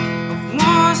of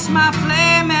once my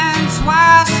flame and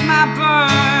twice my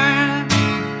burn.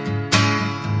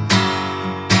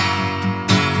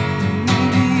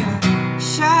 Maybe a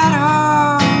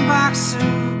shadow boxer,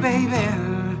 baby.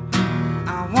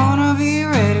 I wanna be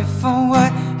ready for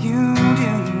what you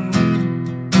do.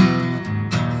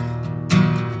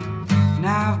 And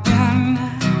I've been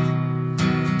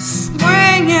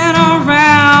swinging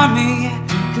around me,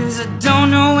 'cause I don't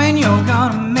know when you're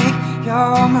gonna make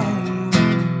your move.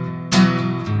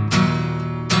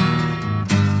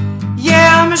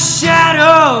 Yeah, I'm a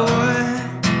shadow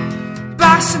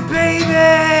boxer,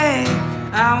 baby.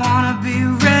 I wanna be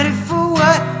ready for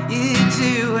what you're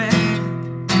doing.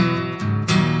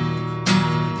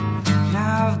 And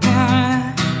I've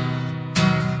been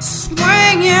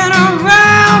swinging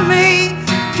around me,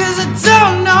 'cause I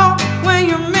don't know when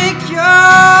you make your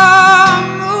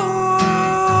move.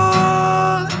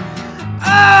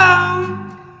 Oh.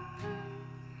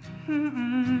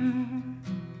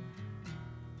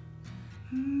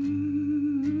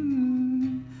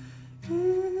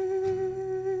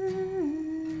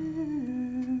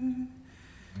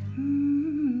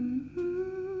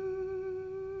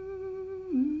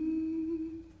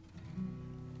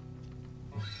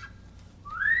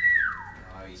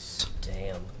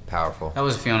 Damn. Powerful. That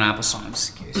was a Fiona Apple song,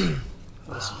 just in case.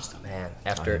 Man,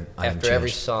 after I am every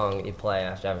changed. song you play,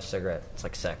 after I have a cigarette, it's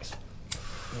like sex.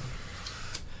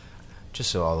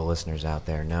 Just so all the listeners out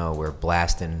there know, we're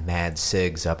blasting mad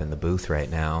cigs up in the booth right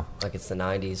now. Like it's the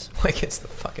 90s. Like it's the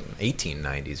fucking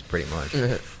 1890s, pretty much.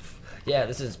 Yeah,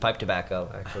 this is pipe tobacco,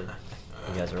 actually.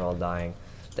 You guys are all dying.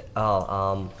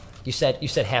 You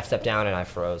said half step down and I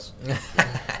froze.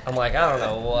 I'm like, I don't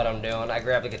know what I'm doing. I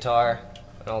grabbed the guitar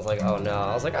and I was like, oh no.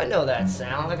 I was like, I know that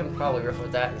sound. I can probably riff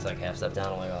with that. He's like, half step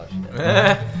down. I'm like, oh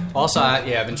shit. Also,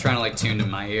 I've been trying to like tune to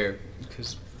my ear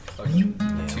because fucking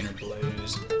tuner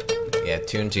blows. Yeah,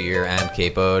 tune to your and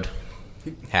capoed.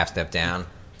 Half step down.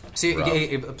 See,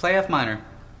 play F minor.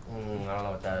 I don't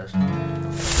know what that is.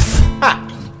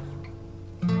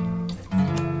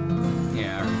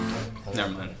 Yeah, never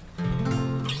mind.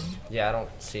 Yeah, I don't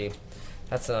see.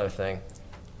 That's another thing.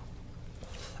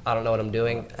 I don't know what I'm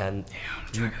doing, and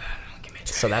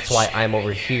so that's why I'm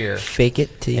over here. Fake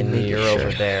it till you and make you're it over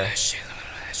sure. there.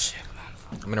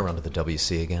 I'm gonna run to the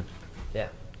WC again. Yeah,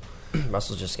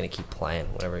 Russell's just gonna keep playing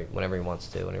whenever he wants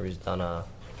to. Whenever he's done. All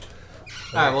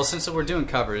right. Well, since we're doing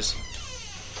covers,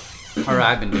 or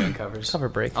I've been doing covers. Cover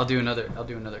break. I'll do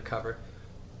another cover.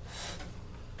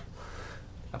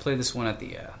 I played this one at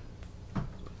the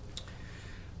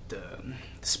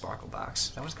Sparkle Box.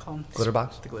 Is that what it's called? Glitter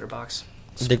Box? The Glitter Box.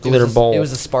 The Glitter Bowl. It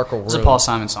was the Sparkle Room. It's a Paul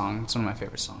Simon song. It's one of my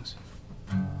favorite songs.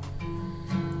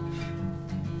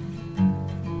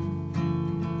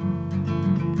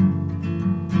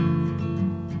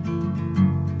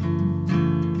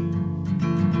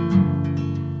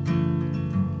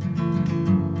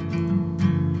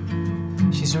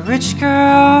 She's a rich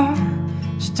girl,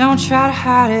 she don't try to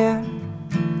hide it.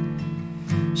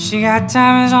 She got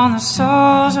diamonds on the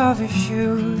soles of her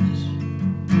shoes.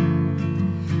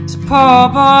 It's a poor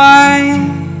boy,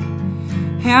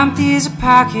 empties a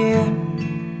pocket,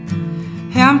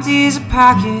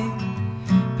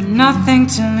 but nothing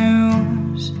to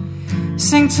lose.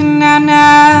 Sing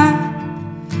ta-na-na,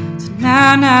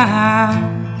 ta-na-na.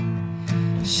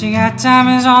 She got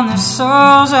diamonds on the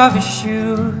soles of her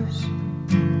shoes.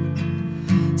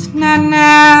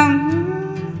 Ta-na-na,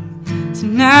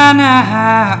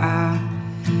 ta-na-na.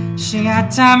 She got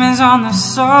diamonds on the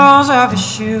soles of her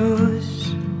shoes.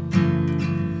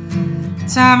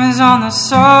 Diamonds on the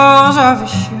soles of her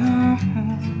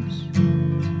shoes.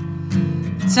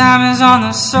 Diamonds on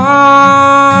the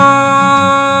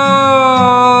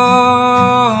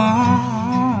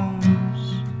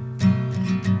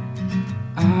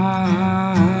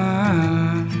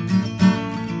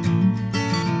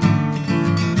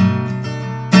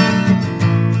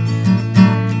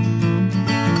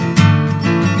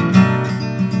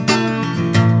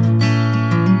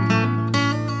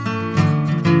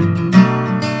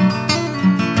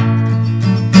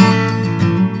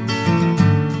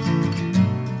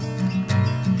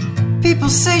People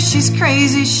say she's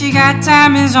crazy, she got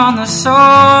diamonds on the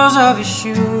soles of her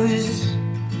shoes.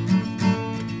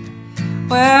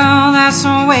 Well, that's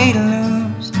one way to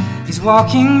lose these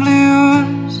walking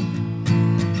blues.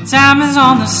 Time is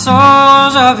on the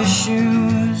soles of his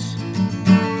shoes.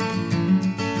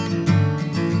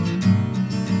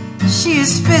 She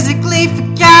is physically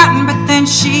forgotten, but then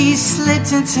she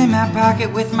slipped into my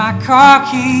pocket with my car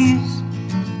keys.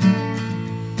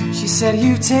 She said,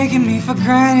 you've taken me for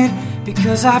granted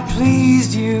because I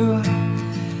pleased you.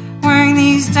 Wearing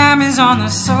these diamonds on the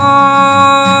soles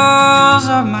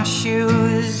of my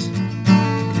shoes.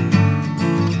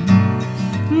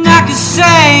 And I could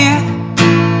say,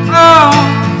 oh,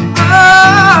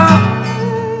 oh.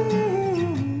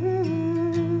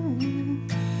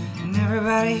 And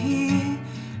everybody here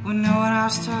would know what I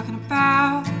was talking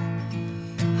about.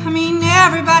 I mean,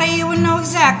 everybody here would know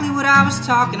exactly what I was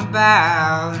talking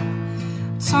about.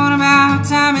 I'm talking about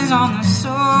diamonds on the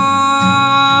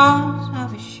soles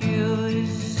of his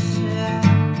shoes.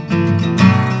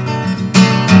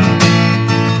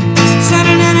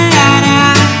 Ta-da-da-da-da-da.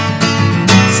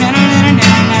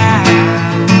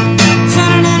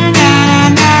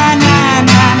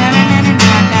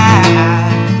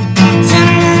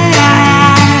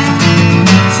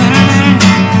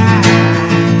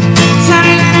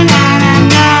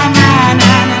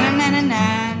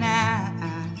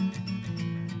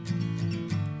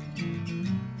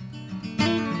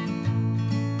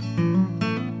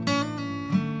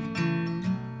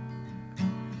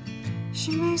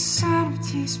 She makes the sound of a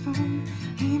teaspoon,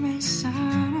 he makes the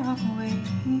sound of a wave.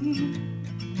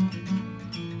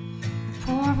 The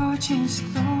poor boy changes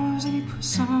clothes and he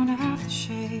puts on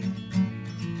aftershave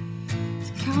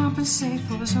to compensate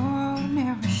for his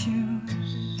ordinary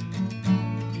shoes.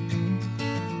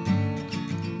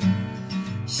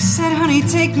 She said, honey,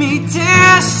 take me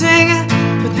dancing,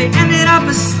 but they ended up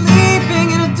sleeping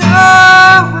in a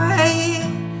doorway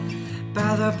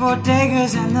by the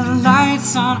bodegas and the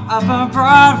lights on Upper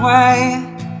Broadway,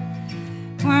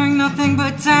 wearing nothing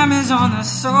but diamonds on the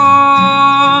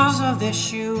soles of their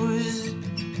shoes.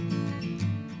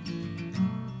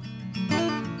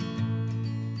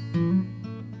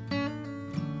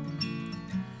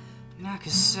 And I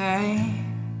could say,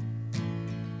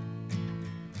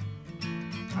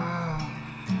 oh,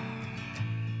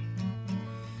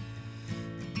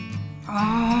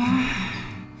 oh,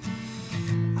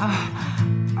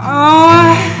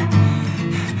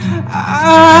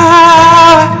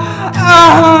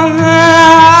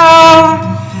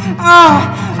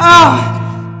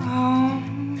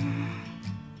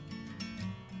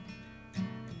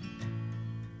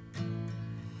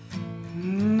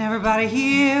 And everybody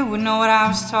here would know what I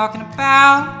was talking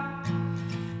about.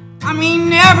 I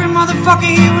mean, every motherfucker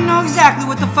here would know exactly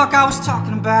what the fuck I was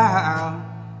talking about.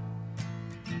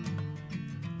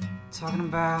 Talking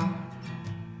about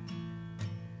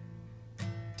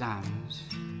diamonds.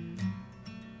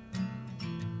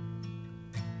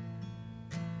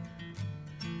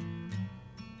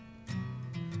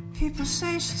 People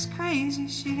say she's crazy,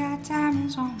 she got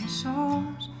diamonds on the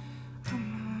soles of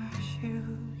my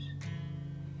shoes.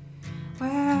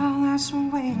 Well, that's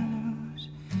one way to lose,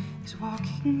 is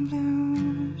walking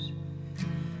blues.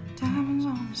 Diamonds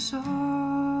on the soles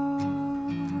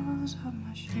of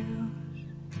my shoes.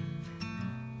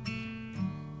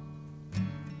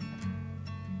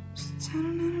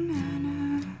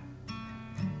 Ta-na-na-na-na,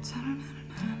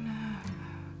 ta-na-na-na-na,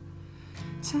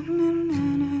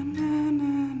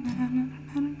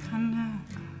 ta-na-na-na-na-na-na-na-na-na-na,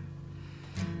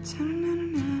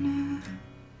 ta-na-na-na-na,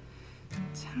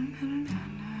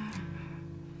 ta-na-na-na-na,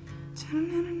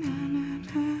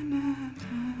 ta-na-na-na-na-na-na-na.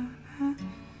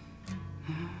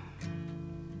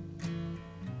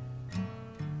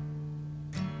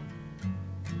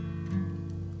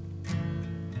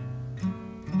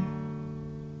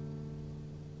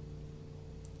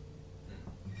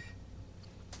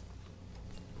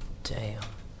 Damn.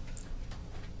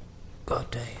 God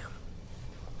damn.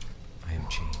 I am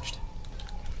changed.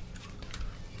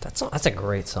 That's a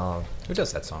great song. Who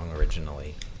does that song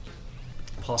originally?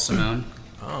 Paul Simone.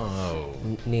 Oh.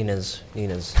 Nina's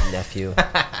nephew.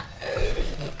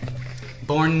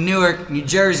 Born in Newark, New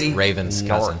Jersey. Raven's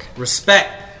cousin. Respect.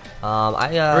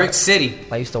 Brick City.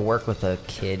 I used to work with a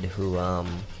kid who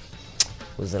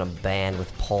was in a band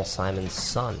with Paul Simon's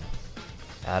son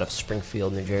out of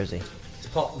Springfield, New Jersey. Is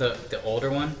Paul the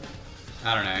older one?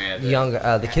 I don't know. Yeah,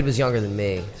 Younger. The kid was younger than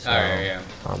me. So, yeah.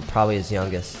 Probably his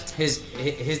youngest.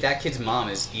 That kid's mom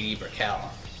is Edie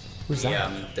Brickell. Who's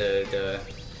that? The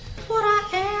what I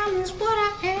am is what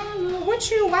I am, what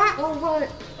you are or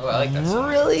what. Oh, I like that song.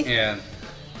 Really? Yeah.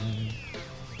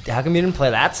 How come you didn't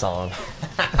play that song?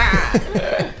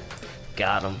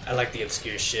 Got him. I like the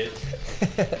obscure shit.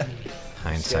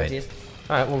 Hindsight.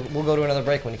 All right, we'll go to another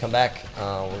break. When you come back,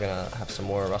 we're gonna have some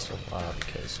more Russell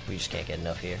because we just can't get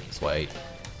enough here. Sweet.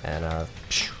 And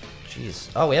jeez,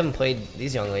 oh, we haven't played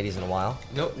these young ladies in a while.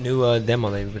 Nope, new demo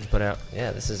they just put out.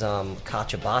 Yeah, this is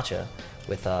Kacha Bacha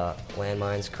with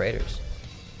Landmines Craters.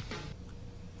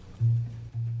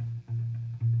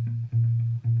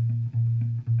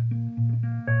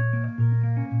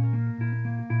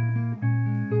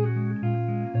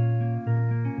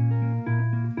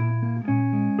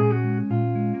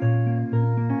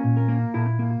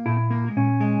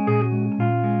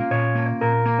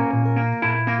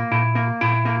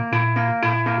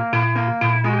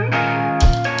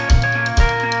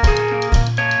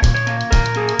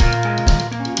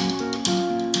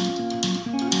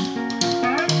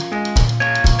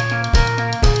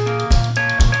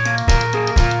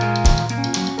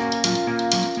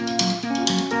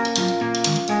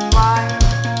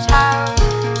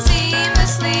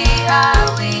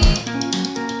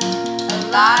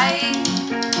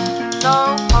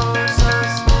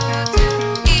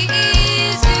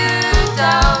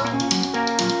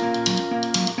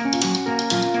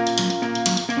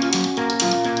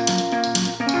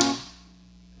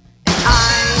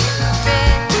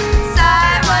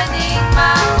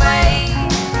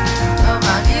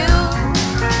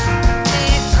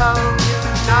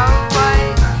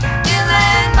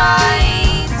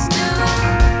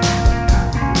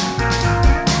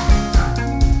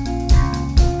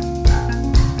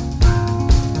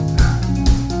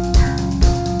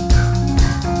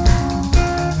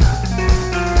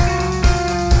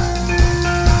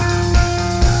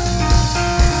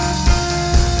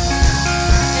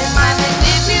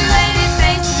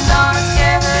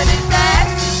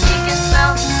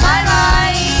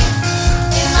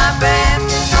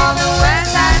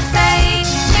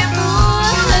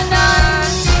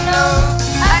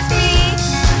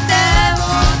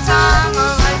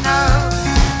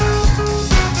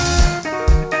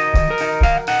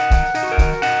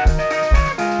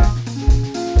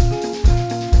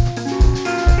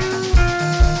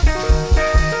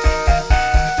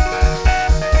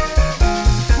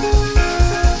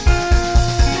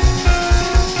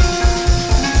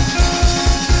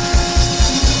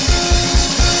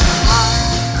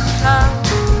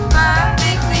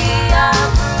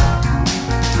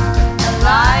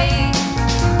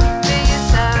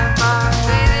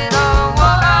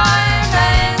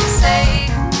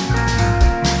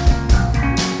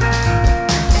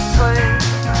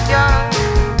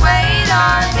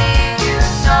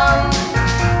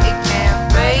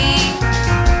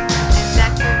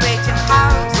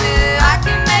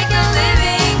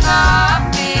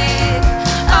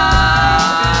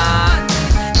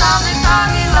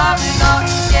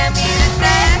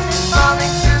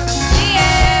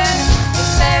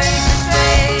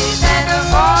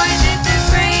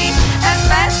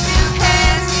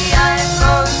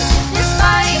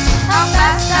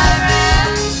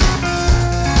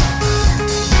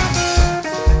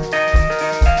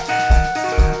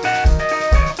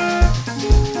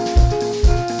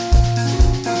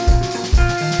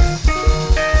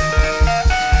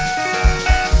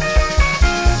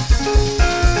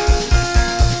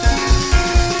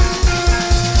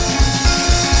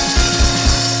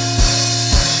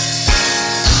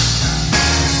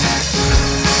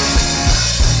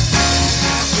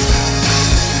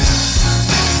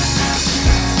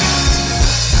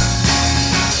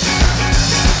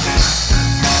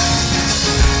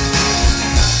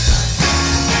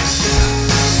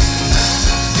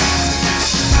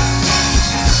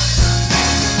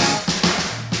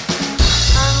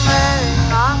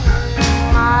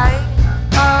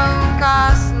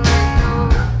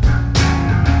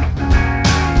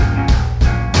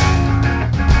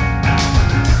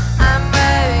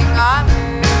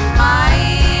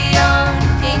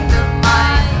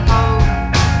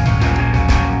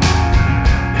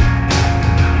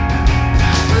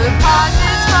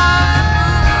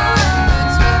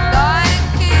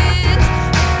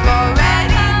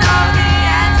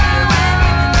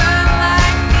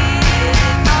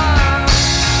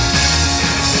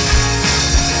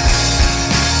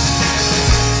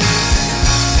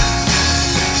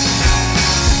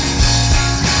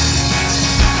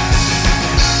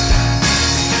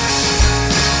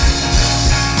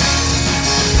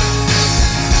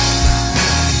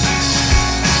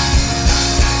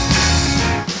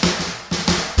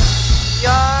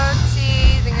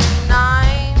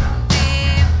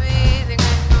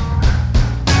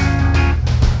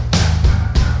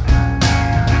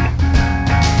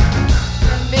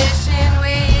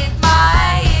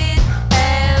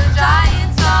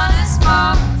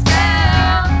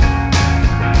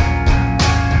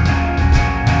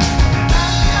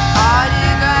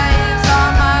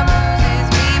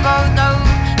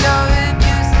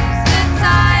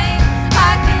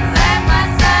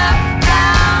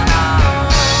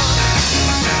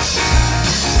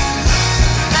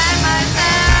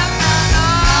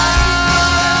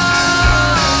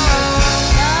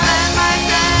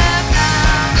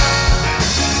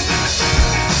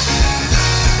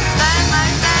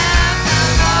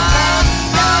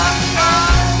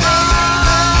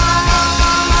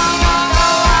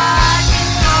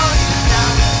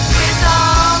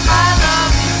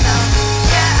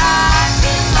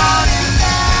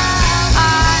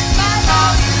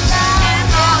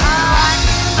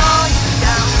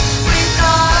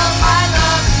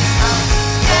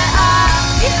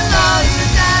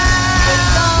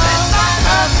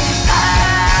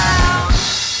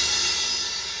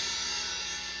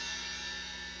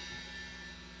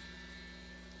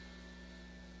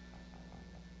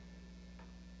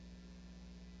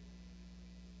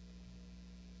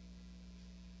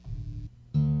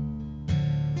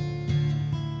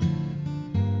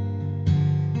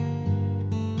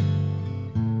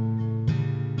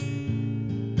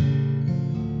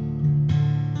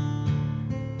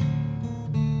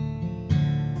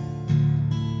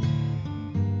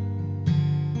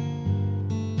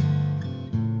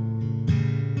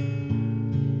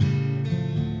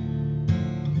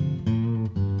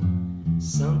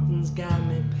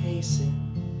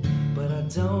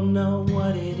 don't know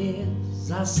what it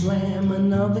is. I slam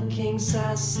another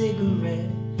king-size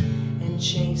cigarette and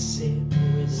chase it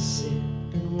with a sip.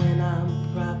 And when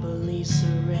I'm properly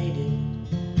serrated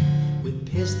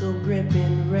with pistol grip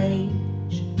and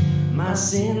range, my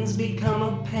sins become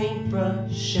a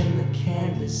paintbrush and the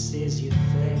canvas is your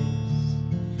face.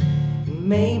 And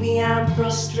maybe I'm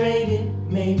frustrated,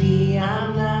 maybe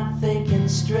I'm not thinking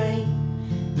straight,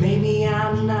 maybe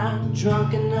I'm not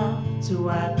drunk enough to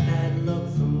wipe that look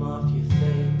from off your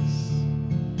face.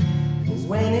 But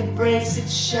when it breaks it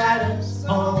shatters,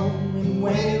 oh, and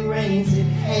when it rains it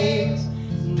hails.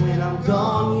 And when I'm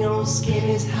gone your skin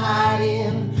is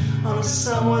hiding on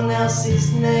someone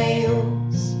else's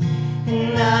nails.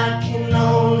 And I can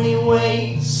only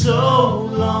wait so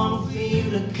long for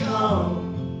you to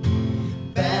come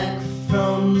back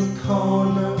from the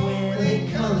corner where they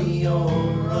color your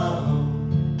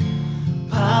rum.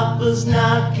 Papa's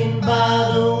knocking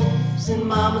bottles and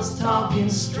Mama's talking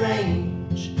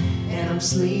strange, and I'm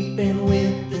sleeping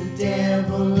with the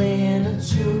devil in a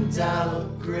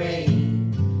 $2 grave.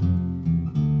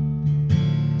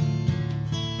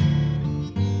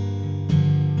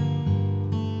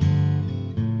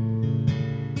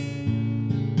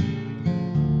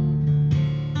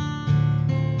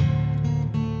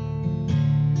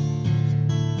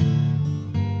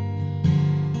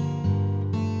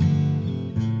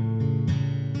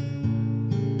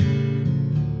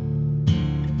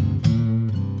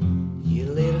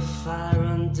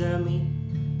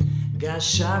 Got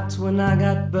shocked when I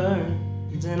got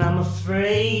burned, and I'm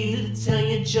afraid to tell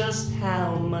you just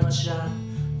how much I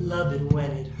love it when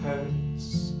it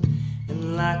hurts.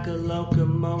 And like a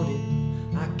locomotive,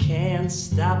 I can't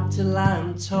stop till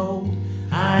I'm told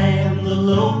I am the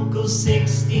local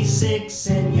 66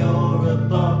 and you're a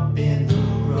bump in the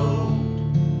road.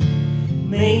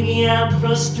 Maybe I'm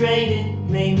frustrated,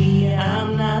 maybe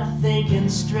I'm not thinking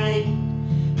straight,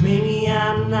 maybe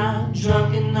I'm not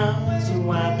drunk enough to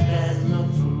wipe that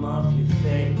look from off your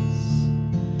face.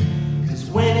 Cause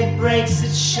when it breaks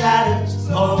it shatters,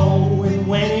 oh, and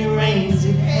when it rains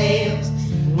it hails.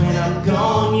 When I'm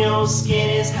gone your skin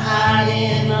is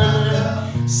hiding under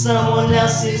someone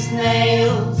else's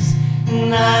nails.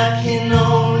 And I can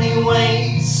only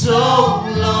wait so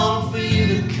long for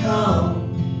you to come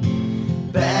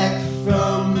back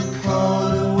from the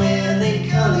corner where they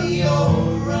color your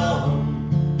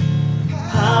rum.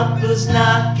 Papa's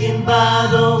knocking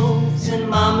bottles and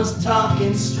Mama's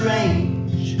talking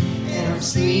strange, and I'm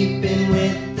sleeping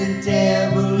with the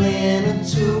devil in a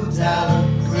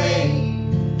 $2 grave.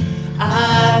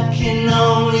 I can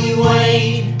only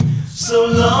wait so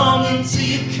long until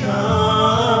you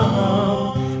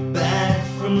come back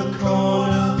from the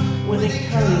corner where they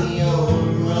color your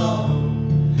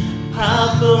rum.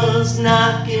 Papa's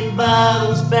knocking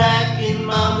bottles back and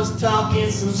Mama's talking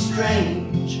some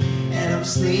strange, and I'm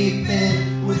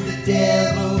sleeping with the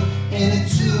devil in a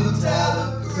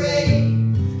 $2 grave.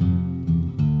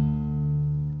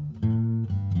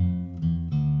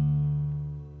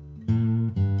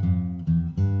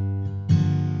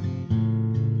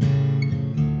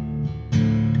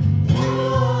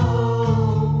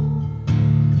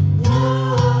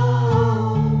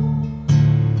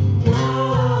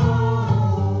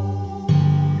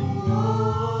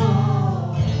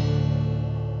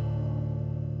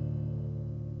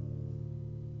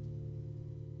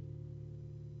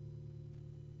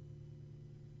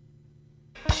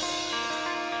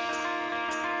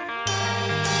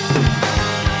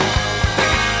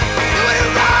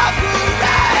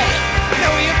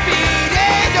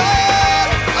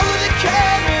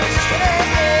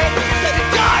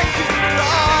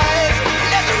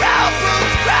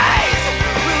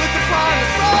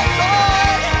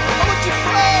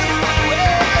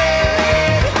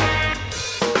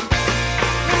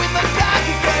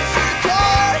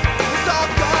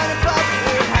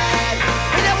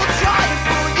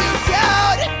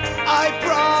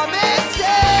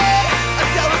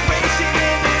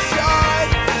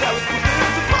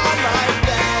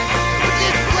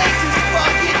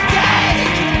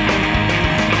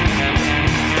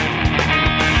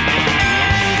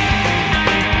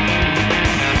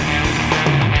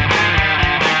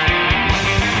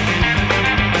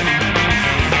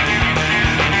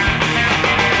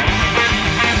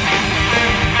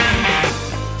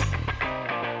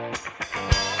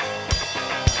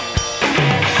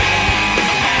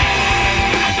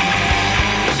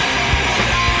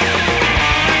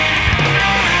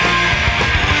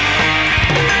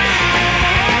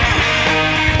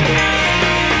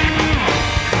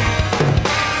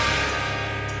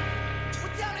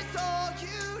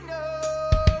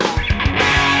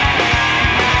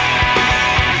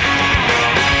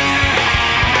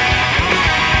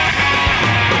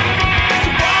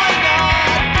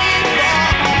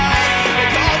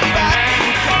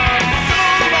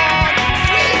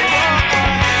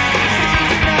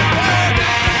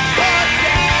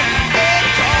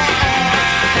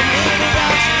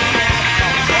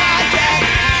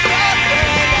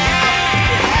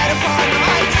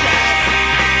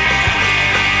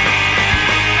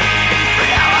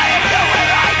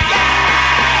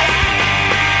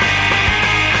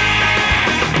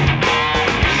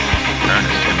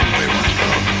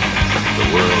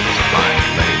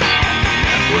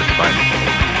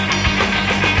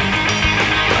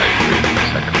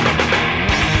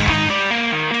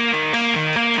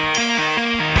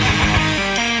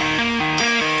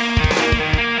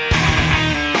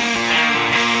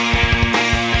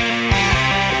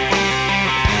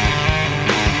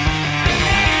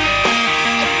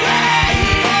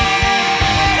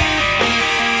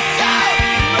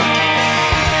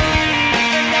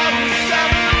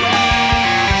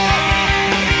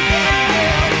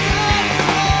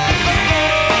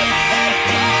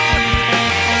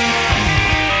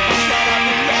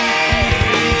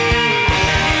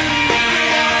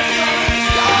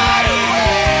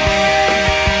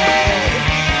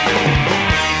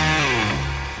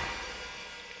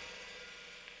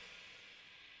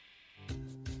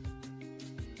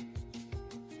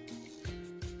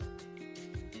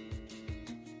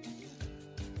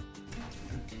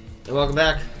 Welcome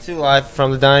back to Live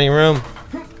from the Dining Room.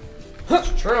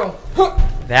 It's true.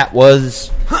 That was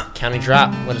County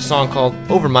Drop with a song called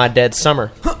Over My Dead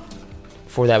Summer.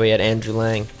 Before that, we had Andrew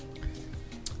Lang.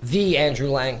 The Andrew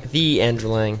Lang. The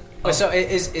Andrew Lang. Oh, so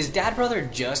is Dad Brother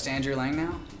just Andrew Lang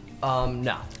now?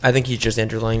 No. I think he's just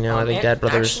Andrew Lang now. I think Dad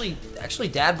Brothers. Actually,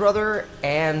 Dad Brother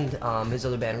and his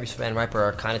other band, Reese Van Riper,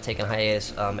 are kind of taking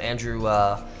hiatus. Andrew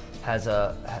is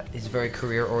a very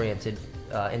career-oriented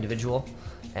individual,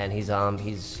 and he's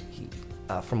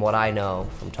from what I know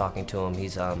from talking to him,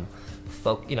 he's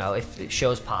if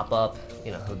shows pop up,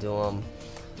 he'll do them.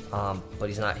 But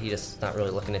he's not really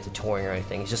looking into touring or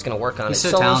anything. He's just gonna work on he's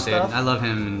his so solo talented. stuff. I love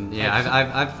him.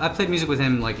 Yeah, I've played music with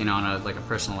him on a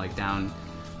personal down,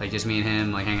 just me and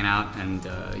him hanging out, and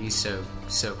he's so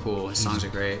cool. His songs are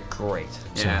great. Great.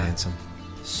 So handsome.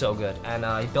 So good. And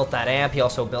he built that amp. He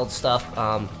also builds stuff.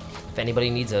 If anybody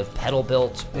needs a pedal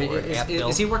built or amp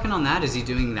built. Is he working on that? Is he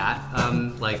doing that?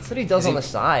 That's what he does on the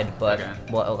side. But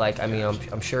okay.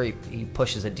 I'm sure he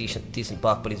pushes a decent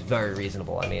buck, but he's very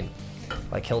reasonable. I mean,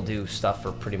 he'll do stuff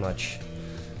for pretty much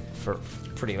for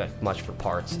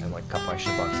parts and a couple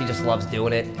extra bucks. He just loves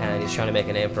doing it, and he's trying to make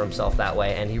a name for himself that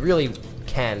way. And he really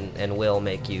can and will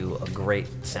make you a great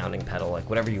sounding pedal,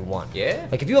 whatever you want. Yeah.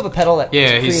 If you have a pedal that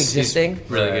is pre-existing, he's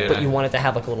really good. but you want it to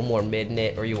have a little more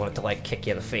mid-nit, or you want it to kick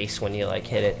you in the face when you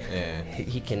hit it. Yeah.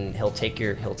 He'll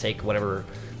take whatever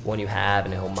one you have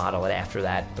and he'll model it after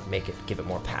that, but give it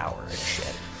more power and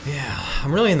shit. Yeah,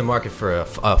 I'm really in the market for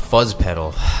a fuzz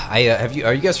pedal. Are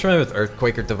you guys familiar with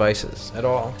Earthquaker Devices at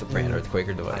all? The brand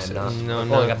Earthquaker Devices. No.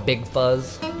 Like a big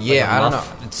fuzz. Yeah, I don't know.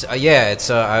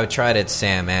 It's I tried it at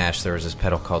Sam Ash. There was this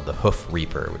pedal called the Hoof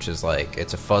Reaper, which is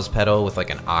it's a fuzz pedal with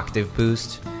an octave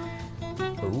boost.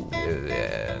 Ooh.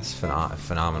 Yeah, it's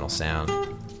phenomenal sound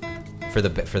for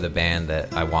the band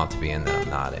that I want to be in that I'm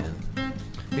not in.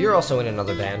 But you're also in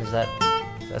another band.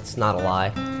 That's not a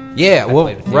lie? Yeah,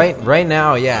 well, right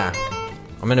now, yeah.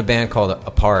 I'm in a band called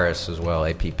Aparus as well,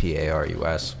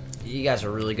 Apparus. You guys are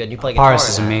really good. You play guitar. Aparus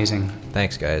is amazing.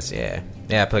 Thanks, guys. Yeah,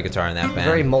 I play guitar in that band.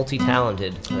 Very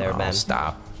multi-talented there, Ben.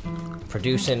 Stop.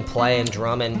 Producing, playing,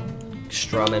 drumming,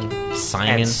 strumming,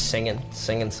 Singing. and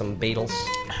singing some Beatles.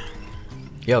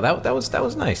 Yo, that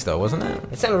was nice though, wasn't it?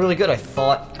 It sounded really good. I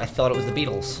thought it was the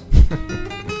Beatles.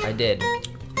 I did.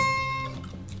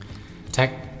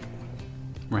 Tech.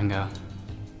 Ringo.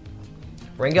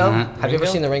 Ringo? Uh-huh. Have you ever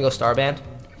seen the Ringo Starr Band?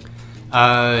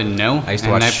 No. I used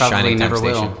to watch Shining Time never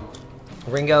Station.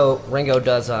 will. Ringo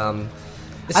does.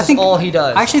 This is all he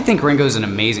does. I actually think Ringo's an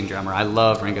amazing drummer. I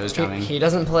love Ringo's drumming. He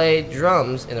doesn't play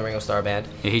drums in the Ringo Starr Band.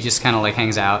 Yeah, he just kind of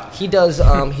hangs out. He does.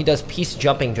 He does piece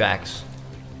jumping jacks,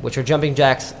 which are jumping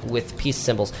jacks with piece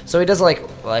cymbals. So he does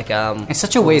It's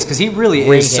such a waste because he really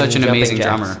Reagan is such an amazing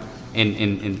jumping drummer. In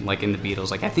the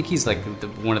Beatles, I think he's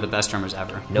one of the best drummers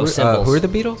ever. No cymbals. Who are the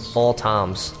Beatles? All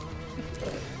toms.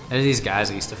 There's these guys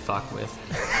I used to fuck with.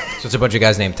 So it's a bunch of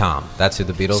guys named Tom. That's who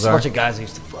the Beatles It's a are? bunch of guys I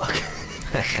used to fuck.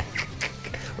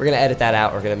 We're gonna edit that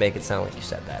out. We're gonna make it sound like you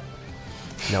said that.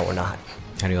 No, we're not.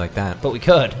 How do you like that? But we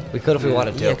could. We could if we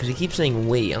wanted to. Yeah, because he keeps saying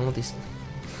wait. I don't want these.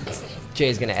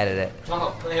 Jay's gonna edit it.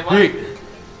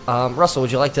 Russell,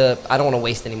 would you like to? I don't want to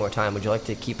waste any more time. Would you like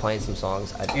to keep playing some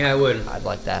songs? Yeah, I would. I'd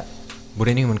like that. Would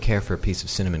anyone care for a piece of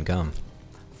cinnamon gum?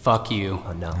 Fuck you.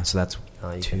 Oh no. So that's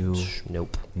two.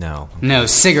 Nope. No. No,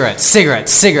 cigarettes. All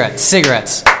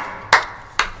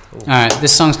right,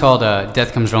 this song's called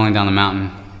 "Death Comes Rolling Down the Mountain."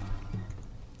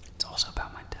 It's also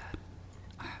about my dad.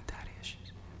 I have daddy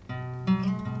issues.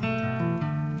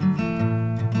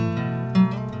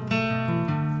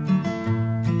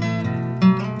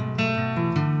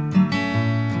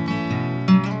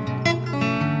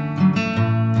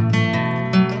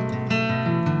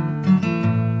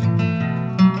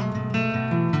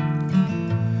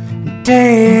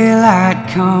 Daylight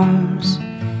comes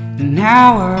in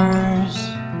hours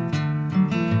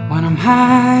when I'm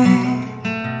high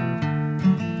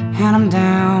and I'm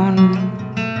down,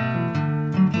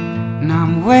 and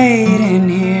I'm waiting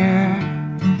here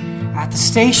at the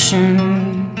station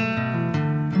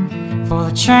for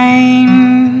the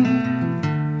train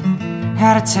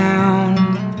out of town.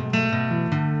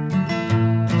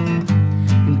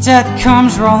 And death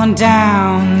comes rolling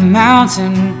down the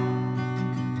mountain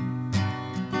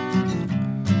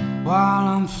while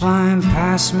I'm flying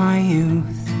past my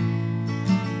youth,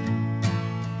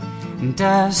 and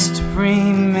dust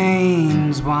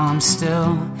remains while I'm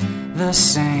still the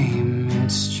same,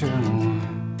 it's true.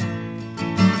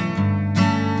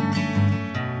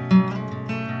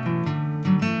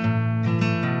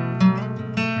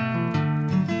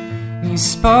 You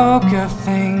spoke of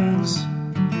things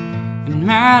that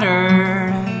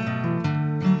mattered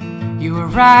You were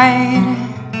right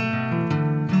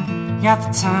at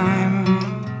the time.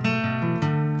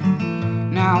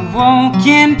 Now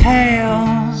woken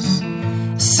pales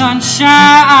sunshine.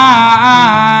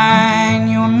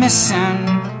 You're missing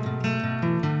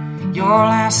your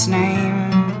last name.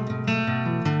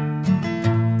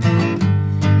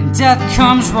 And death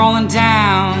comes rolling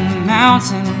down the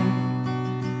mountain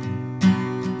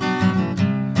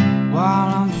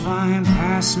while I'm flying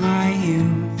past my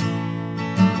youth.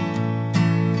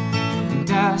 And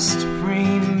dust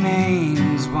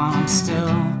remains while I'm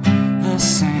still the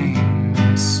same.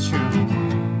 It's true.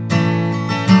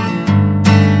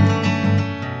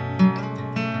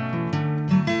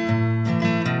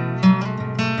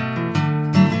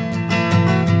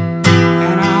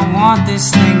 And I want this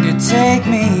thing to take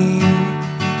me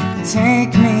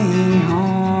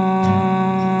home.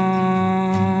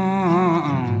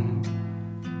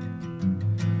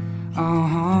 Oh,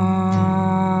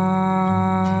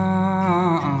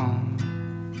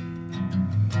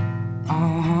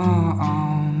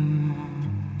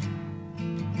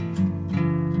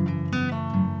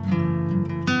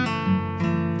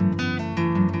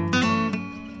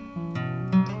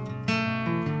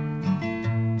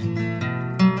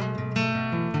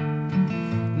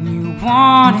 you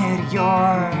wanted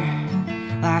your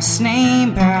last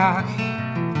name back.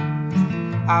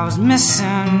 I was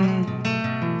missing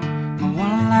my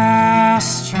one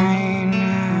last train.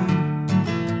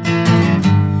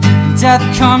 Death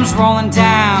comes rolling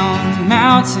down the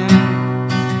mountain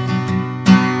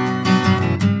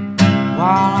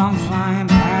while I'm flying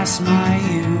past my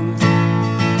youth.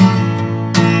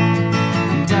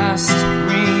 And dust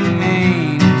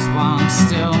remains while I'm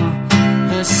still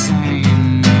the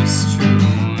same. It's true.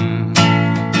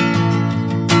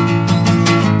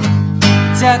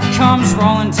 Death comes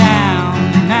rolling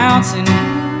down the mountain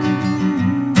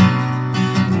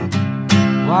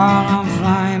while I'm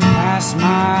flying past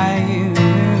my youth.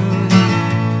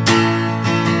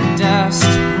 Dust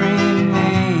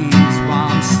remains while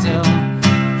I'm still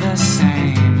the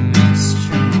same. It's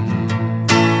true.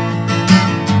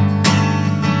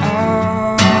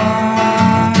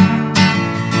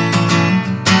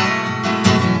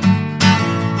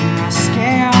 And I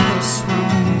scale this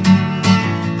room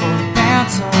for the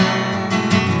banter.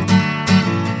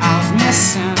 I was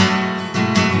missing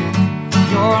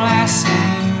your last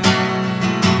name.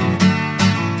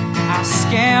 I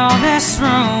scale this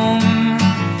room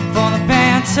for the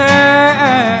banter.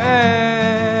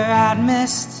 I'd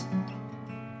missed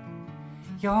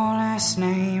your last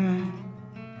name.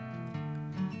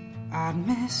 I'd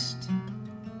missed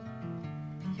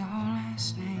your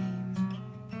last name.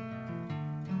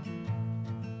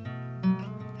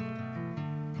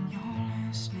 Your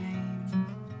last name.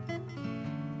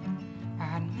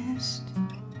 I'd missed.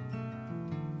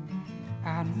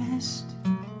 I'd missed.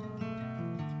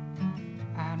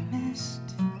 I'd missed.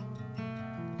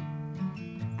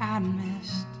 I'd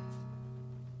missed.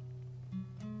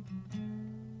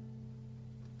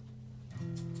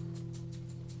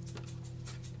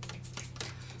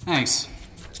 Thanks.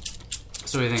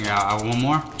 So what do you think? One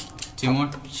more? Two more?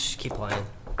 Just keep playing.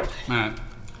 Alright.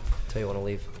 Till you want to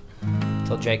leave.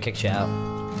 Till Jay kicks you out.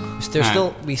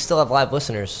 We still have live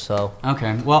listeners, so.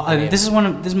 Okay. Well, this is one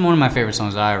of my favorite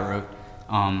songs I ever wrote.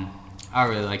 I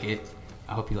really like it.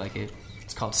 I hope you like it.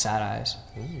 It's called Sad Eyes.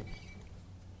 Ooh.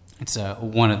 It's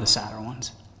one of the sadder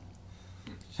ones.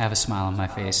 I have a smile on my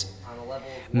face. On a level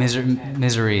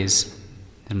Misery is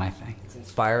my thing. It's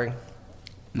inspiring.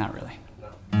 Not really. No.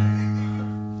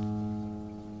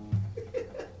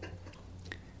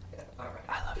 Alright.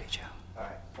 I love you, Joe.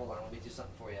 Alright, hold on. Let me do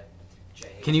something for you.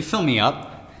 Jay. Can you fill me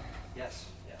up? Yes.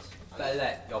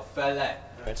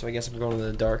 Alright, so I guess we're going to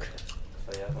the dark.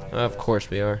 Of course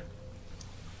we are.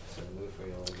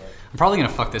 I'm probably gonna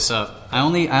fuck this up. I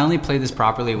only play this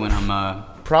properly when I'm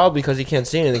Probably because you can't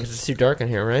see anything because it's too dark in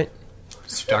here, right?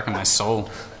 It's too dark in my soul.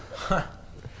 So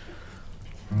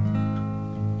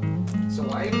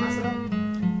why are you gonna mess it up?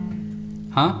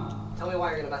 Huh? Tell me why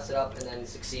you're gonna mess it up and then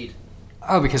succeed.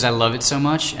 Oh, because I love it so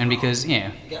much, and because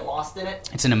You get lost in it?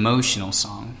 it's an emotional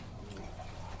song.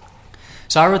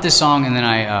 So I wrote this song, and then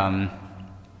I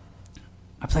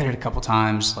played it a couple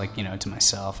times, like, to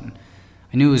myself, and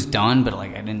I knew it was done, but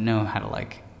like I didn't know how to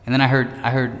like. And then I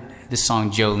heard this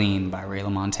song Jolene by Ray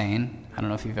LaMontagne. I don't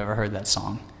know if you've ever heard that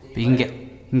song, but you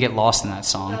can get lost in that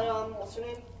song. What's her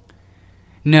name?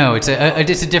 No, it's a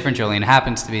different Jolene. It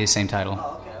happens to be the same title.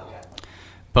 Oh, okay.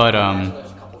 But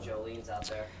There's a couple Jolenes out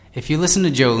there. if you listen to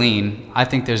Jolene, I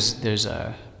think there's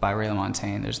by Ray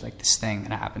LaMontagne. There's like this thing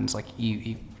that happens. Like if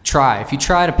you try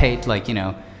to pay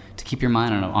to to keep your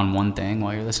mind on one thing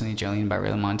while you're listening to Jolene by Ray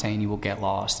LaMontagne, you will get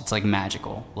lost. It's like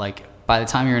magical. Like by the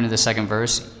time you're into the second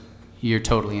verse, you're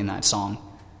totally in that song.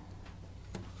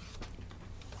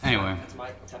 Anyway, It's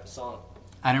my type of song.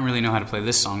 I didn't really know how to play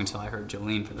this song until I heard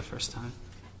Jolene for the first time.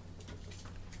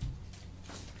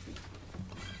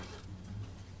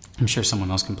 I'm sure someone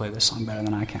else can play this song better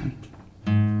than I can.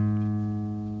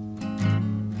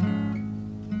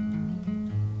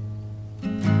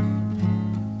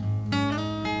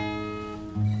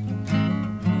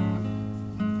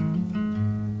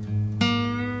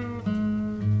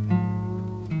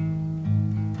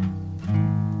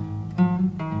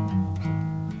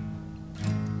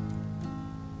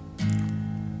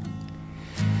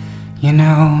 You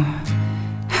know,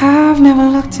 I've never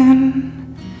looked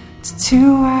into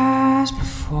two eyes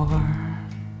before.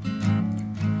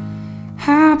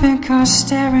 I've been caught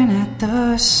staring at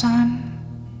the sun,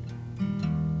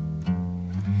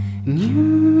 and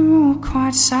you were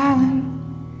quite silent,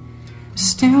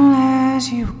 still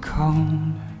as you were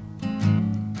cold,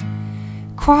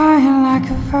 quiet like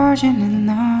a virgin in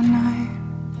the night.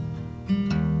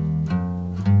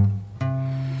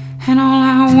 And all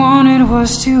I wanted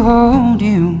was to hold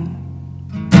you,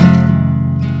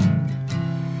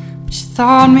 but you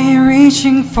thought me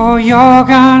reaching for your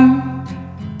gun.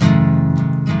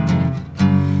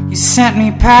 You sent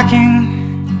me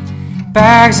packing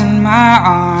bags in my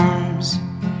arms,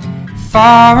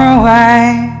 far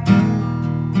away,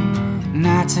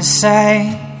 not to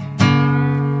say.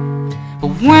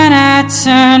 But when I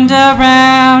turned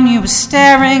around, you were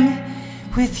staring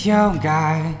with your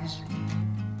guys.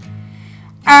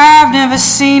 I've never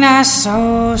seen us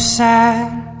so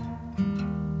sad.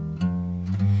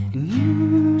 And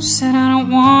you said I don't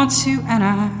want to, and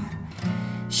I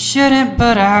shouldn't,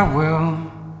 but I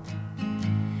will.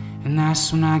 And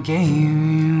that's when I gave you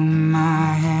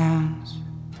my hands.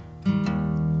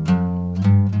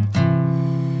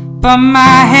 But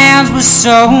my hands were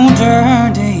so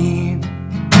dirty,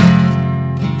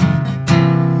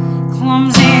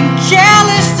 clumsy and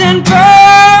careless and burned,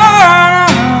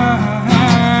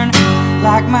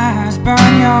 like my eyes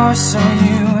burn yours, so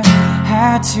you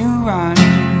had to run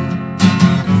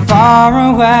far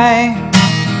away,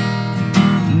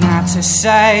 not to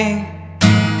say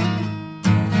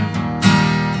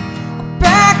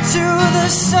back to the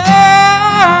sun,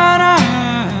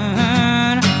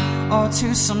 or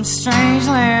to some strange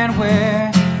land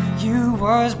where you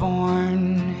was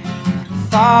born,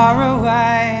 far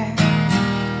away.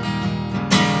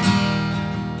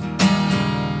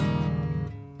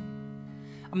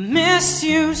 I miss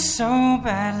you so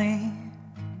badly.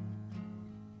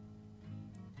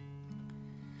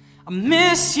 I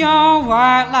miss your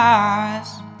white lies.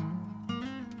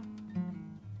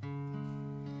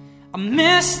 I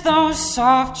miss those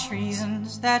soft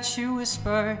treasons that you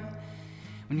whisper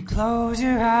when you close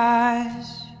your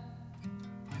eyes.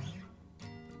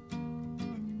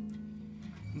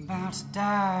 I'm about to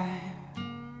die.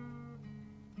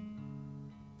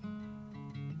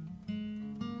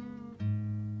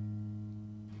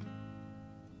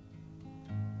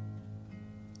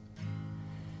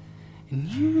 And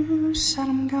you said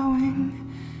I'm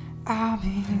going, I'll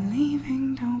be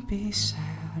leaving, don't be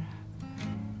sad.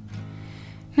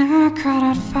 Now I cried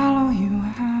I'd follow you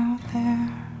out there,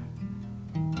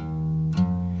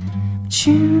 but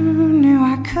you knew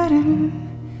I couldn't,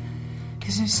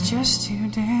 'cause it's just too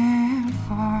damn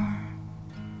far.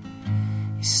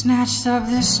 You snatched up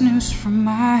this noose from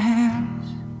my hands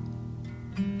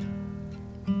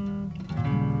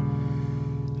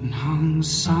and hung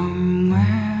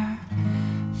somewhere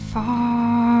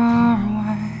far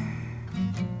away.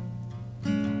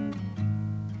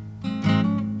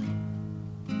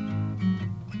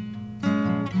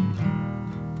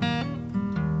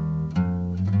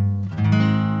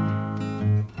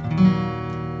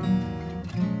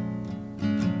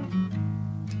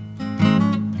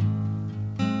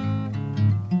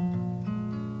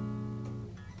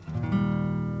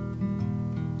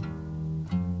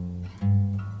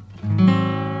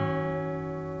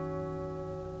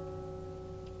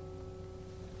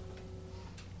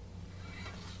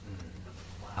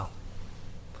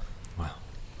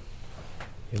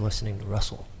 You're listening to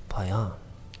Russell Payan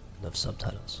of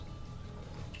Subtitles.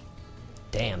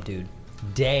 Damn, dude.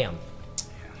 Damn.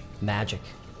 Magic.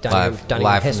 Live from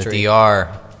the DR,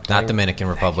 not Dominican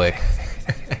Republic.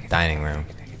 Dining room.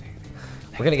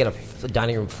 We're going to get a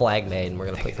dining room flag made, and we're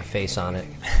going to put your face on it.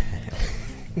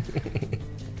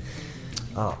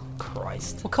 Oh,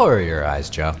 Christ. What color are your eyes,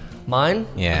 Joe? Mine?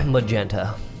 Yeah.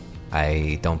 Magenta.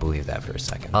 I don't believe that for a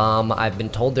second. I've been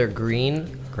told they're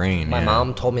green. Green. My yeah.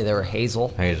 mom told me they were hazel.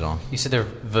 Hazel. You said they're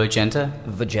Vagenta?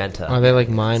 Vagenta. Are they like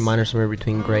mine? Mine are somewhere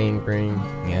between gray and green.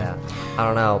 Yeah. I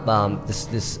don't know.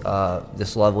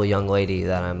 This lovely young lady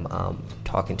that I'm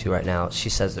talking to right now, she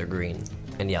says they're green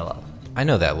and yellow. I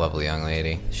know that lovely young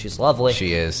lady. She's lovely.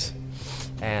 She is.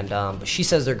 And but she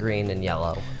says they're green and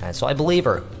yellow, and so I believe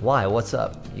her. Why? What's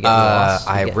up? You lost?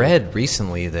 I read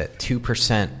recently that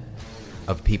 2%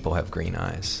 of people have green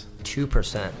eyes.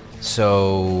 2%.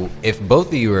 So if both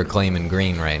of you are claiming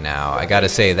green right now, I got to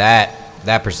say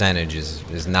that percentage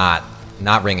is not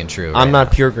ringing true. I'm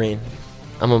not pure green.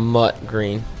 I'm a mutt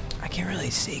green. I can't really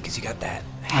see because you got that.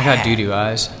 I got doo-doo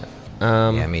eyes.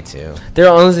 Yeah, me too. They're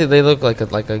honestly, they look like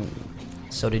a.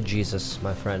 So did Jesus,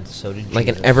 my friend. So did Jesus. Like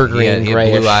an evergreen he had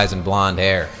grayish. blue eyes and blonde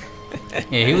hair.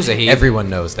 Yeah, he was a he. Everyone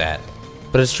knows that.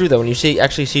 But it's true though. When you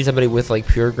actually see somebody with like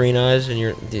pure green eyes, and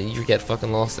you get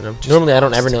fucking lost in them. Normally, I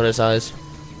don't ever notice eyes.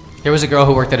 There was a girl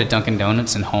who worked at a Dunkin'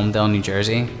 Donuts in Holmdel, New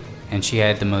Jersey, and she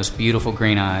had the most beautiful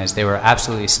green eyes. They were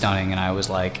absolutely stunning, and I was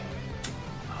like,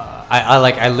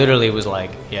 I literally was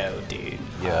like, yo, dude,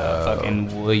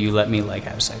 fucking, will you let me like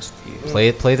have sex with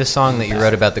you? Play the song that you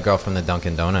wrote about the girl from the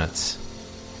Dunkin' Donuts.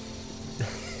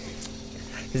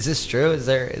 Is this true? Is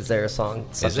there a song?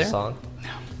 Such a song?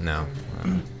 No.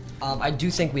 I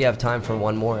do think we have time for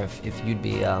one more if you'd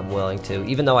be willing to.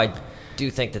 Even though I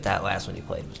do think that last one you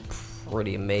played was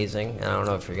pretty amazing. I don't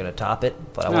know if you're gonna top it,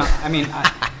 but I mean,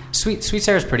 Sweet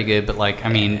Sarah's pretty good, but like, I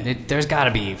mean, there's got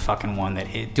to be fucking one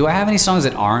that. Do I have any songs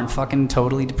that aren't fucking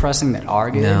totally depressing that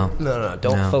are good? No.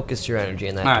 Don't focus your energy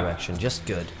in that direction. Just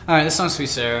good. All right, this song's Sweet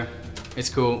Sarah. It's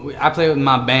cool. I play it with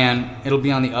my band. It'll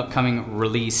be on the upcoming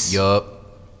release. Yup.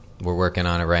 We're working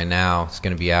on it right now. It's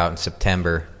gonna be out in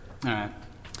September. All right.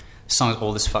 This song is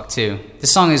old as fuck too.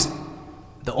 This song is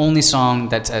the only song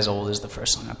that's as old as the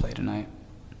first song I played tonight.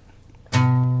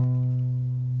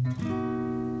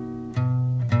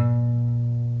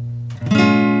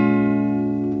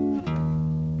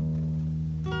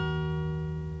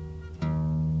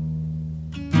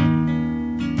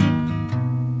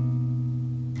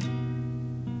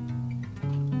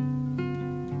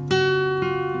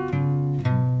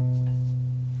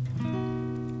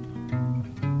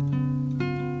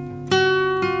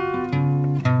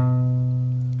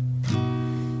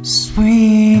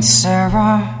 Sweet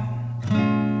Sarah,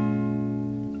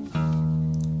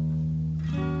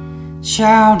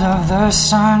 child of the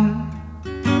sun,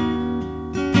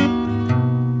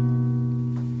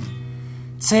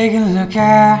 take a look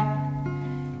at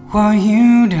what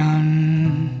you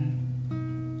done.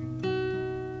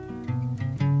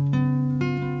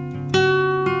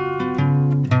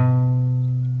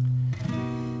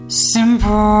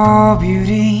 Simple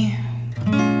beauty,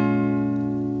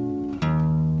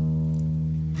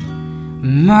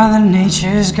 Mother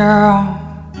Nature's girl,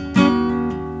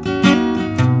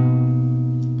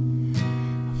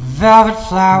 velvet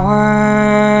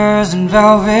flowers and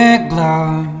velvet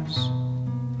gloves.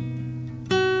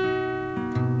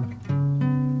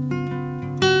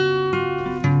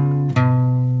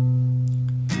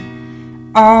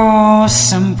 Oh,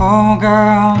 simple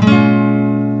girl,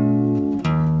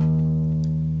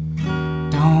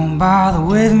 don't bother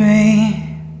with me.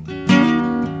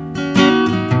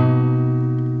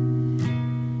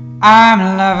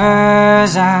 I'm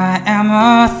lovers, I am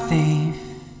a thief.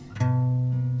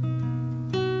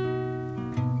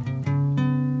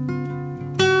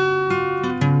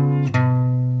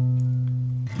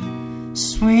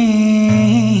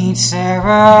 Sweet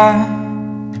Sarah,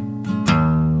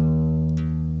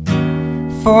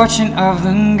 fortune of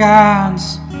the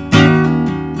gods,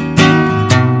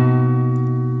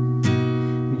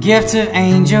 gift of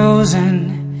angels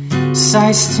and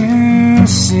sights to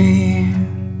see.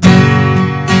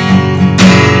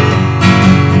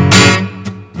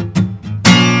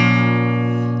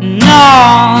 And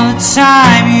all the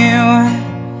time you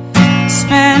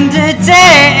spend a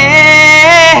day,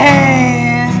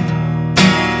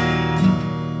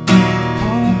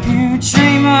 hope you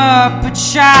dream up a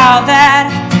child that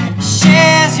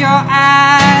shares your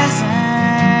eyes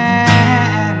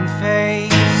and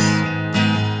face.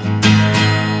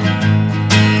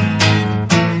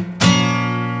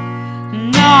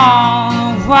 And all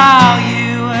the while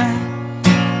you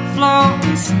float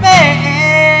in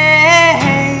space,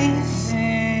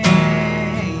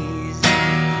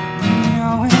 you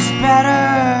know it's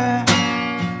better,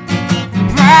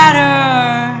 brighter.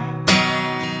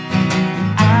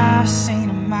 I've seen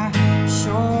in my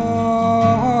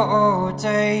short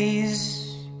days.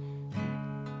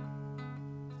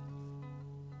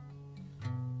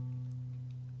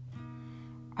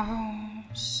 Oh,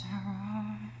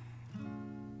 Sarah,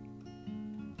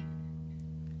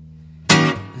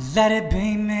 let it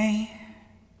be me.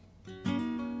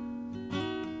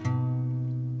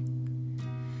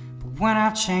 But when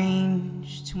I've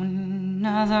changed to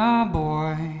another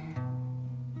boy,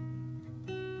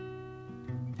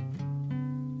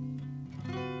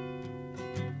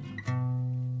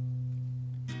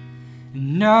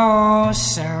 no,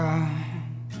 Sarah,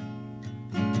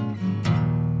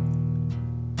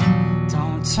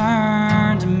 don't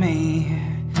turn to me.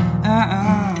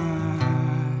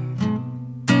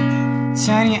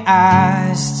 Turn your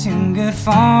eyes too good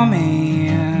for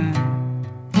me.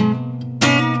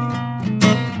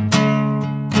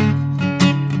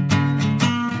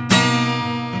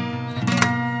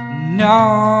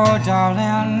 No,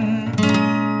 darling,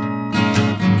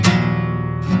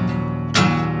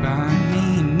 burn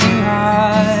me new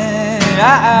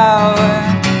out.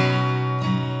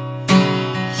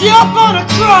 You're gonna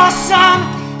cross, I'm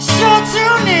sure to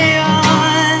neon.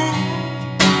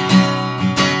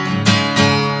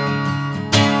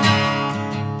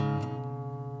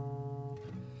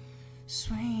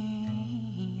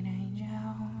 Sweet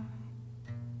angel,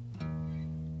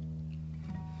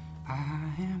 I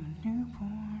am a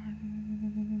newborn.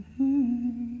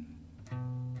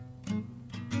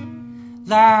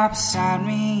 Lie beside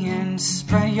me and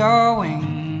spread your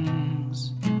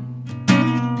wings.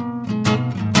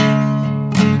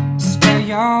 Spread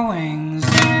your wings.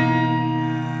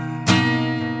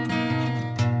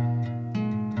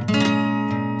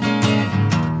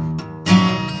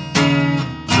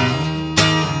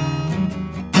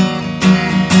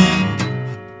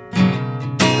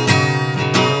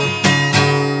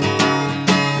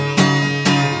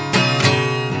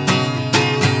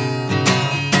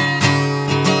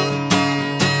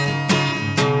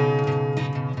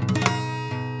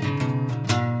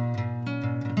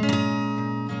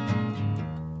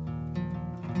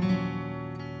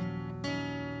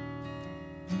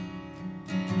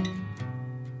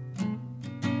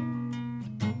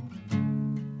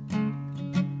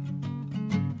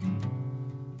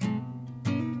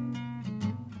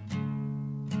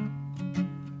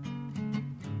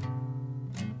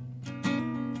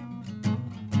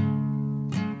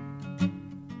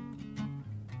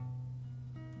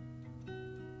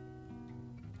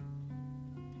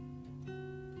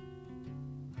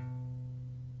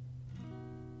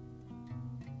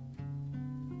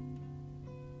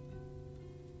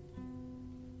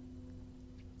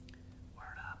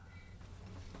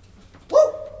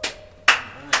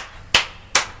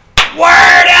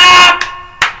 Word up!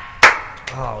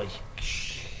 Holy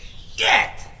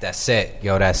shit! That's it,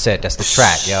 yo. That's it. That's the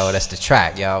track, yo. That's the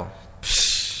track, yo.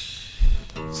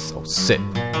 So sick.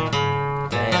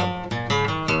 Damn.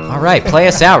 All right, play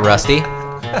us out, Rusty.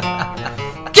 Got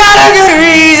a good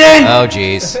reason. Oh,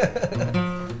 jeez.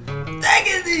 Take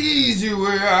it the easy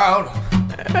way out.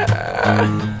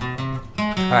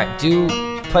 All right, do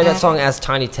play that song as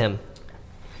Tiny Tim.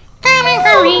 Coming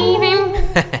for eating.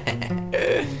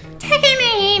 Taking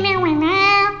me anywhere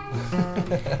now.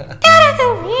 Gotta go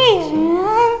easy.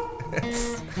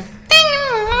 Ding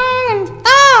along and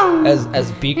thong.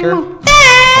 As Beaker.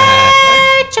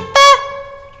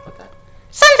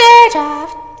 Someday job.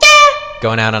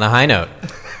 Going out on a high note.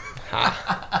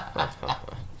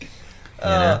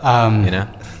 You know?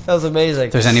 That was amazing.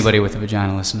 If there's anybody with a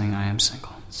vagina listening, I am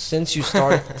single. Since you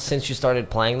started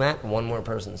playing that, one more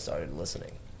person started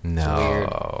listening. No. It's weird.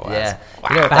 Yeah. Wow.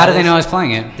 You know what How that did they is? know I was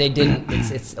playing it? They didn't.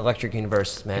 It's Electric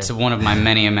Universe, man. It's one of my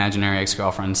many imaginary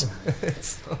ex-girlfriends.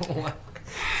 It's the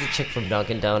chick from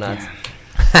Dunkin' Donuts.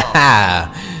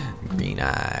 Green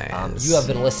eyes. You have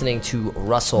been listening to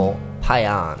Russell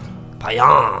Paisan.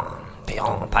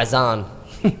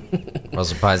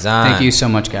 Russell Paisan. Thank you so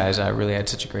much, guys. I really had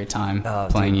such a great time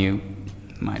playing you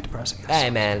my depressing.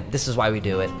 Hey, man, this is why we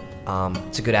do it.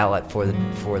 It's a good outlet for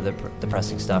the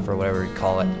depressing stuff or whatever you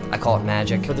call it. I call it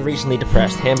magic. For the recently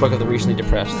depressed. Handbook of the recently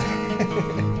depressed.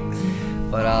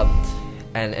 But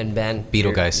and Ben,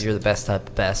 Beetlegeist. You're the best type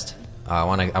of best. I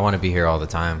want to be here all the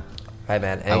time. Right,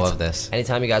 man. I love this.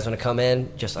 Anytime you guys want to come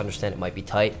in, just understand it might be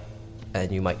tight,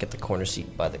 and you might get the corner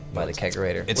seat by the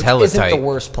kegerator. It's which hella isn't tight. the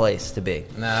worst place to be.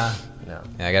 Nah. No.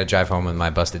 Yeah, I got to drive home with my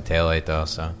busted taillight though.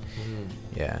 So.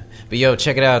 Yeah, but yo,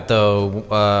 check it out though.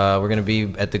 We're gonna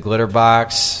be at the Glitter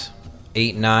Box,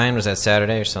 8 and 9. Was that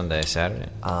Saturday or Sunday? Saturday.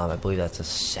 I believe that's a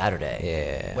Saturday.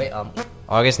 Yeah. Wait,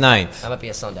 August 9th. that might be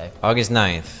a Sunday. August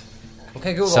 9th.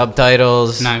 Okay, Google.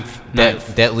 Subtitles.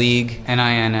 9th. Det League.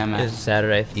 NINMS. It's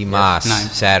Saturday. Emas. Yes,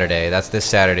 9th. Saturday. That's this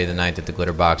Saturday, the 9th at the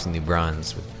Glitter Box in New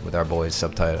Bruns with our boys.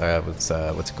 Subtitle. What's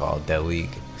it called? Det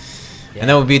League. Yeah. And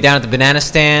then we'll be down at the Banana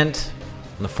Stand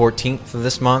on the 14th of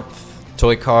this month.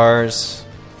 Toy Cars.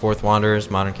 Fourth Wanderers,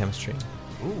 Modern Chemistry.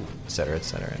 et cetera, et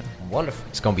cetera. Wonderful.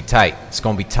 It's gonna be tight. It's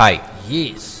gonna be tight.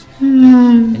 Yes.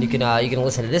 And you can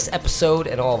listen to this episode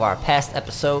and all of our past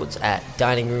episodes at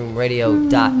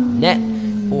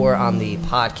diningroomradio.net or on the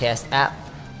podcast app,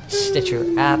 Stitcher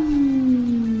app.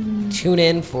 Tune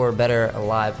in for better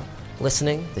live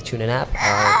listening, the TuneIn app.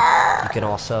 You can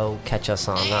also catch us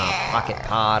on Pocket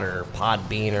Pod or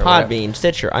Podbean or Podbean,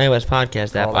 Stitcher, iOS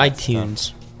podcast app, all that iTunes.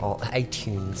 stuff. All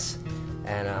iTunes.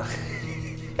 And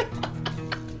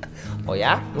oh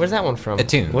yeah? Where's that one from?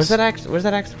 iTunes. Where's that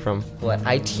accent from? What,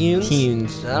 iTunes?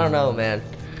 Tunes. I don't know, man.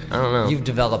 I don't know. You've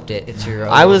developed it. It's your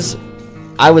own. I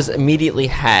was immediately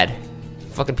had.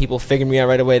 Fucking people figured me out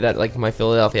right away that like my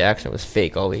Philadelphia accent was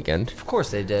fake all weekend. Of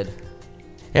course they did.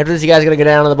 After this, you guys gonna go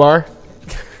down to the bar?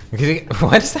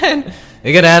 What is that?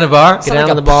 You go down to the bar? Get down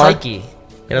to the bar. Psyche.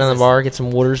 Get down to the bar. Get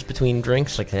some waters between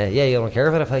drinks. Like, yeah, you don't care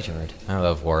about a fight, right? I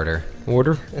love water.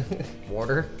 Water.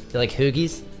 Water. You like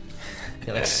hoogies?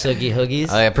 You like suggy hoogies?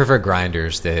 I prefer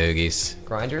grinders to hoogies.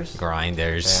 Grinders.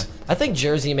 Grinders. Yeah. I think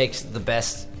Jersey makes the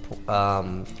best,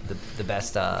 the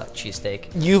best cheesesteak.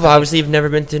 You've obviously never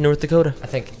been to North Dakota. I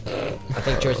think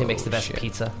Jersey makes the best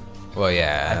pizza. Well,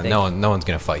 yeah, no one's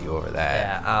gonna fight you over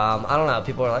that. Yeah, I don't know.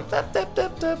 People are like, dup, dup,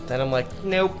 dup, dup. And I'm like,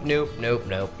 nope.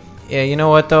 Yeah, you know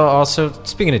what though? Also,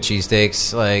 speaking of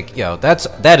cheesesteaks, like, yo,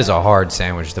 that is a hard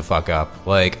sandwich to fuck up.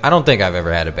 Like, I don't think I've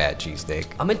ever had a bad cheesesteak.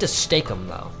 I'm into steak-em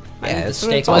though. Yeah,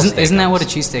 isn't that what a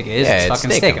cheesesteak is? Yeah, it's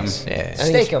fucking steak-em. Yeah.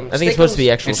 Steak-em. I think it's supposed to be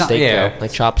actual steak, though,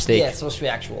 like chop steak. Yeah, it's supposed to be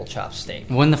actual chop steak.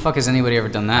 When the fuck has anybody ever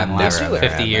done that in the last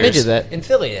 50 years? They do that. In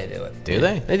Philly, they do it. Do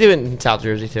they? They do it in South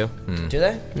Jersey, too. Do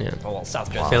they? Yeah. Oh, well,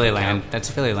 South Jersey. Philly land.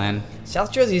 That's Philly land.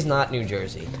 South Jersey's not New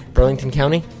Jersey. Burlington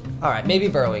County? All right, maybe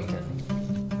Burlington.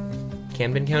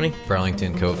 Camden County?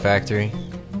 Burlington Coat Factory.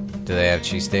 Do they have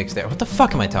cheesesteaks there? What the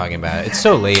fuck am I talking about? It's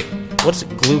so late. What's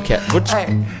Gloucester What are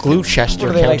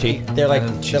they, County? they're like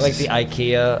the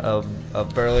IKEA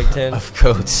of Burlington. Of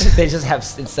coats. They just have,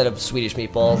 instead of Swedish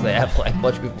meatballs, they have like a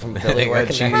bunch of people from Philly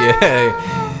working there.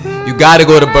 Yeah. You gotta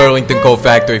go to Burlington Coat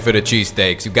Factory for the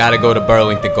cheesesteaks. You gotta go to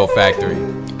Burlington Coat Factory.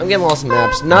 I'm getting lost in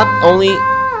maps. Not only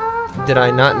did I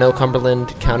not know Cumberland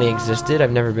County existed,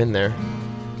 I've never been there.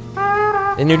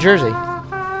 In New Jersey.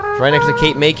 It's right next to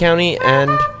Cape May County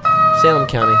and Salem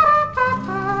County.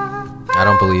 I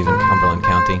don't believe in Cumberland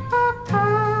County.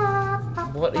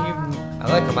 What are you... I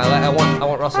like them. I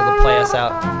want Russell to play us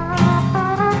out.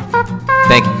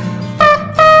 Thank you.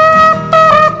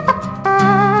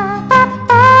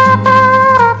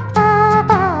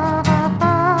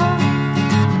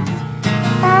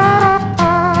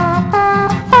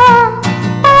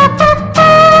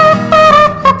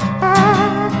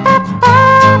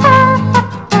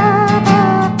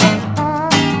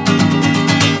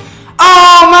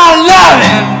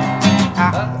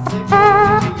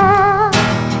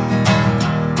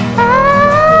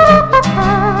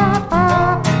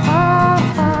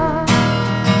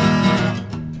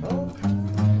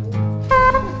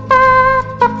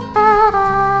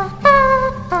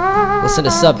 Listen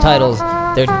to Subtitles.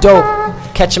 They're dope.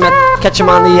 Catch them on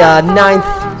the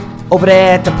 9th over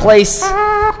there at the place.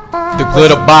 The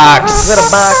Glitter Box. Glitter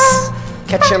Box.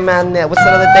 Catch them on what's the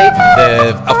other date?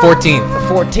 The 14th. The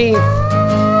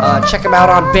 14th. Check them out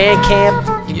on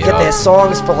Bandcamp. You can get their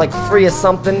songs for like free or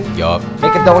something. Yup.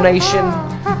 Make a donation.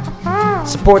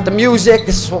 Support the music.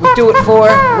 This is what we do it for.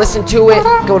 Listen to it.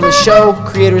 Go to the show.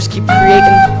 Creators keep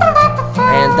creating.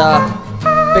 And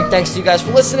big thanks to you guys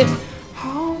for listening.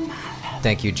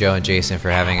 Thank you, Joe and Jason,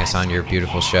 for having us on your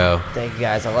beautiful show. Thank you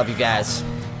guys. I love you guys.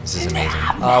 This is amazing.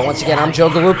 Once again, I'm Joe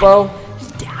Galupo.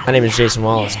 My name is Jason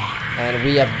Wallace. And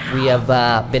we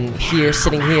have been here,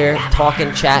 sitting here,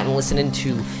 talking, chatting, listening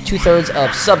to 2/3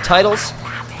 of Subtitles.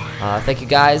 Thank you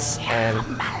guys. And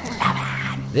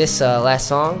this last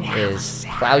song is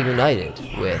Cloud United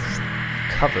with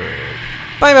Covered.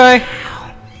 Bye-bye.